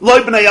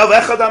 Lo bnei av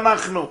echad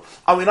anachnu.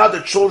 Are we not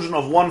the children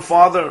of one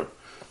father?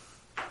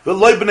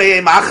 V'lo bnei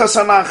em achas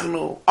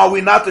anachnu. Are we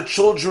not the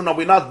children? Are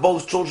we not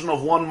both children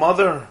of one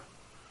mother?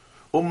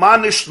 Uma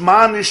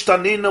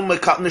nishtanenu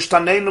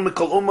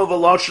mikol umma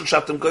v'loshen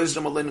shatem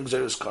goyzim aleinu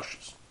gzeres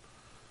kashas.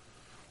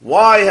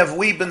 Why have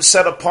we been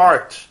set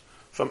apart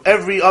from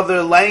every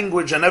other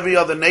language and every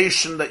other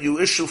nation that you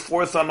issue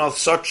forth on us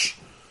such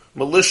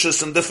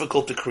malicious and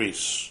difficult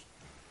decrees?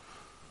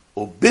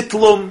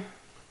 Ubitlum,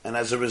 and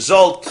as a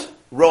result,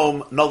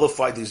 Rome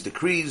nullified these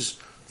decrees.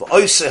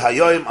 V'oiseh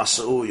hayoim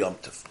asa'u Yom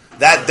Tov.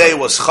 That day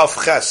was Chav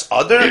Ches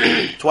Adar,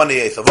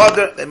 28th of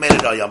Adar. They made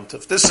it a Yom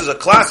Tov. This is a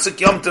classic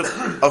Yom Tov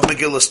of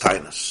Megillas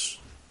Tainus.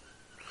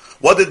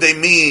 What did they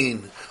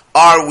mean?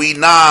 Are we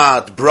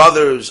not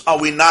brothers? Are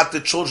we not the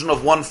children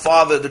of one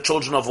father, the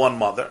children of one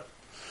mother?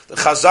 The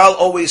Chazal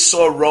always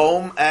saw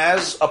Rome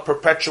as a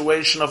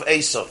perpetuation of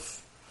Esav.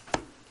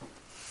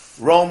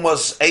 Rome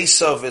was,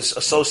 Esav is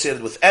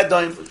associated with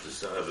Edom.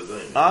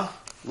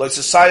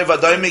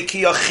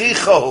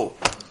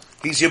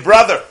 He's your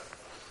brother.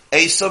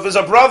 Esav is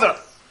a brother.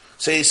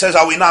 So he says,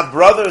 are we not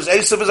brothers?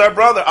 Esav is our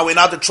brother. Are we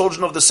not the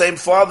children of the same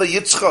father,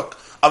 Yitzchak?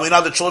 Are we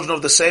not the children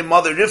of the same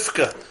mother,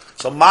 Rivka?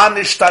 So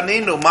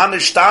manishtaninu,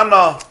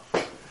 manishtana,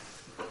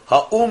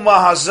 ha'umma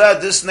hazeh,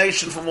 this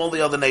nation from all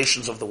the other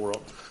nations of the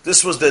world.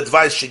 This was the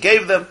advice she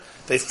gave them.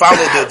 They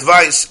followed the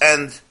advice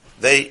and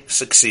they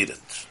succeeded.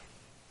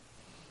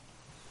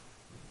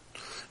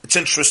 It's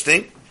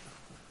interesting.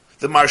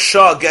 The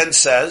Marsha again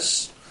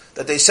says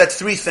that they said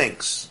three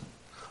things.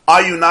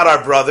 Are you not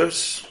our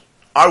brothers?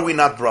 Are we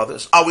not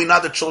brothers? Are we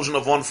not the children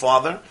of one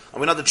father? Are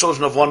we not the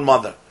children of one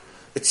mother?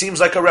 It seems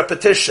like a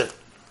repetition.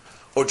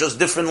 Or just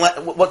different...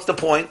 What's the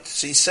point?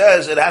 So he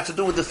says it had to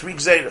do with the three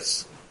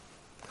Gzeiras.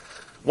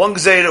 One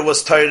Gzeira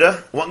was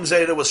Torah, one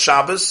Gzeira was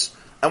Shabbos,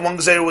 and one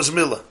Gzeira was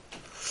Milah.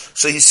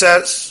 So he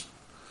says,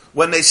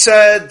 when they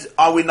said,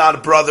 are we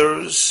not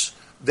brothers,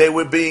 they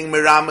were being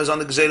miramas on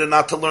the Gzeira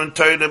not to learn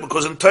Torah,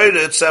 because in Torah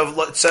it says,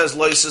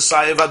 Lo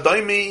yisasayev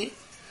adoimi,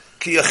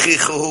 ki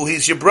yachichu,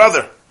 he's your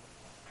brother.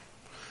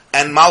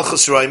 And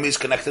Malchus Roimi is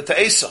connected to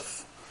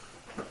Esav.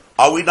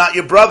 Are we not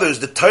your brothers?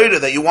 The Torah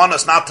that you want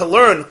us not to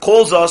learn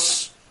calls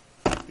us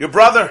your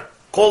brother,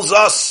 calls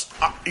us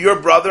your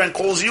brother, and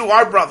calls you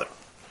our brother.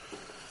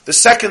 The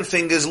second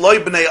thing is, Lo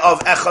bnei av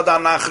echad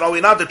anachnu, are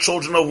we not the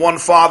children of one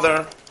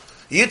father?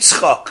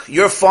 Yitzchak,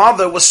 your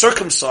father was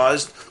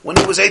circumcised when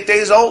he was 8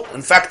 days old.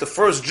 In fact, the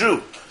first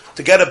Jew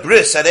to get a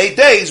bris at 8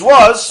 days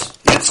was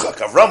Yitzchak.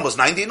 Avram was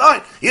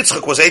 99.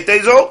 Yitzchak was 8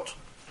 days old.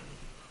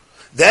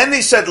 Then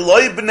he said, Lo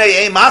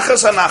bnei em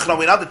achas anachnu, are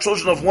we not the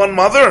children of one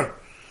mother?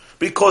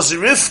 Because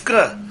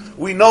Rivka,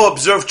 we know,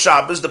 observed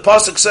Shabbos. The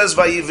pasuk says,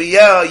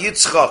 "Vayiviyah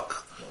Yitzchak,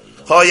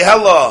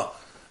 Hayela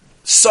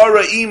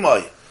Sarah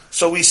Imai."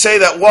 So we say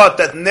that what?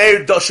 That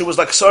Ner, she was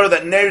like Sarah,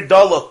 that Ner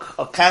Daluk,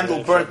 a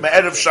candle burnt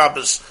Me'erev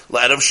Shabbos,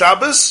 La'erev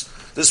Shabbos.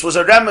 This was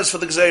a remez for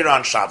the Gzeira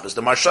on Shabbos.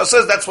 The Marsha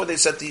says that's why they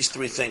said these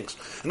three things.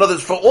 In other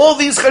words, for all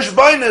these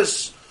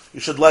cheshbainis,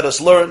 you should let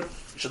us learn,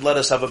 you should let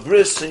us have a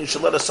bris, and you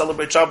should let us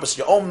celebrate Shabbos,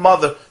 your own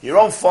mother, your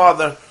own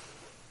father,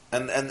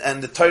 and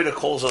the Torah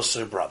calls us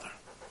your brother.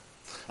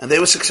 And they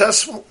were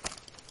successful.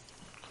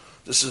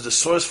 This is the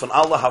source from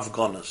Allah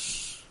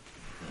Havganas.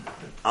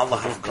 Allah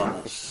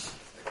Havganas.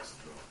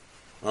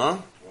 Huh?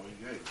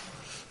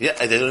 Yeah,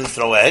 they didn't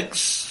throw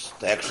eggs.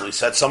 They actually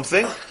said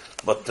something.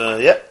 But,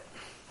 yeah.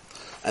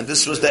 And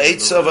this was the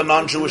eitzah of a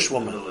non-Jewish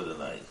woman. In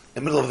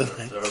the middle of the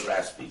night.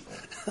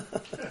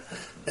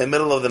 In the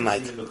middle of the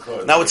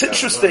night. Now it's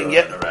interesting,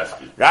 yeah.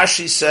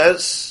 Rashi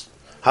says,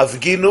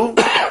 Havginu,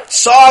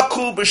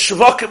 Sa'aku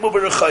b'shvakim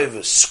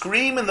u'berechayvus.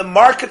 Scream in the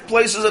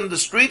marketplaces and the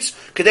streets.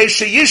 Kadei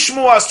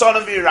sheyishmu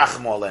asanim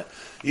v'yirachmu aleim.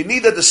 You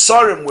need at the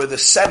Sarim where the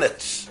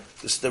Senate,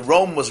 the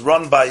Rome was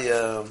run by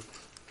a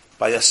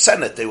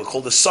Senate. They were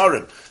called the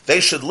Sarim. They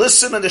should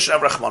listen and they should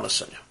have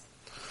Rachmanas on you.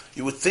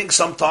 You would think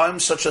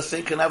sometimes such a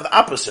thing can have the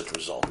opposite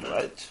result,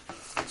 right?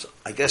 So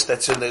I guess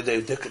that's in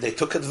they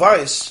took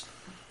advice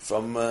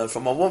from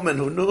a woman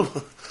who knew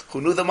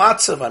the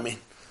matzav. I mean,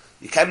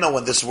 you can't know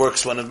when this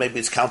works, when maybe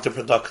it's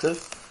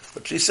counterproductive.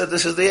 But she said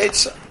this is the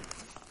Eitzah.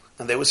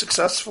 And they were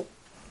successful.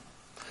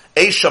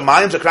 Like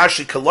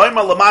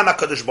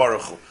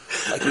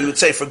we would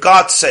say, for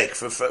God's sake,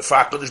 for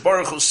HaKadosh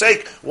Baruch Hu's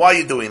sake, why are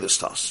you doing this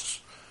to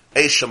us?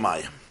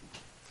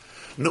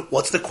 No,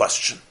 what's the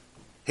question?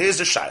 Here's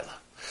the shaila.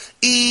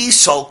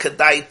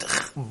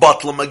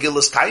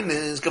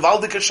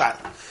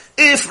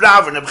 If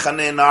Rav and Reb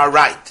Chanina are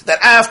right, that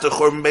after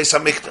Churban Beis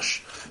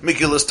HaMikdash,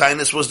 Megillas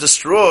Tainis was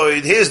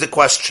destroyed, here's the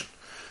question.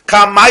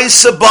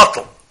 Kamaisa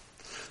bottle.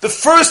 The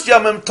first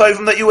Yamim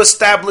Tovim that you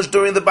established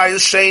during the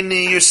Bayis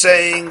Sheni, you're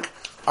saying,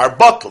 are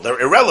bottle.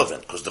 They're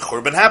irrelevant, because the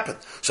Churban happened.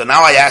 So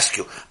now I ask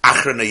you,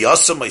 Achra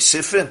Neyasa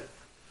Moisifin?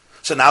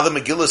 So now the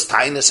Megillas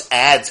Tainis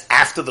adds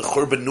after the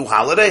Churban new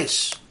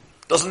holidays?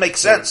 Doesn't make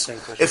sense.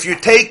 If you're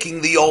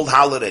taking the old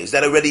holidays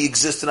that already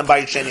exist in a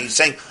Bayis Sheni, you're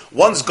saying,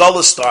 once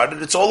Gullah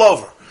started, it's all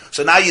over.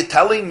 So now you're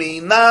telling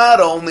me,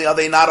 not only are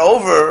they not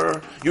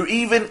over, you're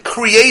even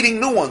creating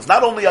new ones.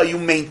 Not only are you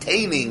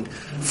maintaining,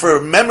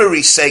 for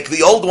memory's sake,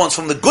 the old ones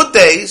from the good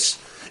days,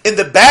 in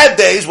the bad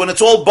days, when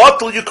it's all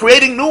bottled, you're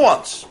creating new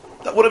ones.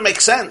 That wouldn't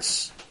make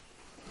sense.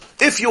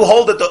 If you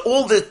hold that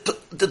all the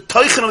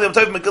Teichen of the Yom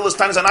Tov Megillas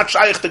Tainis are not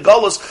shaykh to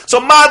Galus,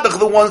 so Madach,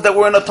 the ones that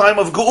were in a time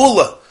of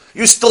Geula,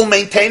 you're still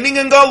maintaining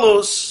in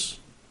Galus.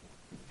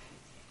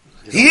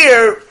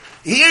 Here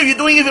you're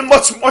doing even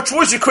much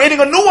worse. You're creating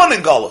a new one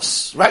in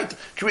Galus, right?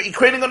 You're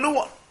creating a new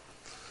one.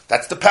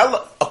 That's the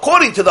Pella.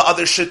 According to the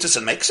other shittas,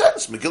 it makes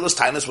sense. Megillas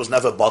Tainis was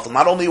never bottled.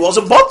 Not only was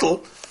it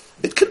bottled,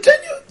 it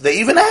continued. They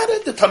even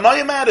added, the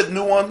Tanoim added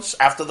new ones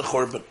after the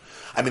Churban.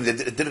 I mean,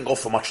 it didn't go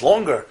for much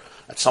longer.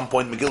 At some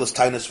point, Megillas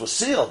Tainis was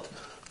sealed.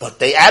 But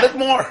they added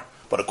more.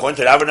 But according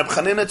to Rav and Reb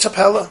Chanina, it's a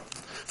Pella.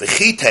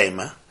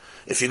 V'chitema,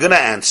 if you're going to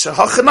answer,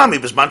 Hachanami,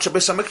 B'zman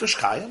Beis HaMikdash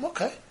Kayim,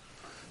 okay.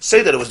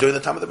 Say that it was during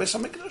the time of the Beis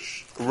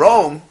HaMikdash.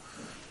 Rome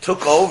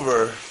took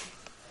over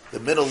the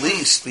Middle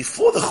East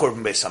before the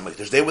Churban Beis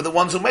HaMikdash. They were the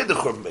ones who made the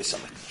Churban Beis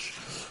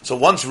HaMikdash. So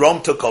once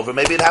Rome took over,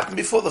 maybe it happened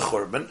before the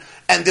Churban,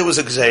 and there was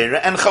a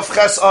Gzeira, and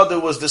Chavches Adar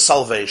was the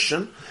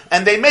salvation,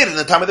 and they made it in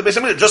the time of the Beis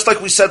HaMikdash, just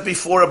like we said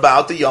before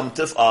about the Yom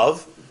Tov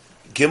of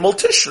Gimel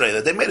Tishrei,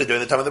 that they made it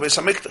during the time of the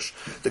Beis HaMikdash.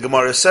 The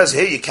Gemara says,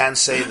 here you can't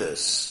say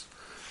this.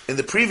 In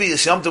the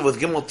previous Yom Tov with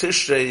Gimel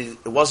Tishrei,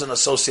 it wasn't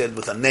associated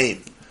with a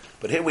name.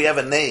 But here we have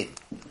a name.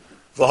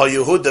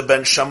 Yehuda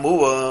ben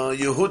Shamua,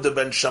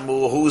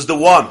 who is the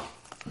one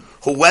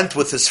who went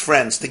with his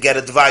friends to get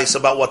advice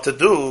about what to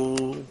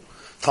do.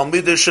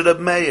 Talmidish Reb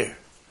Meir.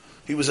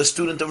 He was a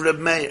student of Reb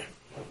Meir.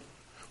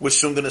 We're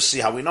soon going to see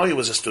how we know he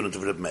was a student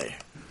of Reb Meir.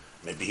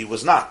 Maybe he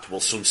was not.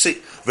 We'll soon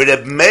see.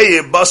 Reb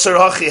Meir basar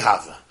hachi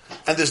hava.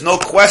 And there's no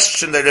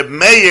question that Reb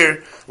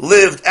Meir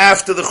lived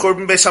after the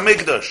Churban Beis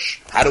HaMikdash.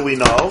 How do we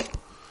know?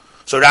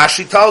 So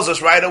Rashi tells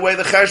us right away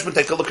the Cheshbon.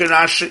 Take a look at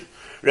Rashi.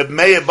 Reb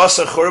Meir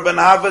basar Churban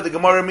hava. The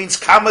Gemara means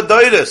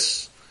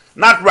kamadoides.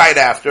 Not right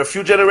after, a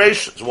few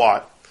generations.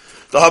 Why?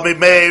 The Habib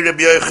Meir Reb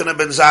Yochanan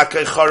ben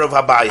Zakkai Charav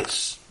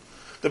Habayis.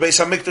 The Beis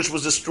HaMikdash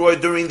was destroyed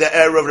during the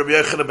era of Rabbi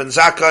Yochanan ben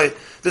Zakkai.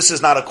 This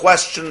is not a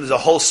question. There's a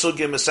whole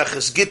sugya,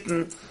 Meseches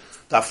Gittin,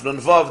 Daf Nun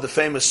Vav, the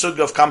famous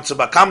sugya of Kamtza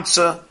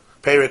Bakamtza,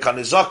 Perek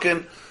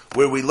HaNizokin,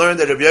 where we learned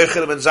that Rabbi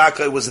Yochanan ben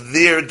Zakkai was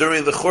there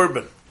during the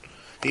Churban.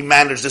 He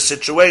managed the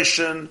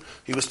situation.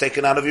 He was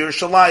taken out of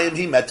Yerushalayim.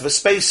 He met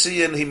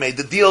Vespasian. He made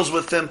the deals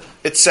with him,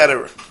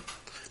 etc.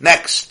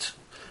 Next,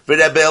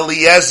 Rabbi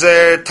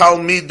Eliezer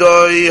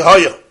Talmidoi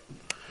Hoya.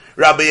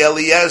 Rabbi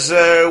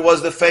Eliezer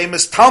was the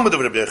famous Talmud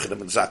of Rabbi Yochanan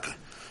ben Zakkai.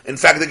 In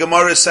fact, the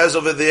Gemara says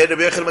over there,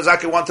 Rabbi Yochanan ben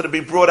Zakkai wanted to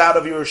be brought out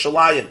of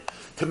Yerushalayim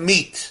to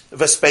meet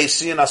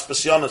Vespasian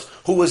Aspasionis,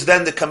 who was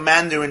then the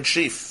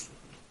commander-in-chief.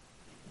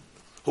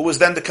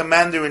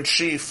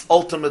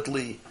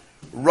 Ultimately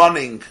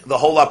running the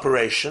whole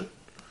operation.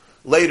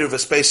 Later,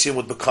 Vespasian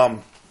would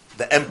become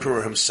the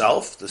emperor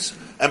himself,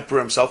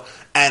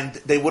 and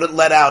they wouldn't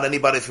let out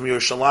anybody from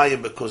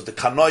Yerushalayim because the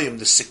Kanoim,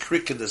 the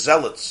Sikrik, and the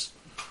Zealots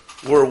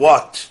were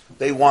what?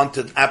 They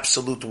wanted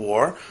absolute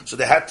war. So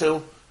they had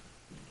to,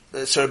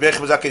 so Rabbi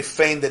Yochanan ben Zakkai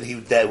feigned that he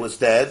was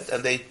dead,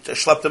 and they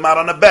schlepped him out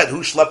on a bed.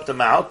 Who schlepped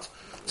him out?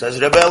 It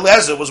says Rabbi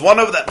Eliezer was one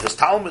of them. His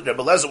Talmud,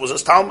 Rabbi Eliezer was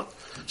his Talmud.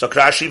 So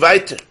Krashi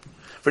weiter.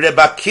 For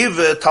Rabbi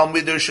Akiva,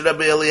 Talmidur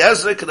Rabbi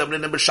Eliezer,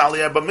 Kedabrin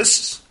B'Shali Arba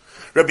Misses.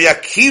 Rabbi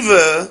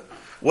Akiva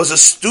was a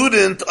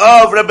student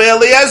of Rabbi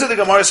Eliezer, the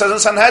Gemara says in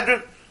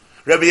Sanhedrin.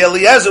 Rabbi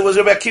Eliezer was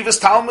Rabbi Akiva's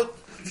Talmud.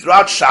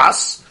 Throughout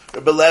Shas,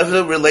 Rabbi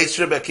Eliezer relates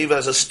to Rabbi Akiva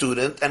as a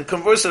student, and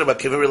conversely, Rabbi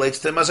Akiva relates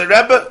to him as a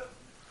Rebbe.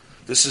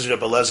 This is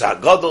Rebbe Lezer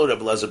HaGadol,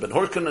 Rebbe Lezer ben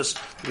Horkanus.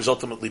 He was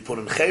ultimately put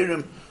in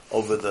Chayrim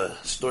over the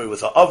story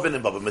with the oven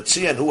and Baba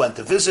Metzia, and who went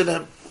to visit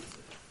him.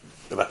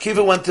 Rebbe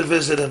Akiva went to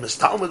visit him, his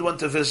Talmud went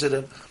to visit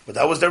him, but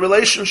that was their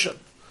relationship.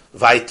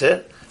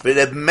 Weiter,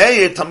 Rebbe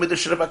Meir,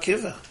 Talmidish Rebbe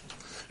Akiva.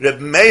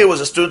 Rebbe Meir was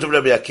a student of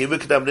Rebbe Akiva,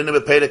 Kedam Rina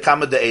Bepeire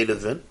Kama de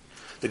Erevin.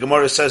 The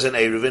Gemara says in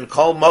Erevin,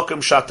 Kol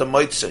Mokim Shata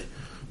Moitze,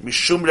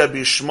 Mishum Rebbe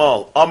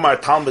Yishmol, Omar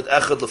Talmud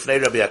Echad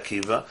Lefnei Rebbe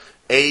Akiva,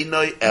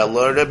 Einoi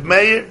Elo Rebbe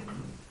Meir.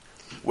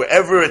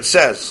 Wherever it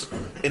says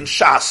in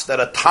Shas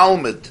that a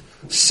Talmud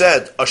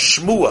said a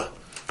Shmua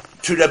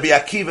to Rabbi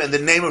Akiva in the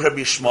name of Rabbi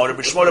Yishmael,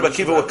 Rabbi Yishmael and Rabbi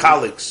Akiva were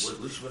colleagues.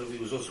 He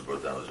was also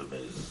brought down as Rabbi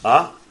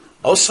Meir.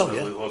 Also,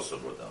 yeah. Also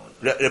brought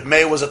down. Rabbi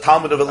Meir was a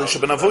Talmud of Elisha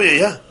ben Avuya,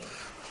 yeah.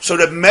 So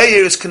Rabbi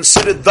Meir is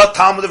considered the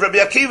Talmud of Rabbi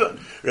Akiva.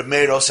 Rabbi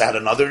Meir also had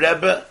another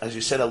Rebbe, as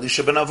you said,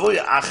 Elisha ben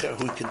Avuya, Acher,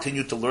 who he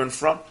continued to learn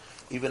from,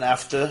 even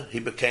after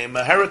he became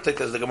a heretic,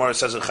 as the Gemara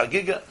says in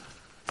Chagiga.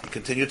 He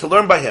continued to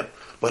learn by him.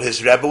 But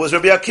his Rebbe was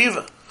Rabbi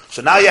Akiva.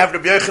 So now you have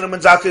Rabbi Yochanan ben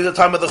Zakkai at the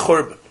time of the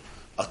Churban.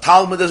 A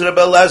Talmud is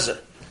Rabbi Eliezer.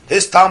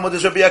 His Talmud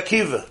is Rabbi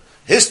Akiva.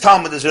 His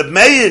Talmud is Rabbi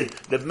Meir.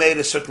 Rabbi Meir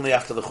is certainly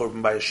after the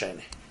Churban by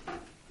Yesheni.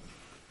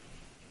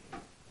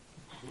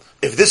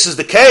 If this is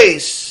the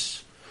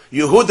case,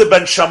 Yehuda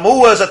ben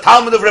Shamua is a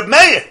Talmud of Rabbi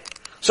Meir.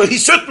 So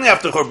he's certainly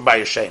after the Churban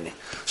by Yesheni.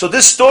 So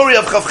this story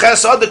of Chav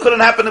Ches Ad couldn't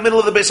happen in the middle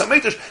of the Beis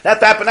HaMikdash. That had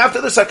to happen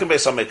after the second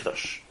Beis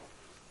HaMikdash.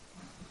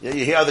 Yeah,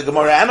 you hear how the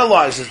Gemara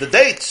analyzes the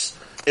dates.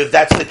 If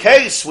that's the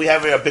case, we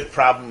have a big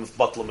problem with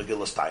Batla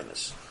Megillas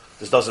Tainus.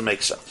 This doesn't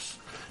make sense.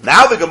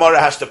 Now the Gemara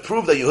has to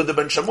prove that Yehuda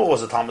ben Shammua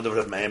was a Talmud of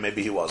Reb Meir.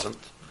 Maybe he wasn't.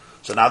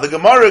 So now the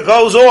Gemara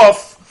goes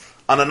off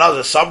on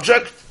another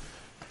subject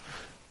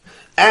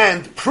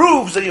and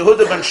proves that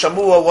Yehuda ben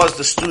Shammua was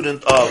the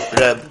student of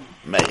Reb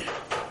Meir.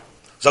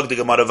 Zog the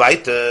Gemara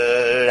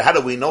weiter. How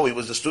do we know he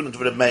was the student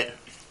of Reb Meir?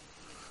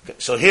 Okay,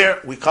 so here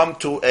we come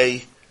to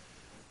a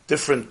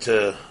different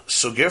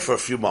sugir for a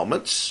few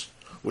moments,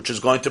 which is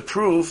going to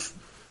prove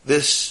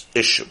this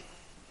issue.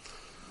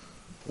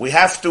 We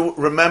have to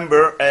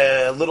remember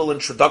a little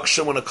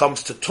introduction when it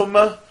comes to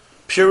tumah,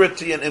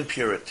 purity and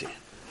impurity.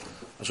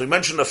 As we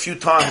mentioned a few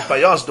times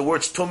by us, the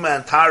words tumah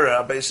and tara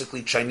are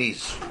basically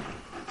Chinese.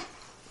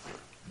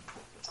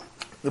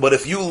 But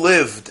if you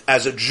lived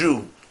as a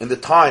Jew in the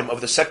time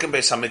of the second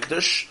Beis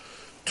HaMikdash,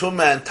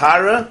 tumah and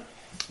tara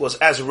was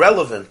as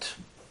relevant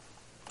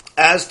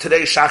as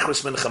today's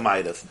Shachris Mincha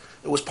Ma'ariv.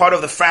 It was part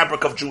of the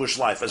fabric of Jewish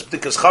life, as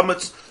b'dikas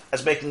chametz,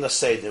 as making a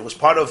seder. It was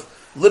part of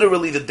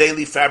literally the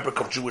daily fabric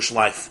of Jewish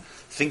life.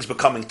 Things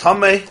becoming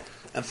tameh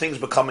and things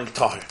becoming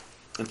tahir.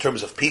 In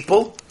terms of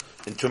people,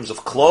 in terms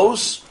of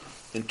clothes,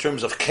 in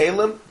terms of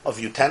kalim, of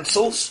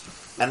utensils,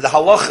 and the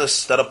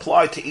halachas that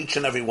apply to each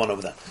and every one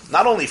of them.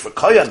 Not only for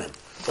koyanim,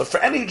 but for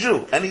any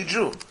Jew, any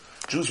Jew.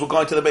 Jews were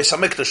going to the Beis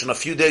HaMikdash. In a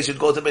few days, you'd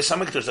go to the Beis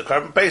HaMikdash, the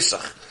Karban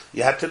Pesach.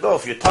 You had to go.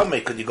 If you're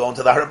tameh, could you go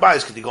into the Har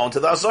Bayis? Could you go into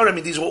the Azor? I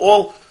mean, these were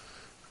all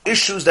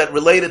issues that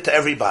related to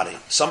everybody.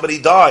 Somebody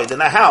died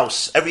in a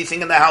house.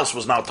 Everything in the house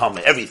was now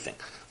tameh. Everything.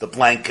 The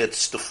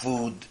blankets, the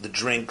food, the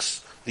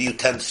drinks, the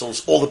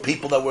utensils, all the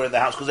people that were in the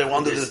house because they were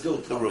under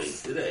the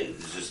roof. Today,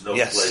 there's just no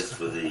place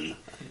for the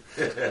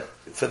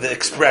for the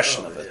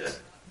expression of it. Yeah.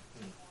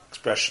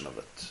 Expression of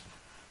it.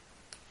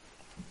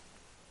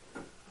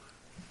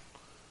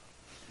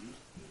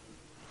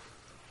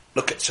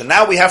 Look, so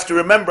now we have to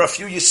remember a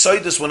few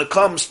yisoides when it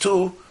comes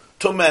to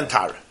tumah and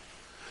tara.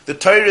 The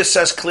Torah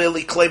says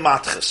clearly, klei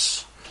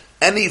matches.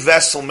 Any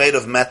vessel made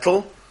of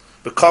metal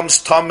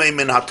becomes tameh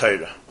min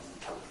ha-Torah.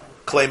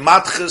 Klei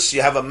matches,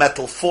 you have a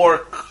metal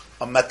fork,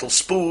 a metal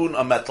spoon,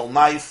 a metal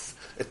knife.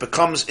 It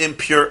becomes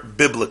impure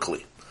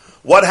biblically.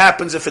 What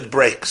happens if it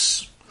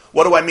breaks?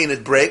 What do I mean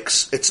it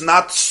breaks? It's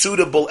not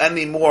suitable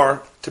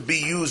anymore to be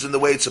used in the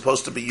way it's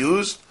supposed to be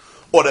used.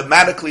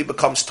 Automatically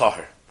becomes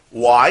tahir.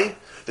 Why?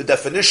 The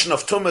definition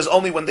of tumah is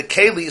only when the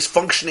keli is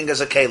functioning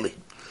as a keli.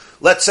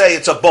 Let's say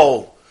it's a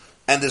bowl,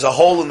 and there's a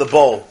hole in the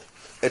bowl.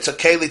 It's a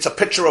keli, it's a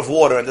pitcher of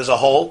water, and there's a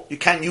hole. You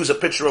can't use a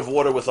pitcher of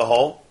water with a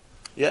hole.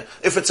 Yeah?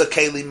 If it's a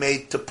keli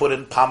made to put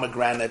in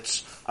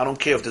pomegranates, I don't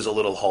care if there's a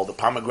little hole. The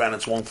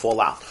pomegranates won't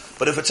fall out.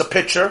 But if it's a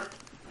pitcher,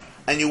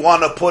 and you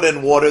want to put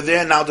in water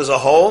there, now there's a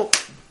hole,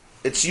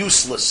 it's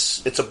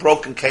useless. It's a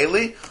broken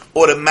keli.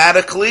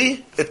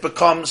 Automatically, it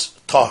becomes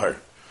tahir.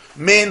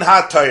 Min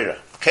ha-Torah.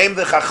 Came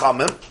the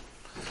Chachamim,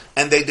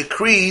 and they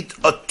decreed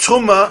a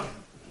tumah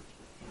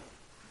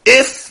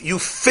if you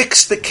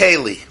fix the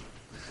keli.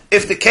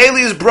 If the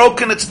keli is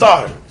broken, it's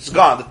tahir. It's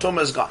gone. The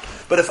tumah is gone.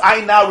 But if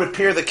I now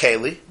repair the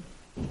keli,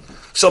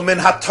 so min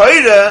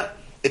ha-Torah,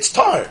 it's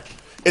tahir.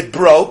 It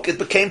broke, it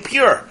became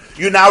pure.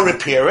 You now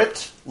repair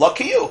it,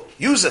 lucky you.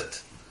 Use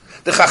it.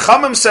 The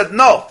Chachamim said,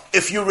 no.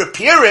 If you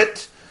repair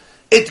it,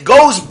 it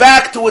goes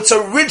back to its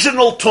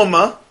original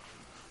tumah,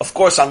 of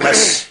course,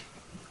 unless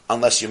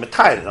you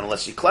metayr it,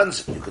 unless you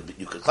cleanse it.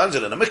 You could cleanse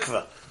it in a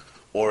mikveh.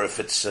 Or if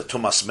it's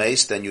tumas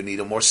meis, then you need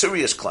a more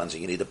serious cleansing.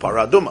 You need a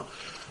paraduma.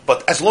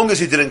 But as long as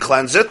you didn't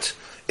cleanse it,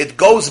 it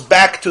goes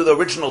back to the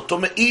original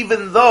tumah,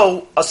 even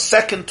though a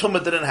second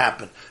tumah didn't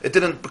happen. It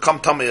didn't become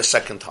tumah a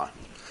second time.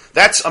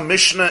 That's a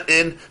Mishnah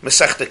in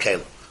Masechta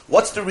Kelim.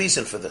 What's the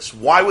reason for this?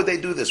 Why would they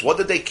do this? What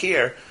did they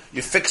care?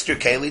 You fixed your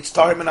Keli, it's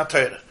Tahir Min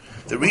HaTorah.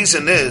 The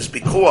reason is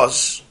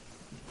because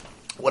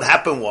what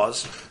happened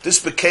was this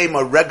became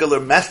a regular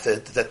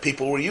method that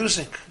people were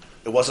using.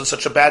 It wasn't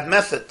such a bad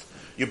method.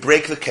 You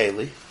break the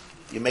Keli,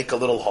 you make a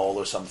little hole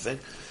or something,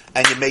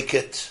 and you make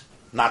it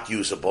not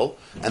usable,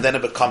 and then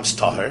it becomes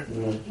Tahir,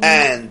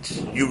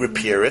 and you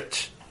repair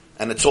it,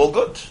 and it's all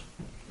good.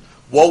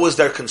 What was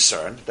their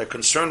concern? Their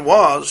concern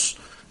was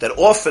that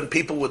often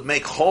people would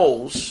make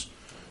holes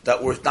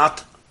that were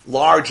not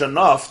large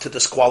enough to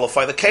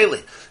disqualify the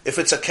keli. If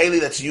it's a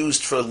keli that's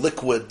used for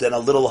liquid, then a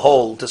little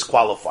hole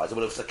disqualifies.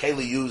 But if it's a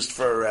keli used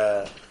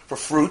for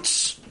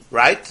fruits,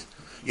 right,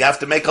 you have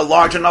to make a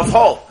large enough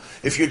hole.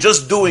 If you're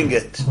just doing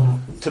it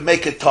to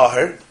make it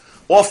tahir,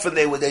 often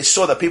they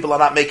saw that people are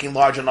not making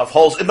large enough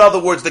holes. In other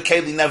words, the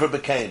keli never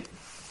became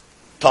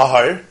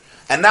tahir,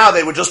 and now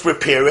they would just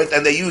repair it,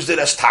 and they used it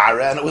as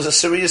tara, and it was a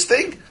serious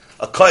thing.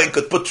 A kohen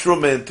could put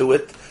truma into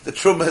it. The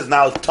truma is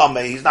now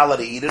tameh. He's not allowed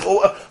to eat it.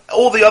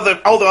 All the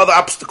other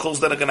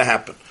obstacles that are going to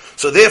happen.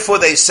 So therefore,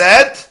 they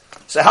said,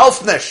 "It's a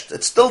health nisht.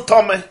 It's still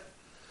tameh."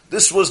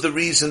 This was the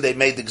reason they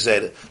made the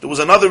gzeira. There was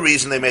another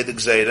reason they made the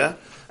gzeira,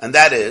 and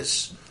that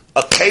is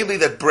a keli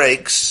that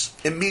breaks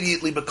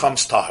immediately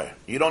becomes tahir.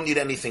 You don't need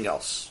anything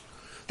else.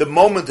 The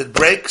moment it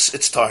breaks,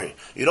 it's tahir.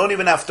 You don't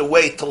even have to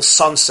wait till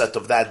sunset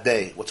of that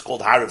day. What's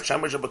called harav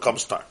shemesh, it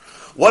becomes tahir.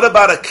 What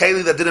about a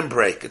keli that didn't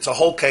break? It's a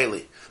whole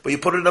keli, but you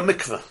put it in a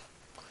mikveh.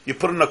 You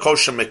put it in a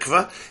kosher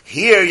mikveh.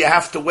 Here you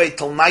have to wait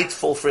till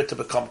nightfall for it to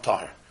become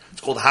tahir.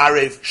 It's called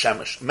harav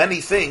shemesh.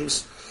 Many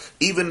things,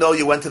 even though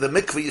you went to the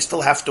mikveh, you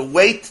still have to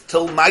wait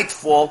till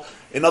nightfall.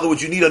 In other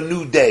words, you need a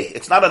new day.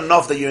 It's not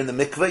enough that you're in the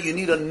mikveh. You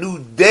need a new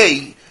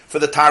day for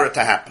the tahara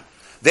to happen.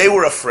 They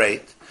were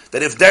afraid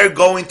that if they're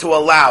going to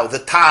allow the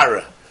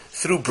tahara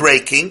through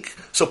breaking,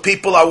 so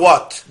people are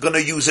what? Going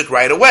to use it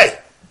right away,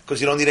 because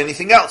you don't need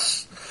anything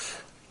else.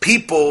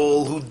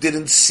 People who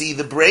didn't see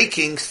the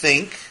breaking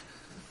think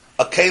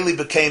a keli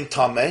became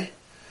tameh,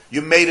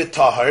 you made it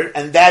tahir,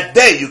 and that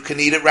day you can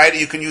eat it right,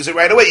 you can use it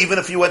right away, even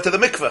if you went to the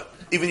mikveh,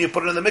 even you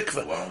put it in the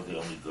mikveh. Why don't they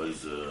only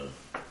guys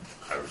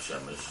harav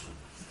shemesh?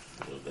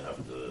 They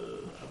have the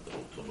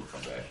whole tumah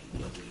come back.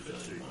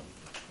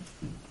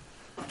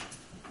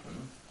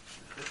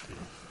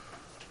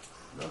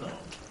 No.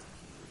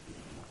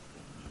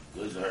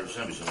 Guys harav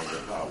shemesh don't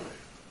have power.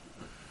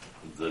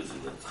 The guys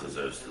that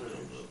chazars to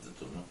the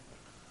tumah.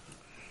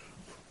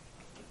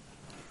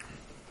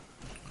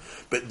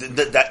 But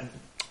that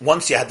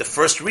once you had the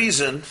first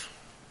reason,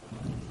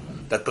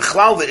 that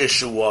bichlal the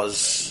issue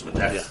was,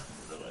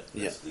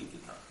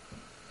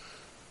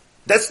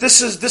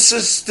 This is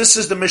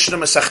the Mishnah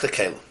Masechta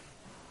Kelim.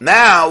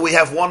 Now we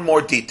have one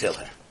more detail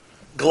here: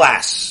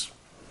 glass.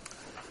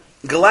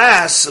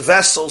 Glass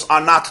vessels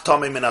are not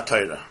tamei min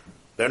haTorah.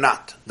 They're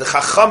not. The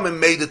Chachamim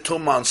made the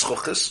tumah on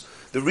schuchis.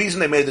 The reason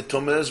they made the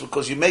tumah is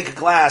because you make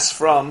glass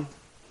from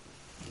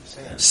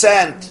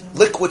sand,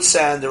 liquid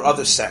sand, or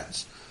other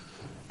sands.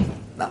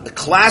 Now, the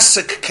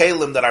classic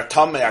kelim that are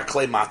tamei are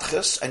clay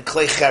matches and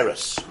clay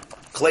cheres.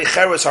 Clay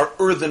cheres are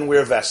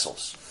earthenware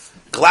vessels.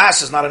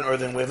 Glass is not an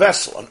earthenware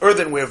vessel. An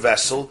earthenware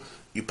vessel,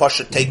 you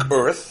take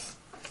earth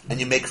and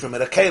you make from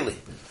it a keli.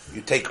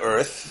 You take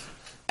earth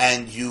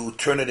and you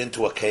turn it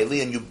into a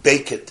keli and you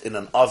bake it in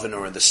an oven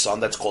or in the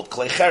sun. That's called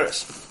clay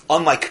cheres.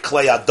 Unlike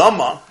clay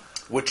adama,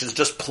 which is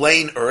just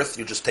plain earth,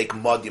 you just take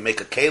mud, you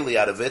make a keli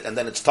out of it, and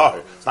then it's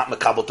tahir. It's not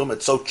mekabel tumah.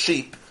 It's so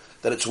cheap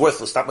that it's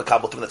worthless. It's not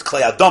mekabel tumah. That's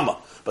clay adama.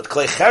 But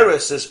clay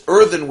cheres is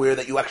earthenware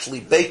that you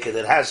actually bake it.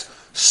 It has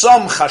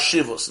some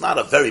chashivus, not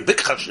a very big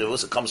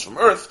chashivus. It comes from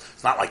earth.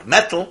 It's not like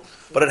metal,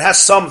 but it has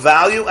some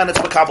value, and it's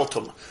mekabel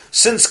tumah.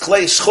 Since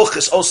clay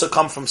schuchis also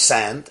come from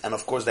sand, and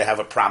of course they have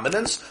a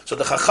prominence, so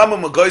the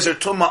chachamim megoizer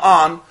tumah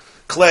on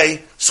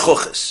clay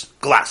schuchis,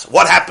 glass.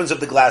 What happens if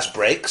the glass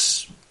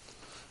breaks?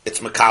 It's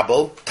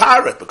mekabel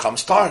tar. It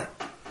becomes tar.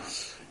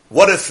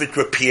 What if it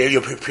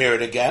you prepare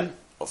it again?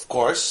 Of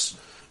course,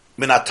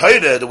 min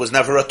haTorah there was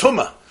never a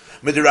tumah.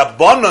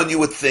 Midirabbanon, you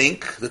would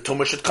think the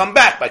tumah should come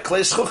back. By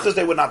clay schuchas,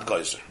 they would not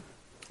geyser.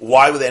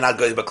 Why would they not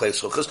geyser by clay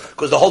schuchas?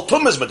 Because the whole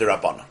tumah is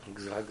midirabbanon.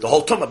 Exactly. The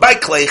whole tumah. By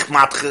clay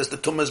matches, the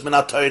tumah is min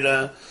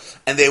haTorah,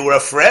 and they were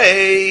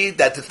afraid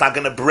that it's not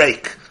going to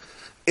break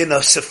in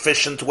a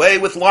sufficient way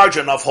with large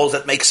enough holes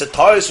that makes it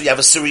tahir, so you have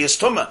a serious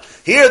tumah.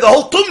 Here, the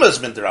whole tumah is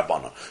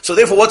midirabbanon. So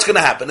therefore, what's going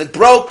to happen? It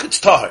broke, it's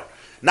tahir.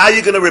 Now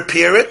you're going to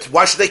repair it.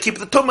 Why should they keep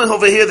the tumah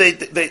over here?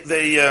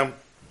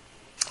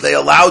 They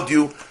allowed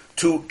you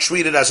to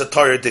treat it as a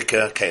tahir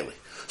dika keli.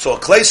 So a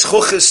clay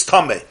schuchis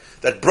tameh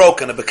that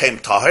broke and it became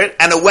tahir,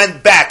 and it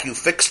went back, you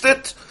fixed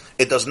it,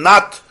 it does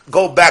not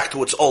go back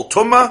to its old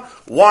tumah.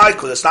 Why?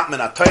 Because it's not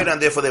min haTorah,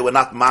 and therefore they were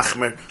not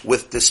machmer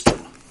with this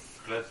tumah.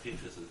 Clay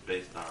features is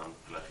based on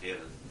clay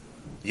cheres.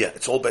 Yeah,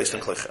 it's all based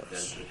on clay cheres.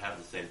 Then we have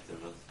the same thing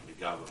with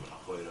Megabah and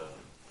Achoira.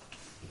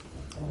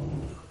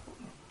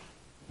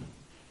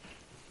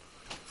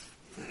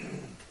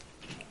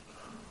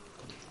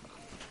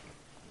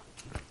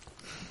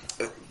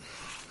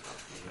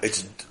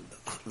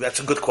 That's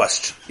a good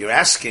question. You're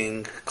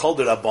asking, called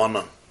the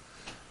Rabbanon.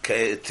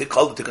 Okay,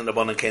 called the Tikkun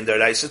Rabbanon came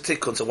there. I said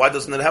Tikkun. So why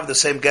doesn't it have the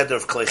same gather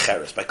of Klei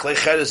Cheres? By Klei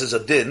Cheres is a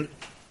din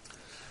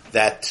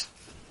that,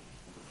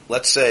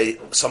 let's say,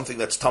 something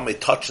that's tummy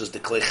touches the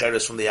Klei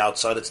Cheres from the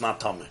outside, it's not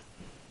tummy.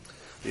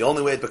 The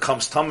only way it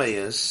becomes tummy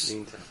is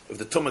if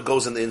the tummy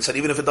goes in the inside,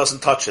 even if it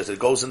doesn't touch it, it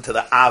goes into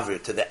the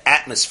avir, to the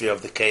atmosphere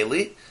of the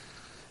keli.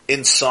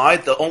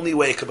 Inside, the only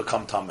way it can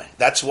become tummy.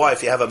 That's why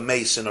if you have a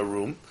mace in a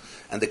room,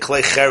 and the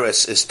Klei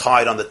Cheres is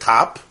tied on the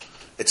top,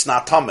 it's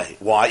not tummy.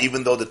 Why?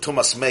 Even though the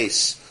tumas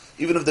mace,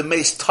 even if the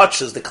mace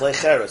touches the Klei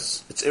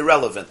Cheres, it's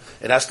irrelevant.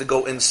 It has to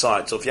go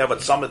inside. So if you have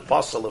a summit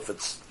puzzle,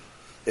 if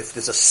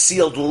there's a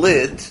sealed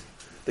lid,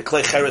 the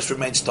Klei Cheres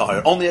remains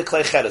tahir. Only a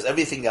Klei Cheres.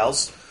 Everything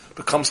else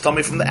becomes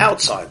tummy from the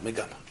outside.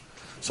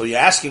 So you're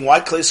asking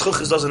why Klei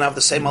Schuchis doesn't have the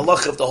same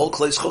halacha if the whole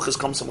Klei Schuchis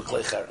comes from a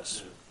Klei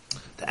Cheres.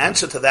 The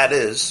answer to that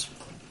is,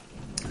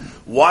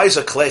 why is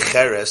a Klei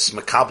Cheres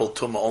makabel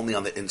tumah only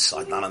on the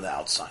inside, not on the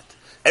outside?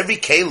 Every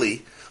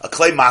keli, a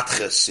Klei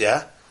matches,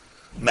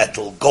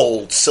 metal,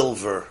 gold,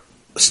 silver,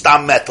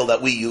 stam metal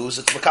that we use,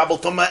 it's makabel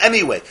tumah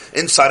anyway,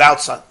 inside,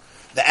 outside.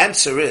 The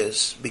answer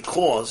is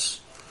because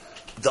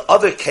the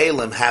other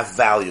kelim have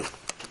value.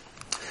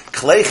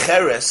 Klei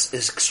Cheres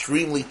is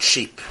extremely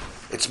cheap.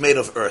 It's made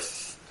of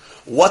earth.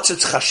 What's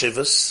its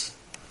chashivas?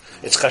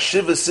 Its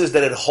chashivas is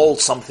that it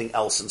holds something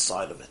else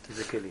inside of it.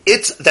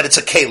 It's that it's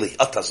a keli,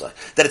 atazai.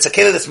 That it's a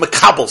keli that's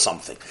makabel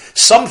something.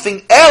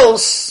 Something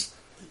else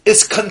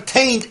is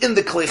contained in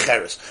the Klei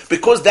Cheres.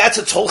 Because that's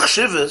its whole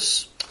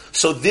chashivas,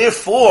 so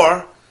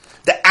therefore,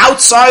 the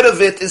outside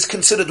of it is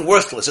considered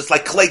worthless. It's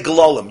like klei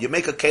glolim. You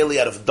make a keli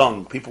out of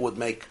dung.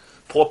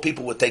 Poor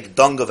people would take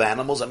dung of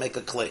animals and make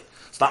a klei.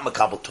 It's not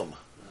makabel tumah.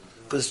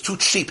 Because it's too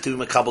cheap to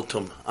be makabel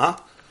tumah.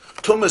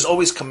 Tumah is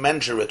always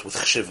commensurate with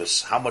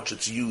chshivas, how much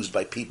it's used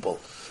by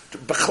people.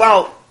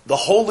 B'chlal, the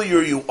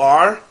holier you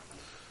are,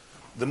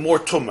 the more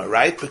tumah,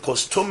 right?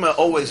 Because tumah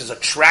always is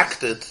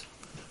attracted.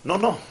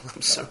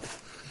 I'm sorry.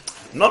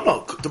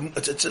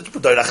 It's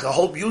a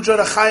whole huge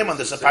Arachaim on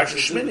this, a Parsha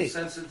Shmini.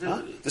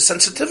 The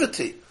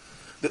sensitivity.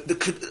 The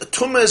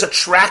tumah is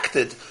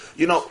attracted.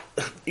 You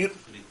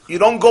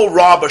don't go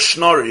rob a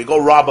schnorrer, you go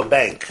rob a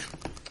bank.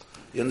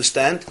 You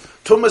understand?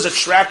 Tumah is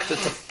attracted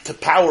to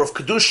power of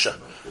Kedusha.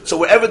 So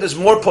wherever there's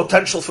more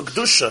potential for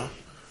Kedusha,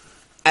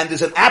 and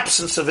there's an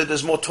absence of it,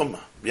 there's more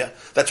Tumah. Yeah?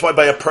 That's why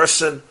by a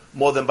person,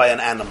 more than by an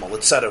animal,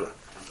 etc.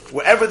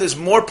 Wherever there's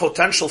more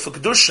potential for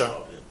Kedusha,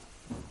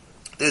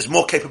 there's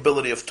more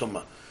capability of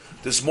Tumah.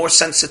 There's more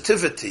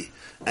sensitivity,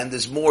 and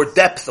there's more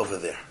depth over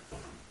there.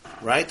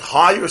 Right?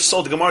 Higher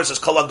soul, the Gemara says,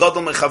 Kol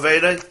HaGadol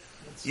Mechavere,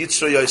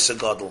 Yitzro Yoseh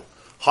Gadol.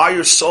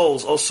 Higher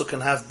souls also can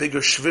have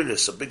bigger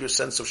shviris, a bigger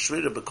sense of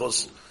shvira,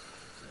 because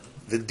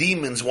the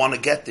demons want to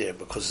get there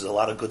because there's a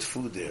lot of good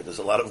food there. There's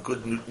a lot of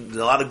good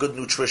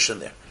nutrition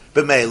there.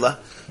 B'meila,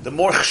 the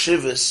more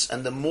chshivas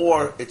and the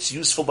more it's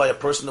useful by a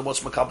person, the more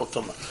it's makabel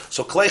tumah.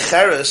 So Klei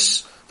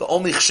Cheres, the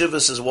only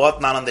chshivas is what?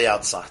 Not on the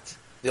outside.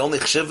 The only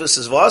chshivas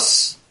is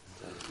what?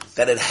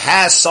 That it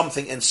has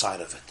something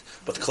inside of it.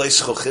 But Klei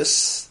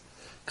Schuchis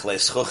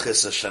is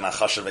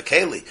shenachashav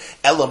v'keli.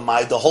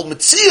 Elamai, the whole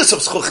mitzias of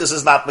Schuchis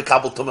is not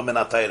makabel tumah min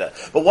atayra.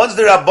 But once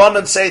the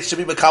Rabbanan say it should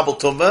be makabel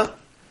tumah,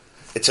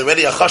 it's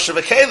already a chashav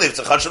v'keli. It's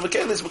a chashav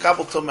v'keli. It's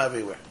makabel tumah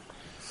everywhere.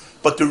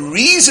 But the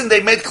reason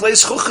they made klei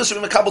schuchas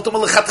to be makabel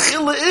tumah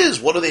lechatchila is,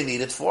 what do they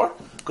need it for?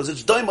 Because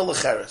it's doima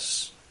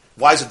lecheres.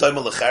 Why is it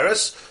doima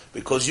lecheres?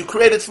 Because you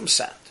create it from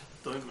sand.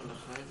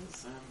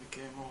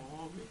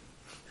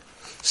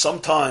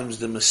 Sometimes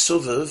the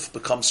mesuviv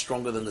becomes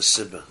stronger than the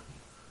sibah.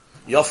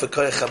 Yafa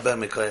koyach habeh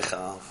mikoyach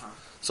ha'av.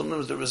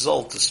 Sometimes the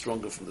result is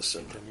stronger from the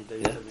sibah.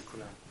 Yeah?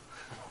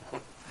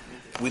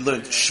 We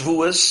learned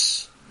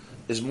Shavuos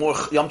is more,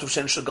 Yom Tov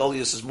Sheni Shel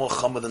Goliath is more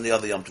Chama than the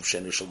other Yom Tov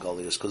Sheni Shel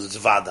Goliath, because it's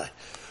Vadai.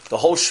 The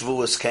whole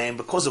Shavuos came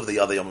because of the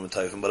other Yom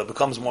Tovim, but it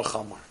becomes more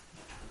Chamar.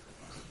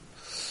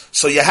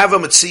 So you have a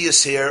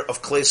Metzias here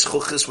of Klei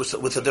Schuchis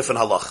with a different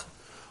halach.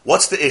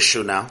 What's the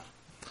issue now?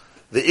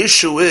 The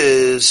issue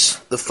is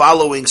the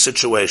following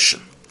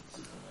situation.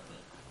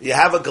 You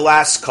have a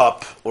glass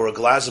cup, or a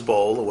glass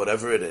bowl, or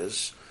whatever it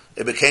is.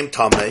 It became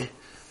tamei,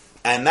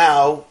 and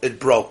now it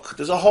broke.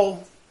 There's a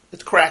hole.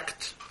 It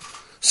cracked.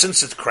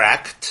 Since it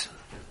cracked,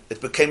 it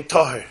became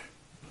tahir.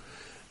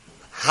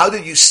 How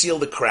did you seal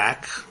the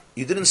crack?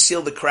 You didn't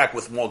seal the crack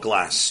with more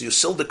glass. You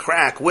sealed the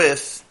crack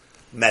with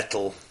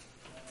metal.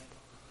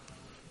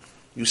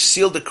 You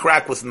sealed the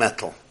crack with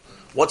metal.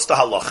 What's the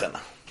halacha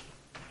now?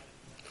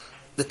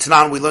 The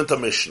Tanan, we learned a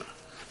Mishnah.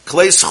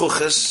 Klei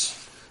Schuchis,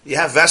 you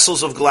have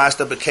vessels of glass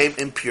that became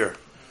impure.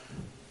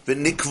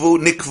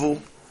 Nikvu,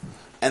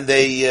 and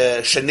they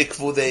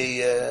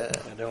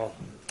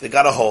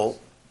got a hole,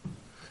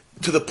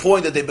 to the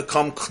point that they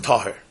become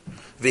tahir.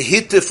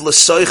 V'hitif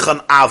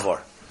l'soichan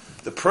avor.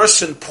 The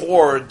person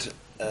poured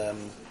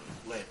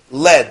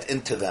lead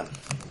into them.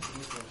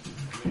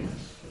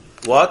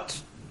 What?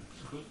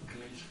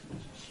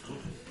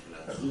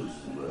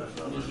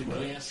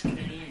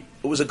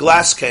 It was a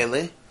glass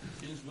keli.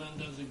 Since when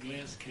does a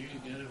glass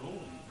keli get a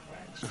hole?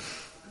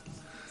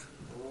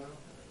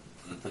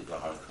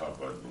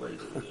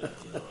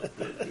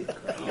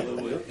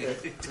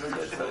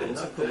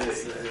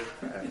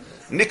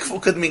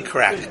 Nikvu could mean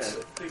cracked.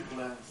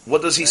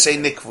 What does he say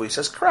nikvu? He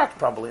says cracked,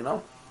 probably,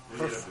 no?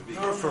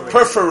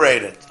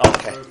 Perforated.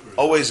 Okay.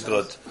 Always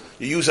good.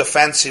 You use a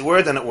fancy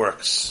word and it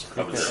works.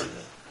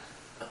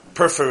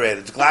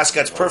 Perforated. The glass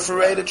gets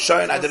perforated.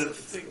 Shine, I didn't.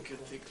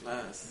 Thick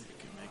glass. You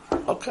can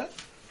make it. Okay.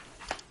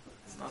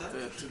 It's not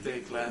the today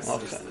glass.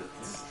 Okay.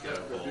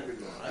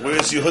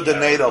 Where's Yehuda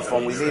Nadov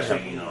when we need him?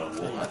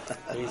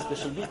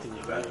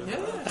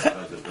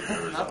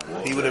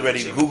 He would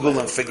already Google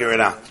and figure it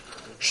out.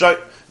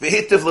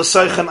 V'hitiv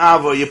l'soichen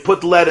avo, you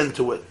put lead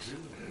into it.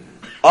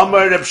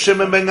 Amar Reb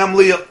Shimon ben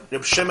Gamliel,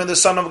 Reb Shimon the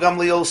son of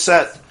Gamliel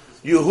said,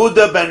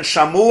 Yehuda ben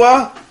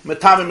Shamua,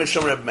 metame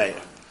mishum Reb Meir.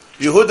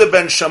 Yehuda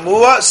ben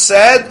Shamua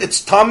said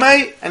it's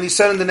tamei, and he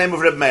said in the name of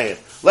Reb Meir.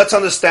 Let's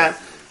understand,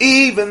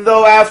 even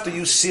though after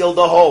you seal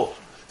the hole,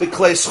 the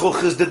clay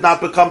schuchas did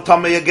not become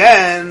tamei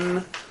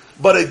again,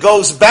 but it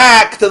goes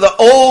back to the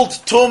old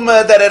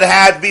tumah that it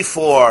had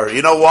before.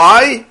 You know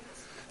why?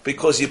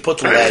 Because you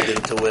put lead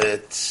into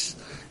it.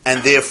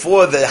 And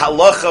therefore the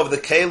halacha of the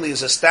keli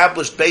is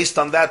established based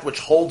on that which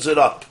holds it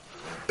up.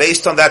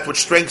 Based on that which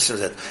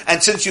strengthens it.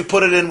 And since you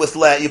put it in with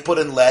lead, you put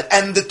in lead.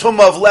 And the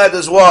tumah of lead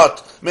is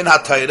what? Min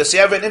hatayris. You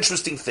have an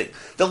interesting thing.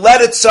 The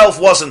lead itself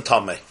wasn't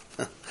tameh.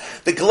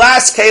 The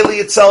glass keli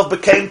itself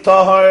became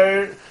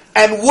tahar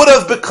and would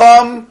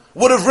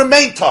have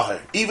remained tahar,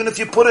 even if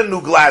you put in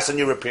new glass and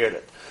you repaired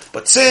it.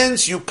 But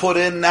since you put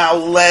in now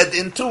lead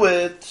into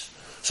it,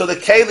 so the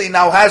keli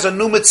now has a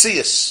new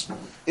metzius.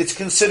 It's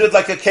considered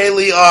like a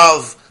keli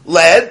of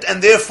lead,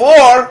 and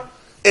therefore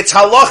its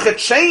halacha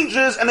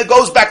changes and it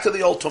goes back to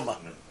the old tumah.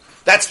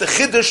 That's the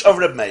chiddush of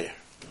Reb Meir.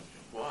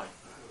 Why?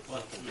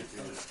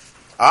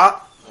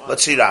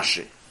 Let's see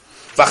Rashi.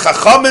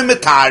 V'chachamim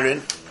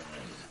mitarin,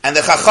 and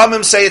the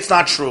chachamim say it's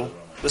not true.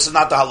 This is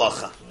not the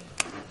halacha.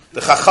 The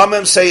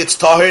chachamim say it's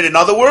tahir. In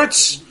other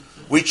words,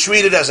 we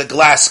treat it as a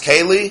glass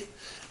keli,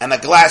 and a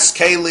glass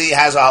keli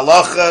has a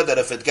halacha that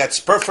if it gets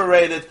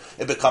perforated,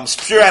 it becomes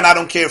pure, and I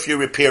don't care if you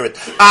repair it.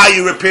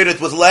 You repaired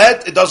it with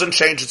lead, it doesn't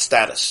change its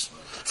status.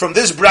 From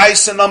this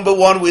brisa, number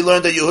one, we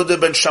learned that Yehuda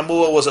ben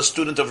Shamua was a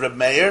student of Reb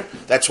Meir.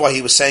 That's why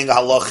he was saying a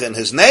halacha in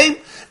his name.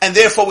 And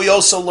therefore we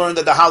also learned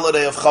that the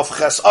holiday of Chav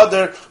Ches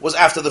Adar was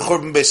after the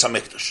Churban Beis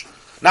HaMikdash.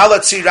 Now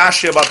let's see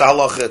Rashi about the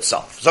halacha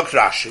itself. Zok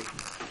Rashi.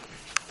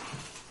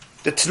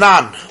 The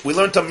Tnan, we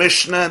learned a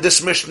Mishnah,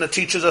 this Mishnah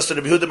teaches us that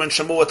Reb Yehuda ben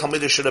Shamua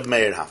Talmidei should have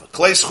Meir have.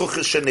 Kleis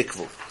Chuchis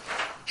Shenikvu.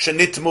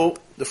 Shenitmu,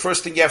 the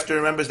first thing you have to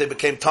remember is they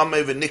became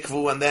Tamei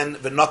v'Nikvu and then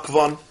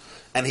v'Nakvon,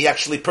 and he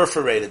actually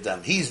perforated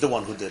them. He's the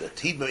one who did it.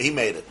 He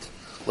made it.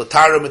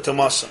 L'tara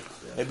mitamasa.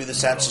 Maybe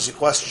this answers your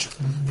question.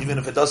 Even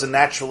if it doesn't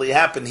naturally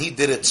happen, he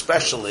did it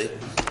specially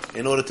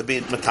in order to be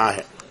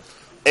matahir.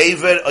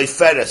 Aver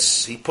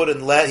oiferes, he poured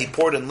in lead,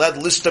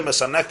 listem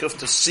esanekov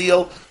to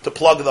seal, to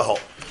plug the hole.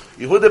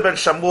 Yehuda ben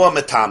Shamua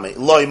metame,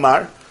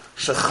 loimar,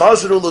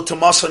 shechazru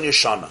l'tumasan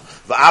yeshana,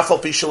 v'afal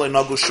pishalei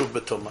nagu shuv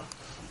betuma.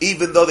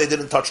 Even though they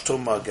didn't touch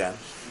tumah again,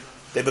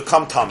 they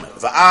become tameh.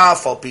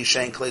 V'afal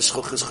pishein klei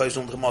schuchis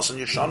chayzun l'tumasan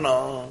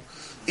yeshana.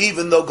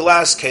 Even though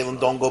glass kalim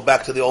don't go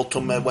back to the old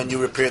tumah when you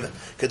repair them.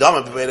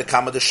 Kedama b'beida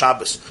kama de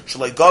Shabbos.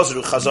 Shalei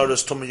gazru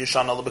chazaras tumah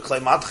yeshana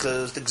l'beklei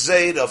matches. The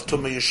gzeid of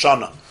tumah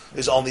yeshana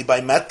is only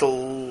by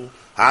metal.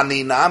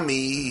 Hani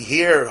nami,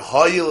 here,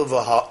 hoyil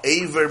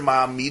v'ha'ever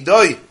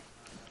ma'amidoi.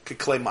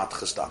 Keklei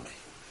matches dami.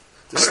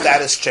 The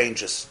status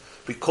changes.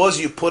 Because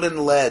you put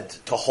in lead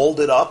to hold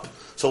it up,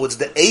 so it's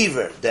the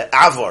aver, the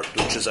avar,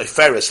 which is a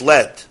ferris,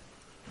 lead.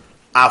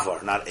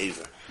 Avar, not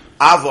aver.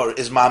 Avar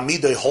is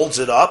ma'amidoi, holds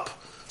it up,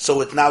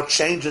 so it now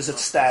changes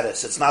its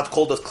status. It's not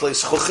called a klei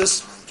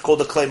schuchis, it's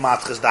called a klei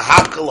matches. The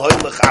hakel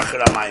hoylech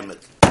acher ha-maimed.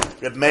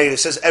 Reb Meir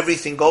says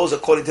everything goes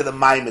according to the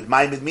maimed.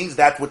 Maimed means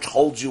that which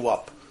holds you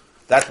up.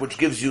 That which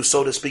gives you,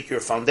 so to speak,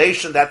 your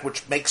foundation, that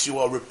which makes you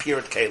a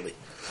repaired keli.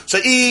 So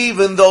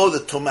even though the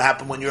tumah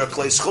happened when you're a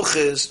klei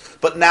schuchis,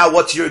 but now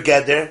what's your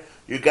geder?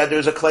 Your geder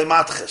is a klei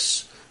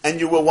matches. And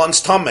you were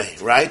once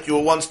tameh, right? You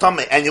were once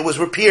tameh, and it was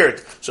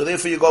repaired. So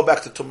therefore you go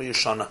back to tumah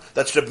yeshana.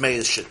 That's Reb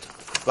Meir's shit.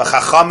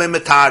 V'chachamim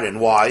metarin.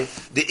 Why?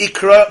 The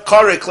ikra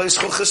kare klei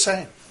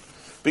schuchis.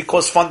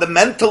 Because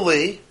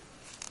fundamentally,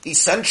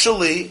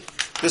 essentially,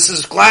 this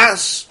is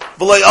glass.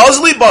 V'lei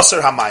ozli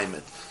basar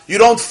hamayimid. You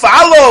don't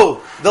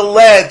follow the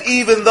lead,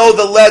 even though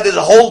the lead is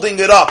holding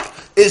it up,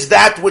 is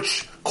that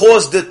which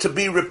caused it to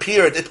be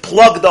repaired. It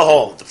plugged the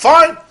hole.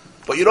 Fine.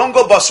 But you don't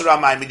go basar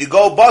hamayimid. You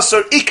go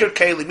basar ikr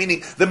keli,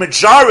 meaning the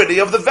majority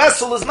of the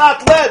vessel is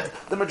not lead.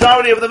 The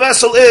majority of the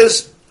vessel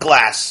is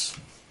glass.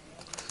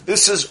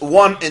 This is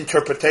one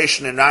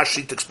interpretation in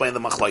Rashi to explain the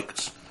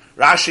machlokes.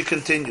 Rashi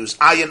continues,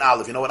 Ayin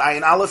Aleph. You know what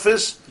Ayin Aleph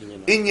is?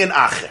 Inyan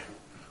Acher.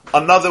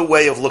 Another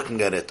way of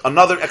looking at it.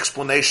 Another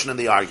explanation in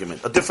the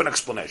argument. A different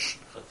explanation.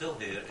 Until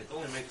here, it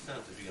only makes sense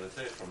if you're going to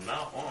say from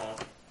now on,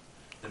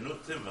 the new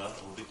timber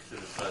will be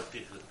considered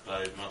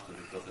by Matzah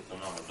because it's a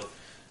mama. But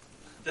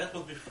that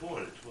was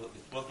before. It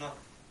was not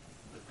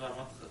the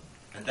Matzah.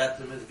 And that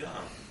timber is gone.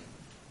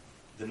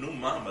 The new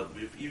mama,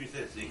 if you say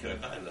it's Ikra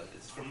Kaila,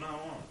 it's from now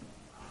on.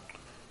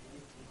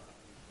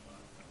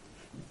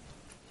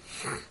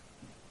 You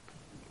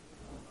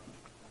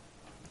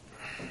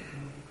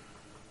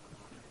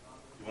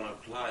want to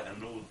apply a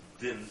new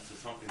din to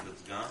something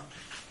that's gone?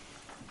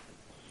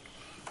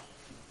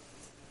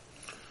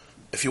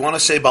 If you want to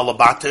say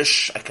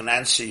balabatish, I can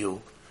answer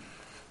you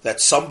that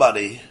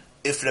somebody,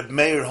 if Reb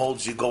Meir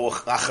holds you go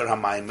acher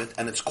hamayimid,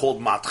 and it's called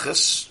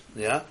matches,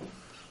 yeah.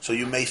 So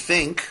you may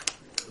think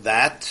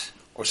that,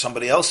 or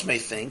somebody else may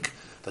think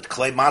that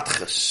clay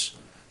matches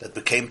that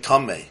became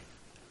tamei,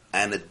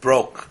 and it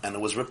broke and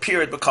it was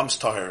repaired, becomes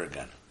tahir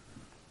again.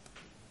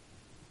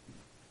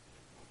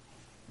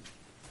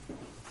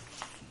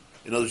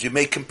 In other words, you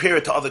may compare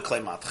it to other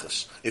clay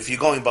matches if you're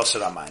going basar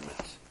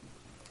hamayimid.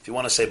 If you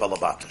want to say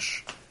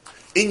balabatish.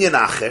 Inyan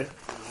acher,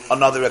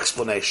 another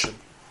explanation.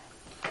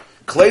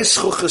 Klei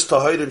schuches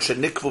tahirin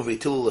shenikvu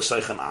v'itilu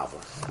l'seichen avar.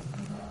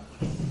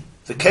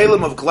 The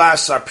kalim of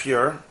glass are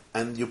pure,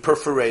 and you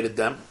perforated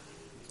them,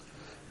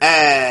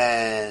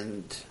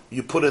 and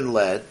you put in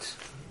lead.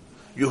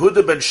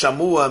 Yehuda ben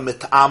Shamua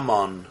mit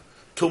Amon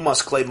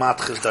tumas klei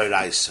matches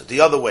d'oraisa.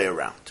 The other way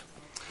around.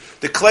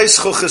 The klei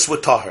schuches were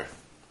tahir.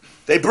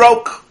 They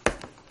broke.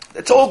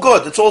 It's all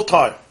good. It's all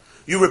tahir.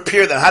 You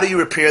repair them. How do you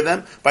repair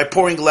them? By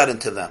pouring lead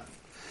into them.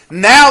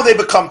 Now they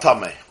become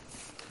tamei.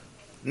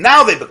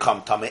 Now they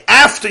become tamei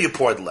after you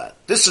poured lead.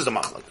 This is the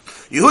machlek.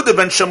 Yehuda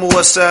ben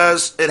Shamua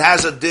says it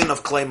has a din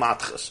of klei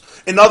matches.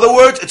 In other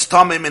words, it's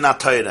tamei min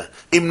atayra.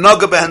 Im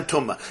naga behen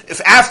tumah.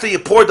 If after you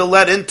pour the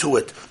lead into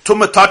it,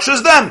 tumah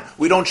touches them,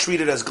 we don't treat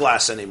it as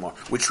glass anymore.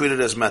 We treat it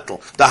as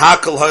metal. The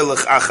hakal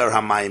hoylech acher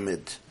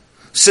hamayimid.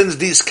 Since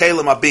these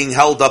kalim are being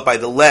held up by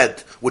the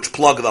lead, which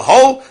plug the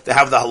hole, they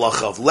have the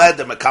halacha of lead,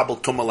 they're mekabel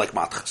tumah like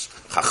matches.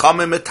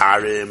 Chachamim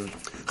metarim.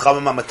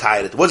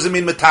 What does it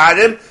mean,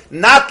 metarim?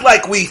 Not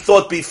like we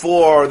thought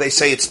before, they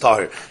say it's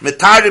tahir.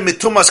 Metarim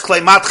mitumas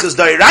klei matches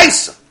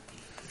d'oraisa.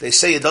 They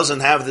say it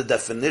doesn't have the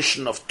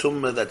definition of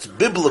tumah that's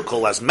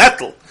biblical as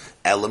metal.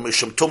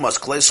 Elamishum tumas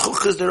klei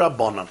schuches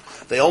d'rabbanan.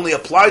 They only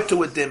apply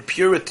to it the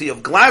impurity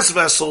of glass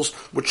vessels,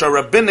 which are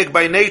rabbinic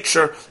by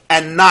nature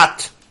and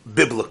not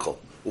biblical.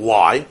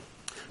 Why?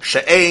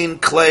 She'ein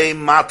klei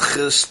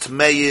matches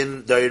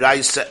tmeyin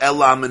d'oraisa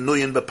ela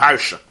menuyin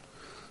beparsha.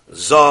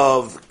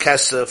 Zov,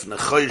 Kesef,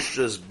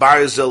 Nechoshes,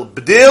 Barzel,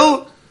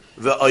 Bdil,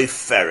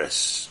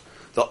 Ve'oiferes.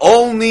 The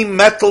only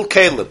metal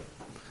kalim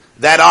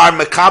that are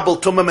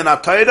Mekabel Tumah min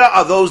HaTorah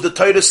are those the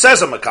Torah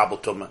says are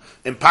Mekabel Tumah.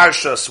 In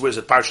Parshas, where is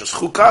it? Parshas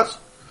Chukas?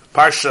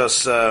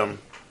 Parshas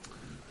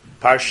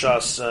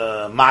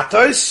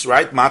Matos,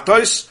 right?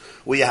 Matos,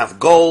 where you have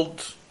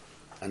gold,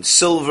 and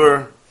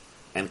silver,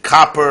 and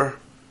copper,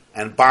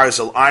 and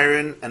Barzel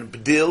iron, and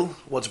Bdil.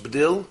 What's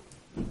Bdil?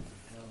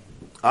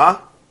 Huh?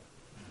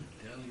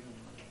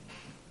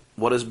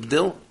 What is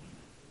bdil?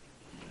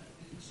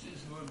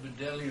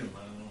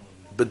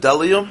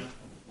 Bdellium.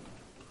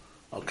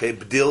 Okay,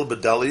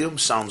 bdellium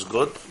sounds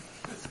good.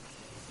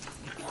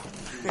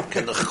 We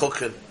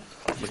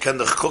can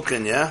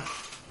cooking, yeah.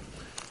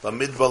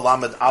 Bamidbar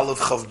Lamed Aleph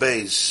Chav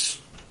Beis.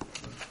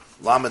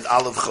 Lamed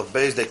Aleph Chav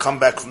Beis. They come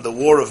back from the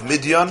war of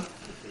Midian,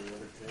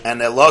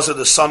 and Elazar,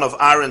 the son of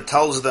Aaron,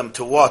 tells them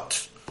to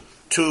what?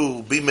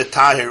 To be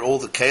metahir all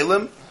the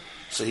kalim.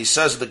 So he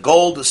says the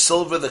gold, the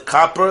silver, the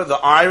copper, the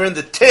iron,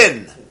 the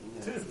tin.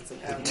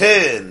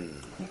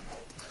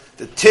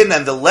 The tin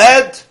and the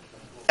lead,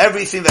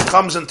 everything that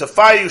comes into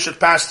fire, you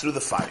should pass through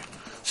the fire.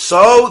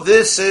 So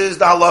this is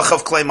the halach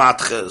of klei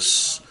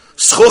matches.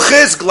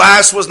 Schuches,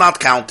 glass was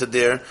not counted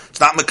there. It's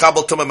not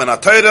mekabel tumah min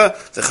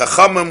HaTorah. The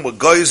chachamim were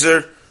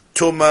geyser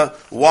tumah.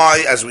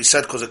 Why? As we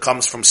said, because it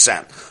comes from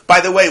sand. By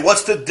the way,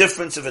 what's the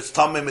difference if it's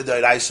tamei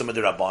mid'oraisa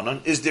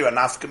mid'rabbanan? Is there a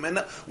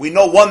nafkamina? We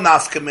know one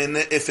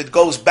nafkamina if it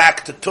goes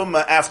back to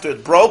tumah after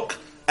it broke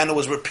and it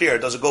was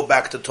repaired. Does it go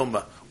back to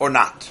tumah or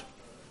not?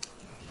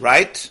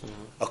 Right?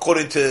 Mm-hmm.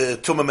 According to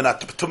tumah min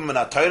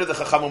HaTorah, the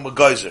chachamim were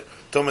geyser.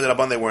 Tumah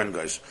mid'rabbanan, they weren't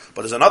geyser.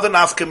 But there's another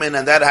nafkamina,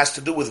 and that has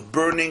to do with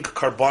burning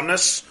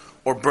karbonis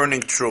or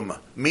burning truma.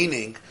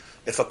 Meaning,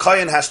 if a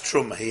kohen has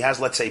truma, he has,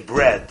 let's say,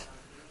 bread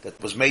that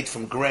was made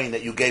from grain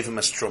that you gave him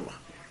as truma.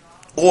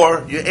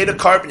 Or you ate a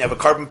carbon, you have a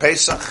carbon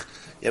pesach,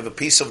 you have a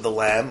piece of the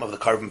lamb, of the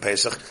carbon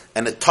pesach,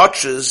 and it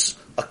touches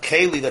a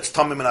keli that's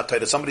tamei min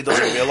HaTorah. Somebody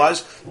doesn't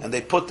realize, and they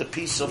put the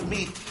piece of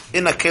meat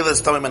in a keli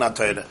that's tamei min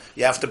HaTorah.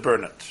 You have to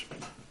burn it.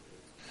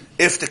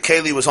 If the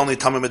keli was only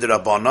tamei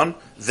mid'rabbanan,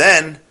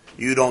 then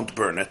you don't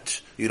burn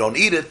it. You don't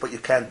eat it, but you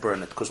can't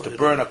burn it. Because to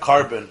burn a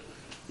carbon,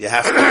 you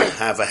have to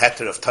have a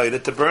heter of Torah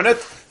to burn it.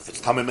 If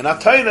it's tamei min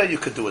HaTorah, you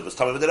could do it. If it's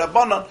tamei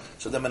mid'rabbanan,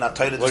 so then min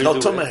HaTorah there's no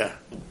tumah here.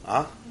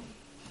 Huh?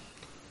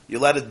 You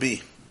let it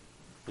be.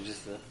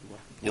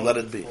 You let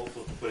it be.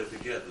 Also to put it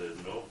together,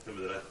 no?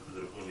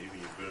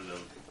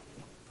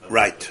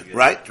 Right.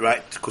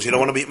 Because you don't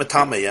want to be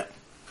metame yet.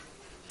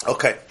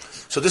 Okay.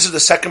 So this is the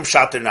second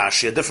pshat in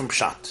Rashi, a different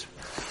pshat.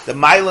 The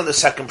mile in the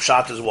second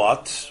pshat is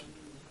what?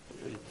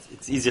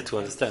 It's easier to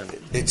understand.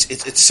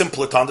 It's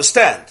simpler to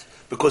understand.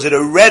 Because it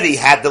already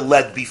had the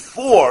lead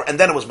before, and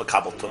then it was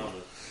makabel tumah.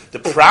 The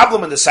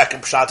problem in the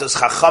second pshat is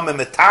chachamim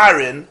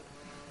metarin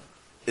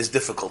is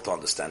difficult to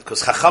understand.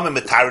 Because chachamim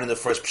metarin in the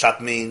first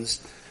pshat means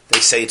they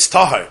say it's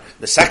tahar.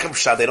 The second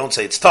pshat, they don't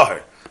say it's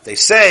tahar. They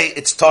say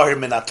it's tahar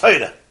min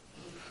ha-Torah.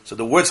 So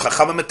the words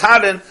chacham and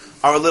metarin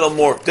are a little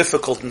more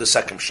difficult in the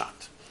second pshat.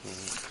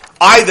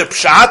 Either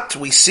pshat,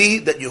 we see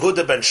that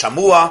Yehuda ben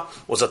Shamua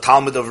was a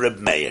Talmud of Reb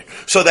Meir.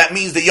 So that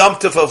means the Yom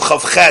Tov of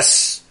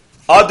Chavches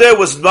Adar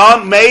was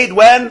made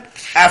when?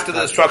 After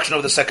the destruction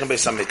of the second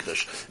Beis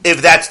HaMikdash.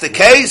 If that's the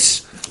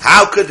case,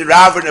 how could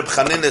Rav and Reb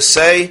Chanina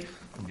say,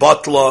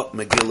 Batla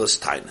Megillas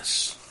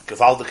Tainus?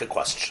 Gewaldige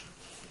question.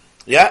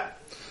 Yeah?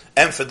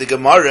 And for the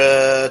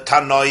Gemara,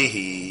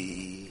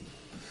 Tanoihi.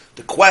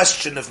 The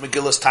question if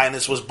Megillas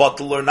Tainus was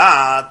Batla or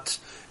not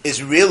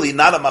is really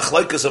not a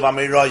machlokes of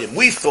Amirayim.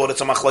 We thought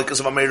it's a machlokes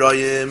of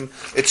Amirayim.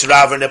 It's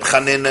Rav and Reb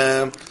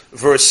Chanina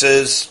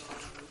versus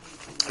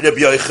Reb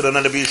Yochanan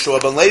and Reb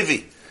Yeshua ben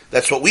Levi.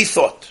 That's what we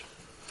thought.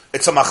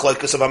 It's a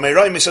machlokes of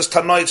Amirayim. He says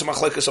Tanai, it's a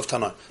machlokes of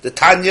Tanai. The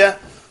Tanya,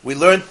 we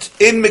learned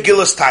in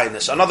Megillas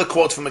Tainus. Another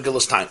quote from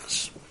Megillas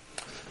Tainus.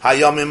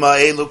 Hayamim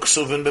ha'elu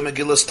ksuvin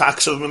b'Megillas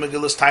Taksuv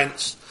b'Megillas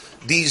Tainus.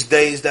 These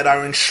days that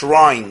are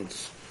enshrined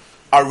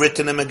are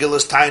written in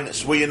Megillas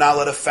Tainus, where you're not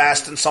allowed to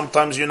fast and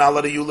sometimes you're not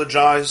allowed to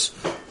eulogize.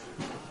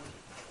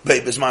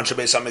 Bein bizman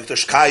shebeis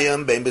hamikdash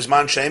kayim, bein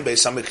bizman she'ein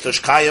beis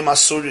hamikdash kayim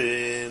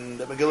asurin.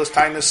 The Megillas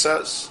Tainus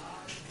says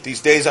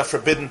these days are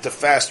forbidden to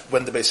fast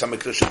when the Beis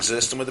HaMikdash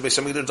exists and when the Beis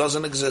HaMikdash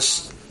doesn't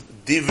exist.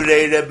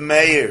 Divrei Reb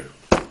Meir.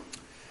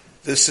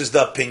 This is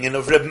the opinion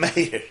of Reb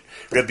Meir.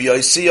 Rabbi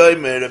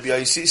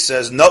Yossi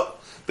says, no,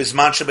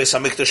 bizman shebeis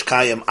hamikdash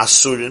kayim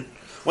asurin.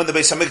 When the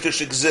Beis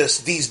HaMikdash exists,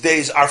 these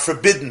days are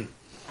forbidden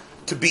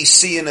to be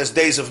seen as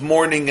days of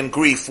mourning and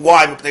grief.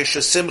 Why?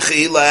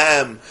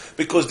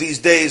 Because these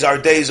days are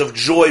days of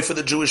joy for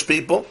the Jewish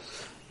people.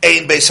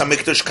 Ein Beis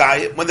HaMikdash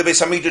kayim. When the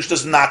Beis HaMikdash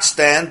does not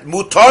stand,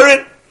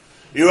 mutarin.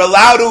 You're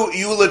allowed to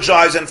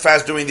eulogize and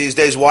fast during these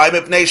days. Why?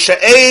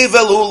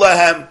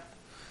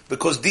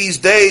 Because these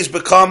days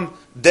become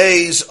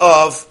days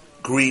of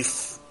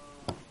grief,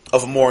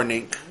 of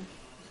mourning.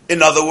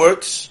 In other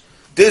words,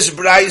 this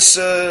Braise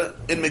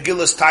in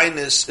Megillas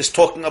Tainus is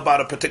talking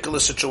about a particular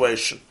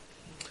situation.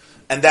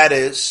 And that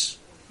is,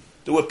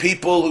 there were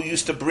people who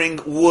used to bring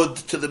wood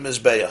to the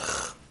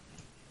Mizbeach.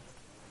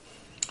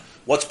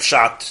 What's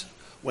Pshat?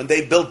 When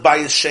they built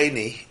Bayis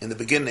Sheni in the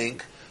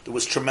beginning, there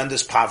was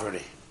tremendous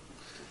poverty.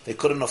 They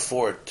couldn't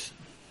afford.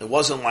 It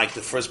wasn't like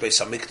the first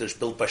Beis HaMikdash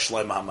built by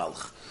Shlomo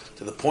HaMelech.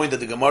 To the point that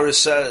the Gemara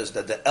says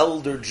that the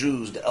elderly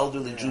Jews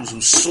who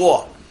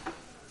saw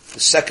the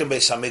second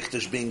Beis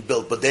HaMikdash being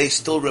built, but they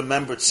still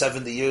remembered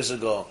 70 years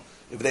ago,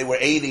 if they were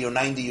 80 or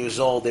 90 years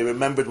old, they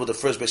remembered what the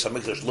first Beis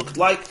HaMikdash looked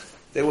like,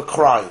 they were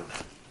crying.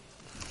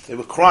 They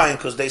were crying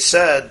because they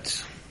said,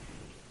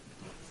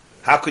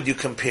 how could you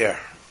compare?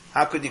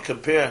 How could you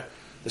compare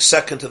the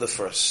second to the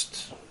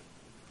first?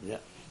 Yeah.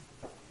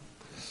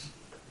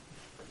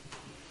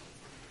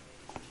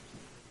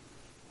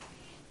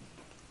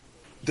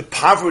 The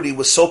poverty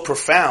was so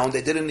profound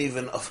they couldn't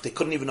even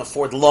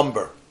afford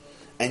lumber,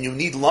 and you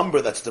need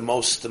lumber. That's the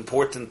most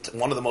important,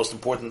 one of the most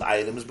important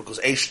items, because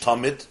Eish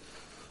Tamid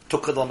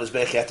took it on the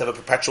Mizbeach. You had to have a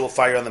perpetual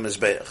fire on the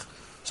Mizbeach.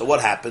 So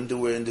what happened? There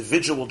were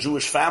individual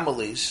Jewish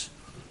families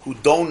who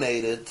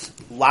donated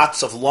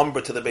lots of lumber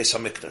to the Beis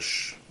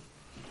HaMikdash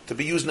to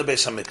be used in the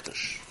Beis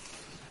HaMikdash,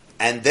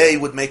 and they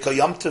would make a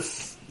Yom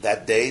Tov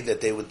that day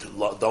that they would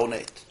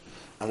donate.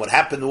 And what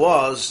happened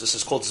was, this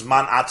is called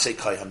Zman Atzei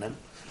Kohanim.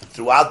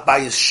 Throughout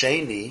Bayis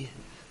Sheni,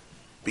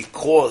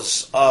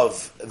 because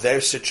of their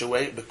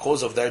situation,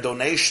 because of their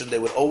donation, they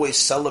would always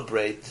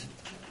celebrate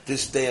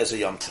this day as a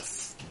Yom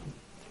Tov.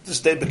 This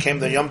day became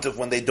the Yom Tov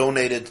when they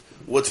donated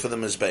wood for the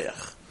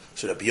Mizbeach.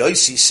 So Rabbi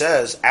Yossi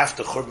says,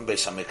 after Churban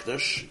Beis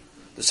HaMikdash,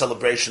 the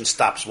celebration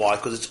stops. Why?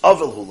 Because it's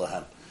Avel Hu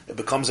Lahem. It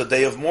becomes a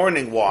day of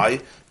mourning. Why?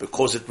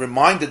 Because it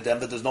reminded them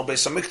that there's no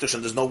Beis HaMikdash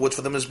and there's no wood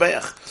for the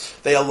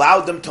Mizbeach. They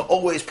allowed them to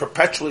always,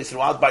 perpetually,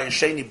 throughout Bayis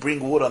Sheni,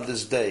 bring wood on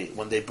this day,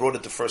 when they brought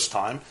it the first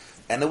time,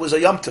 and it was a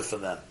Yom Tov for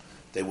them.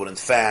 They wouldn't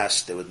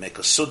fast, they would make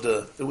a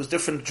Suda. There was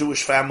different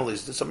Jewish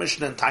families. There's a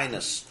Mishnah in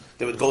Tainus.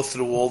 They would go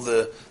through all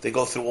the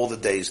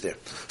days there.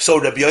 So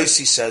Rabbi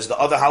Yossi says, the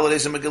other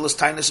holidays in Megillas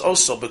Tainus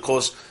also,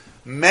 because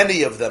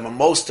many of them, or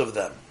most of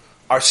them,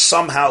 are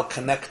somehow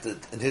connected,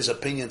 in his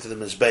opinion, to the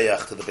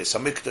Mizbeach, to the Beis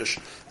HaMikdash,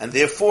 and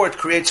therefore it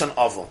creates an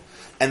oval.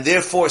 And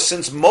therefore,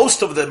 since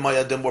most of the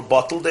Moyadim were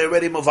bottled, they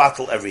already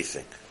mevatel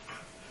everything.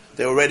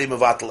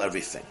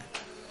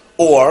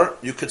 Or,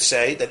 you could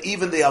say that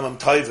even the Yamim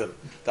Tovim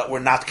that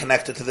were not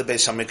connected to the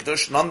Beis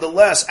HaMikdash,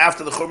 nonetheless,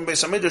 after the Churban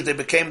Beis HaMikdash, they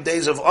became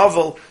days of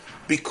oval,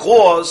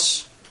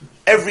 because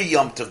every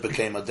Yom Tov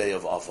became a day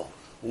of oval.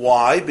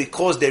 Why?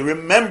 Because they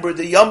remembered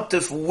the Yom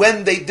Tov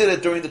when they did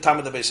it during the time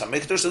of the Beis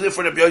HaMikdash. So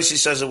therefore, Rabbi Yossi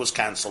says it was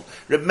cancelled.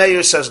 Reb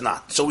Meir says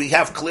not. So we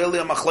have clearly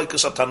a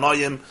machlokes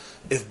atanoim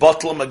if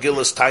Batla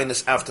Megillas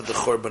Tainus after the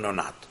Churban or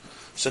not.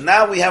 So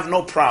now we have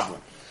no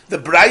problem. The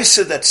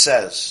Braisa that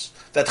says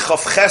that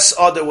Chavches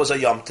Adar was a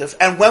Yom Tov,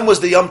 and when was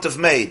the Yom Tov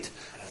made?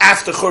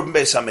 after Churban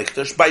Beis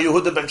HaMikdash by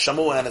Yehuda ben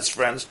Shammua and his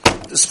friends.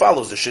 This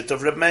follows the shit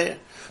of Reb Meir.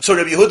 So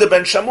Reb Yehuda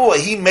ben Shammua,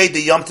 he made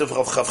the Yom Tov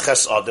of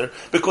Chavches Adar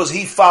because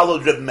he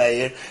followed Reb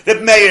Meir.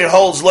 Reb Meir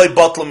holds Loi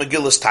Batla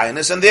Megillas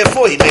Tainis, and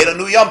therefore he made a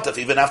new Yom Tov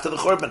even after the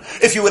Churban.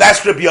 If you would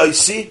ask Reb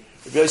Yossi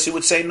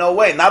would say, no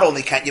way. Not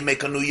only can't you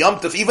make a new Yom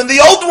Tov, even the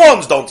old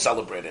ones don't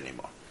celebrate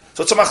anymore.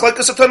 So it's a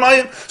machlekes of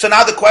Tanoim. So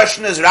now the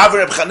question is, Rav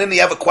Reb Chanina,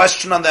 you have a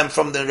question on them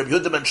from the Reb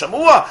Yehuda ben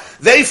Shammua.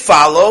 They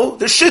follow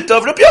the shit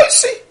of Reb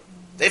Yossi.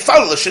 They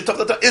follow the shit of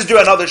the. Is there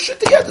another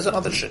shit? Yeah, there's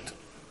another shit.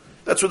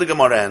 That's what the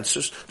Gemara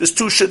answers. There's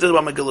two shittas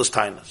about Megillas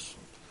Tainas.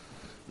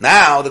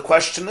 Now the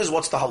question is,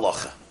 what's the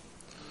halacha?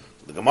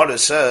 The Gemara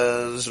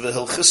says,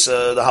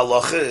 "V'hilchisa." The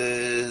halacha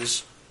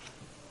is.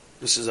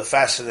 This is a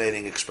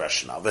fascinating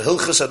expression. Now,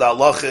 v'hilchisa. The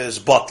halacha is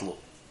batlu.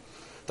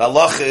 The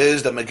halacha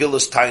is that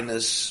Megillas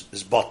Tainas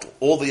is batlu.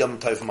 All the Yom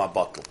Tovim are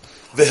batlu.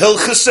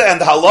 V'hilchisa and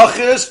the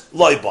halacha is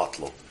loy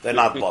batlu. They're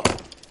not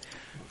batlu.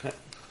 Okay.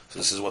 So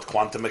this is what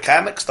quantum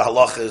mechanics. The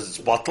halacha is it's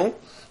batlu,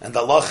 and the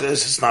halacha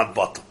is it's not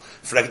batlu.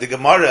 Frag the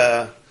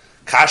Gemara,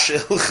 kasha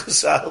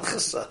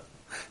hilchasa.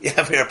 You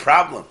have here a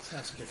problem.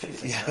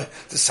 Yeah,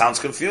 this sounds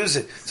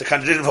confusing. It's a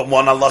contradiction from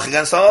one halacha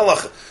against another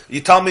halacha. You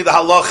tell me the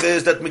halacha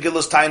is that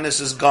Megillas Tainis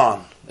is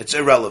gone. It's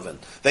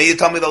irrelevant. Then you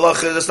tell me the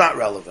halacha is it's not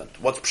relevant.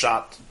 What's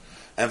pshat?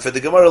 And for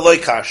the Gemara, loy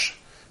kash,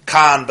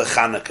 kan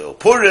b'Chanukah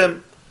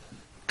Purim,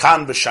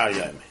 kan b'Shar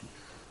Yomi.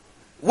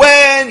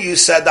 When you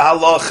said the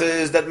halacha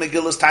is that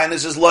Megillas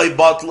Tainis is loy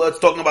batla, it's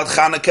talking about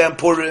Chanukah and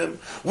Purim,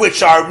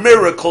 which are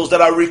miracles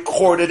that are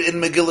recorded in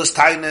Megillas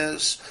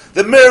Tainis.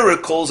 The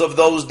miracles of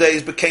those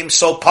days became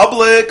so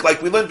public,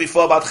 like we learned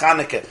before about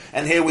Chanukah,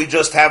 and here we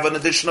just have an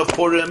addition of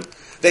Purim.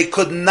 They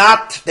did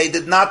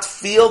not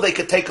feel they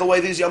could take away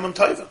these Yomim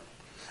Tovim.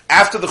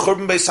 After the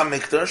Churban Beis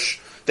HaMikdash,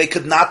 they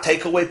could not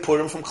take away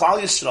Purim from Klal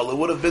Yisrael. It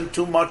would have been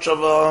too much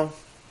of a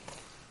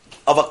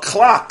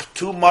clap,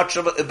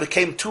 it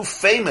became too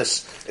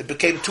famous, it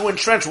became too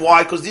entrenched.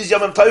 Why? Because these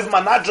Yom Tovim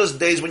are not just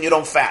days when you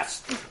don't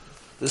fast.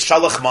 There's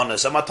Shalach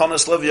Manas, and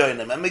Matanas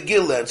Levyonim, and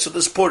Megillah, and so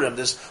there's Purim,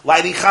 there's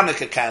lighting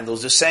Chanukah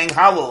candles, there's saying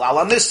Hallel,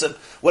 Ala Nisim,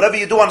 whatever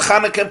you do on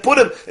Chanukah and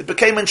Purim, it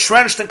became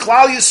entrenched in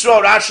Klal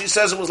Yisrael. Rashi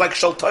says it was like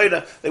Shal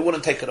Torah, they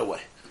wouldn't take it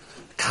away.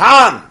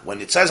 Kan, when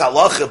it says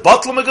Halacha,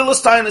 Batla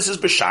Megillas Tainis is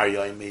B'Shar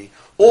Yomi.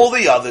 All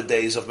the other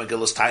days of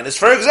Megillas Tainis,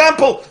 for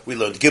example, we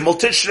learned Gimel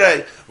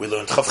Tishrei, we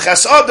learned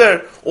Chavches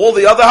Adar, all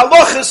the other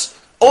halachas,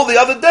 all the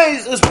other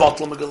days is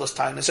Batla Megillas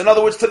Tainis. In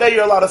other words, today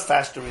you're allowed to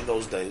fast during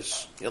those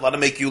days. You're allowed to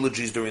make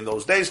eulogies during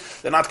those days.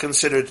 They're not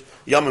considered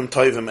Yomim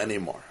Tovim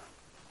anymore.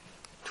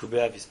 Tu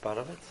B'Av is part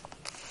of it?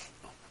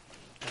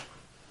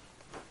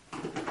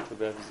 Tu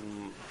B'Av is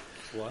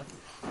what?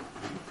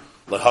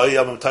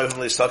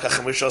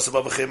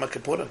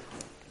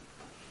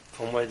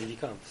 From where did he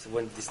come? So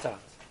when did he start?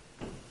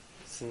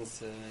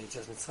 Since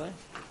Yetzias Mitzrayim?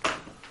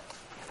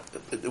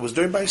 It was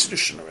during Bayis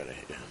Rishon already.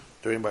 Yeah.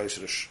 During Bayis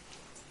Rishon.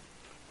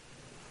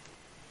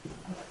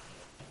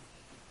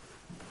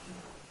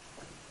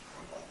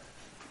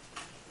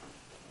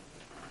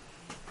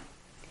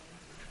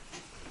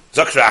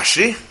 Zok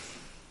Rashi,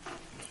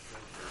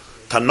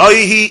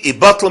 Tanoihi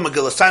ibatla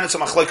Megillas Tainis, a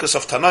machlokes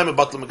of Tanoim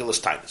ibatla Megillas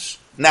Tainis.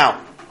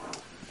 Now,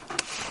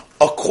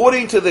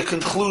 according to the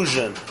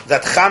conclusion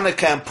that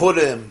Chanukah and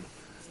Purim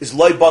is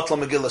loy batla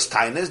Megillas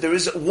Tainis, there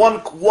is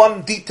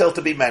one detail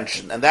to be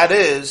mentioned, and that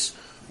is,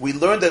 we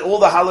learned that all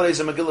the holidays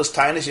of Megillas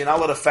Tainis, you're not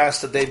allowed to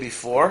fast the day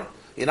before,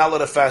 you're not allowed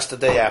to fast the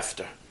day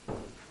after.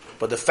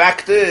 But the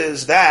fact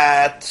is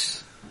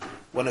that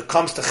when it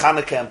comes to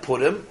Chanukah and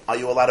Purim, are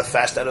you allowed to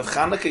fast out of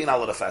Chanukah? You're not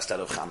allowed to fast out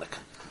of Chanukah.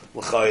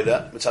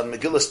 L'chayda, it's on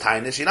Megillas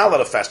Tainis, you're not allowed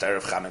to fast out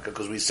of Chanukah,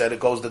 because we said it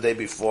goes the day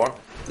before,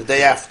 the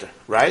day after,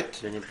 right?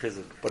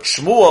 But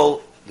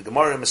Shmuel, the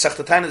Gemara in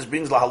Masechta Tainis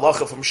brings la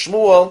halacha from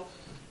Shmuel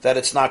that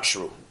it's not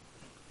true.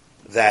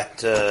 That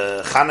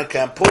Chanukah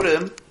and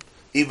Purim,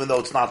 even though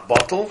it's not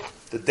bottle,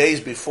 the days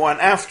before and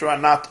after are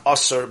not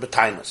Asur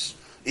b'Tainis.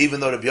 Even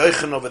though Rabbi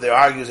Yochanan over there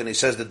argues and he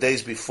says the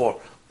days before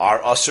are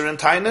Asur and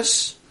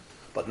Tainis,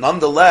 but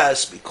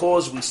nonetheless,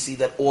 because we see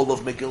that all of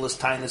Megillas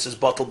Tainis is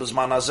bottle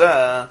b'Zman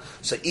Hazeh,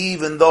 so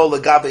even though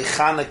Legabe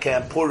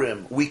Chanukah and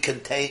Purim we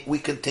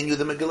continue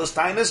the Megillas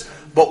Tainis,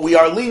 but we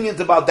are lenient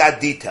about that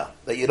detail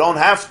that you don't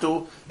have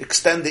to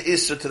extend the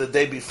Isser to the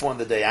day before and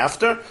the day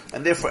after,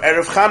 and therefore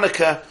Erev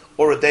Chanukah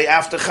or a day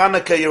after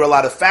Chanukah you're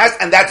allowed to fast,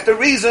 and that's the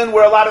reason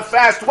we're allowed to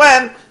fast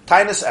when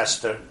Tainis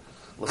Esther.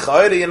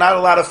 L'chayda, you're not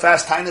allowed to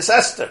fast Tainis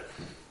Esther.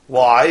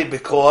 Why?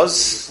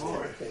 Because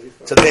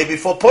it's a day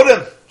before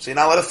Purim. So you're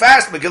not allowed to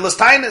fast Megillas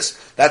Tainis.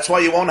 That's why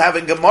you won't have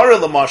in Gemara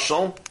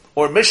L'mashal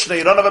or Mishnah,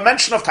 you don't have a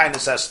mention of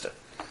Tainis Esther.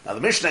 Now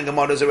the Mishnah and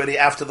Gemara is already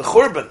after the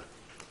Churban.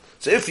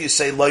 So if you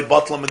say Loi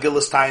Batla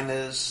Megillas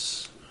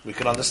Tainis, we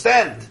can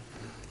understand.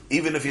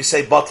 Even if you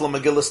say Batla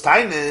Megillas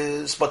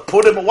Tainis, but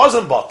Purim it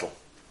wasn't Batla.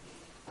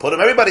 Purim,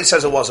 everybody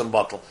says it wasn't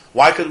Batla.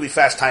 Why could we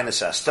fast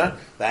Tainis Esther?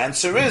 The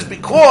answer is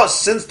because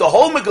since the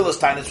whole Megillas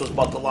Tainis was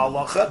Batla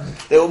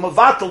Halacha, they were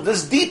Mevatel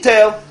this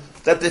detail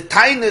that the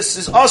Tainis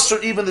is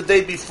Asur even the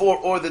day before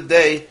or the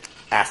day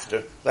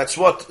after. That's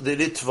what the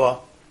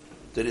Ritva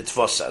The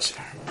Ritva says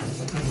here.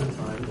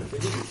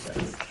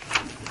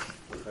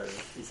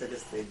 He said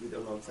yesterday, we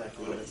don't know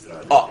exactly when it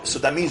started. Oh, so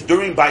that means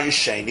during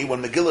Bayesheni,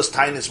 when Megillas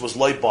Tainis was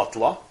loy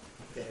batla,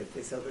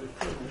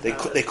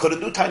 they couldn't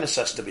do Tainis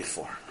Esther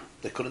before.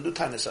 They couldn't do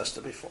Tainis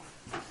Esther before.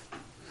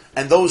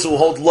 And those who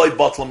hold loy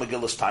batla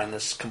Megillas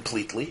Tainis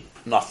completely,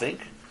 nothing.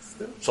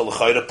 So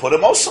L'chayra put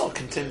him also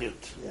continued,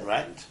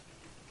 right?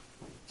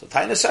 So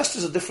Tainis Esther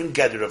is a different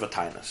gather of a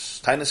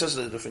Tainis. Tainis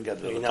Esther is a different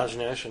gather of a In our Tainis.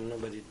 generation,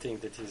 nobody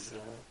thinks that he's...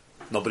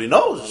 Nobody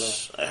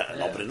knows.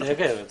 Nobody knows.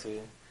 Okay,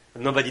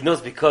 but nobody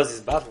knows because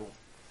it's Bavu.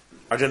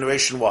 Our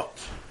generation, what?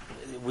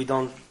 We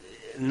don't...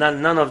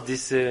 None of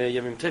this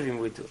Yamim Tevim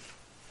we do.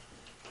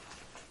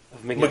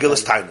 Of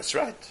Megillas Tainis,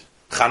 right?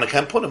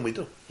 Chanukah Purim we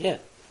do. Yeah.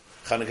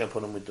 Chanukah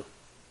Purim we do.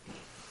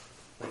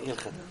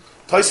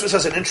 Tosfos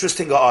has an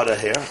interesting order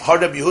here.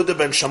 Harab Yehuda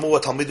ben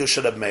Shamua Talmidu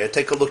Sherab Meir.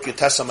 Take a look at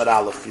Tesam at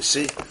Aleph. You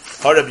see,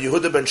 Harab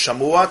Yehuda ben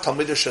Shamua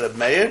Talmidu Sherab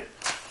Meir.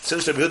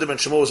 Since Rabbi Yehuda ben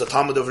Shamua was a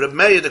Talmud of Reb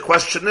Meir, the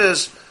question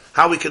is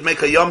how we could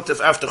make a Yom Tov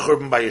after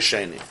Churban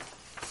Bayesheni.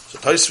 So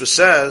Tosfos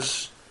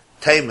says,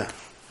 Teimah.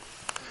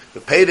 The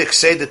Peirik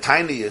say the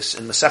tiniest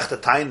in Masechta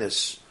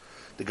Tainis.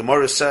 The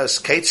Gemara says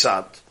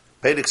Keitzad.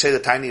 Peirik say the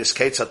tiniest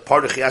Keitzad.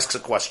 Parduch, he asks a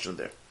question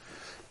there.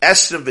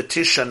 Esrim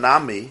v'tisha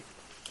nami.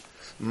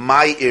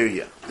 My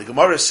area. The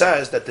Gemara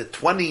says that the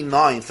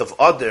 29th of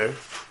Adar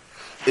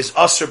is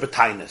Asr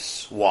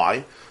B'Tainis.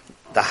 Why?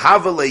 The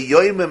Havale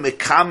Yoime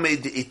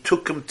Mekamed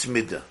Itukim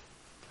Tmida.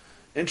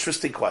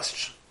 Interesting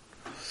question.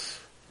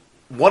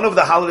 One of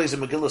the holidays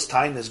of Megillas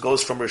Tainis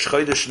goes from Rosh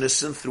Chodesh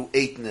Nisan through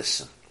 8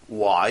 Nisan.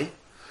 Why?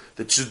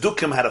 The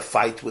Tzedukim had a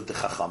fight with the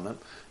Chachamim,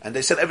 and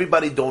they said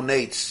everybody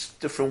donates,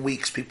 different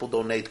weeks people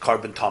donate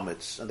carbon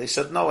tummies. And they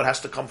said no, it has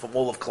to come from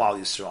all of Klal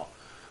Yisrael.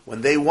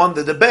 When they won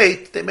the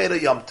debate, they made a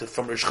Yom Tov.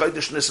 From Rosh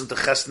Chodesh Nisan to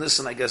Ches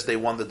Nisan, I guess they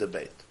won the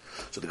debate.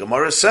 So the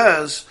Gemara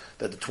says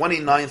that the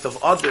 29th of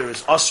Adar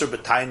is Asr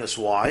B'Tainis.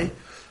 Why?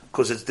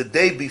 Because it's the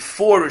day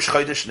before Rosh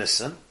Chodesh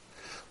Nisan,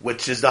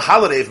 which is the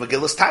holiday of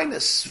Megillas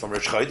Tainis from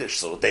Rosh Chodesh.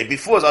 So the day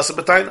before is Asr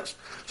B'Tainis.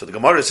 So the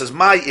Gemara says,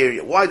 my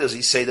area. Why does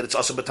he say that it's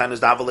Asr B'Tainis?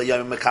 The Havale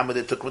Yom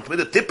Mekamed Itukim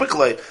Tmida.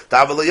 Typically, the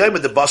Havale Yom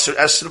the Basar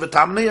Esr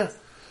B'Tamniyah.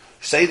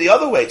 Say the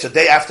other way. It's a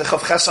day after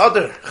Chav Ches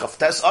Adar. Chav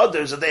Tes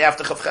Adar is a day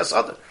after Chav Ches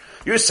Adar.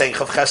 You're saying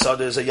Chav Ches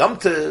Adar is a Yom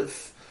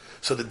Tov.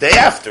 So the day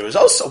after is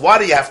also, why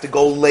do you have to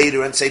go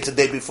later and say it's a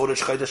day before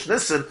Rosh Chodesh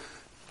Nisan?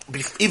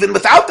 Even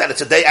without that,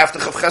 it's a day after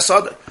Chav Ches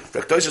Adar.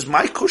 Rektor says,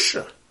 my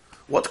kusha.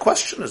 What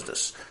question is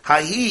this?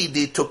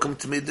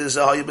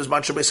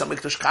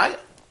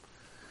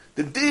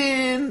 The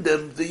din,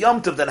 the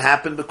Yom Tov that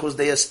happened because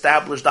they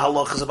established the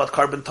halachas about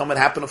carbon tumid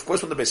happened, of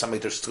course, when the Beis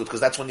HaMikdash stood, because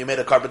that's when you made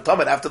a carbon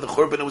tumid. After the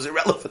Churban, it was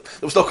irrelevant.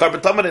 There was no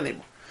carbon tumid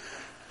anymore.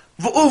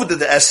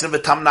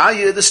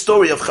 The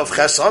story of Chav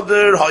Ches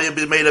Adar, how you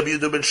made Rabbi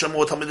Yehuda ben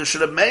Shamua Talmidu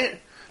Sherab Meir.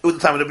 It was the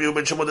time of Rabbi Yehuda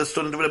ben Shamua that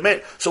stood in the Reb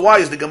Meir. So why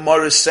is the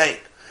Gemara saying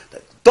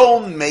that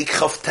don't make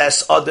Chav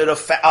Tes Adar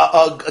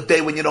a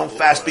day when you don't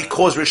fast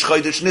because Rosh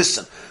Chodesh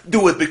Nisan?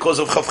 Do it because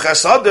of Chav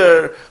Ches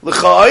Adar.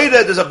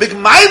 L'cha'ayre, there's a big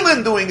mile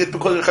in doing it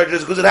because of Rosh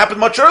Chodesh, because it happened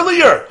much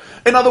earlier.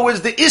 In other words,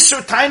 the Isser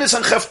Tainis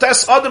and Chav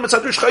Tes Adar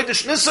Mitzad Rosh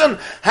Chodesh Nisan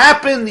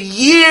happened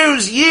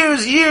years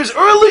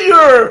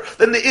earlier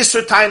than the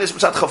Isser Tainis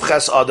Mitzad Chav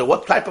Ches Adar.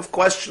 What type of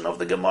question of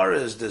the Gemara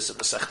is this in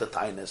the Masechta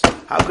Tainis?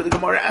 How could the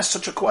Gemara ask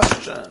such a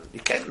question? You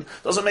can't.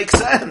 Doesn't make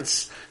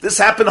sense. This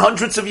happened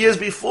hundreds of years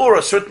before,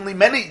 or certainly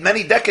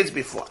many decades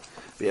before.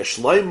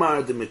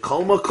 V'yashloimar de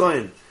mikol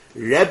makoim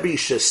Rebbe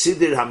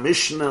shesidir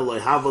hamishna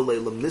loyhava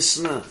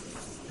leilamnisna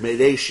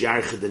meireish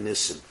yarchid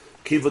enisim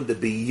kivan de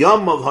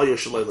biyam of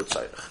hayashalei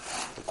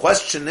l'tzayich. The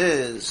question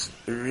is,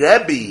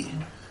 Rebbe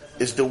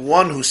is the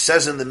one who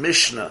says in the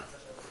Mishnah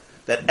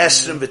that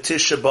Esrim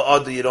v'tisha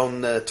ba'ada you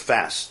don't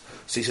fast.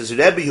 So he says,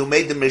 Rebbe who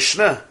made the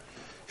Mishnah,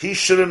 he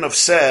shouldn't have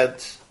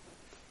said,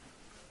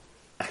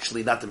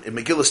 actually not in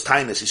Megillas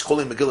Tainis, he's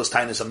calling Megillas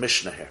Tainis a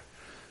Mishnah here.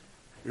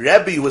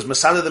 Rebbe, who was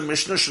Masada the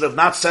Mishnah, should have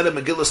not said in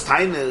Megillas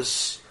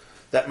Tainis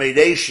that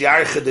Meireish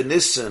Yarchid in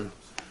Nisan,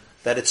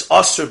 that it's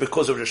Asr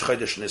because of Rosh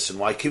Chodesh Nisan.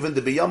 Why? Given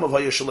the Biyam of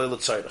Hayashalei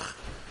L'Tzayrach.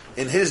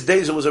 In his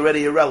days it was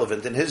already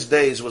irrelevant. In his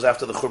days it was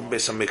after the Churban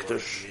Beis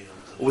HaMikdash.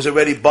 It was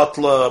already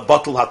Batul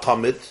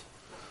HaTamid.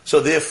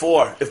 So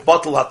therefore, if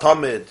Batul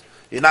HaTamid,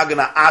 you're not going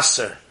to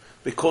Asr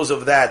because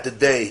of that the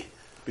day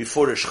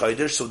before Rosh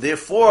Chodesh. So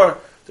therefore,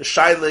 the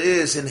Shaila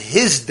is, in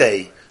his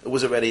day, it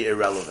was already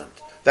irrelevant.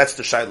 That's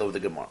the Shaila of the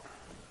Gemara.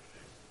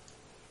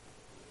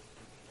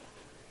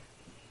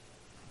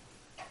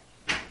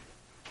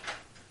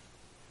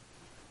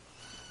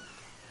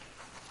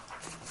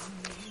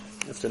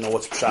 You have to know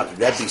what's Pshat.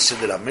 Rebbe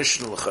Siddur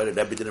HaMishnah, L'chayre,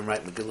 Rebbe didn't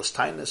write Megillas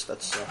Tainis.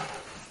 That's the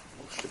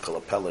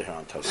Kalapella here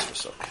on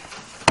Tosfos.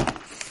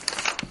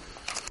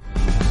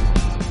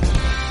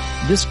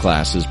 This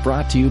class is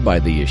brought to you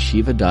by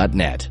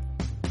theyeshiva.net.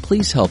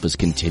 Please help us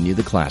continue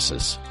the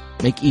classes.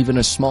 Make even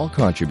a small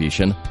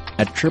contribution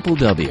at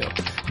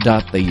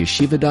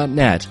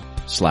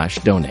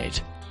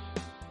www.theyeshiva.net/donate.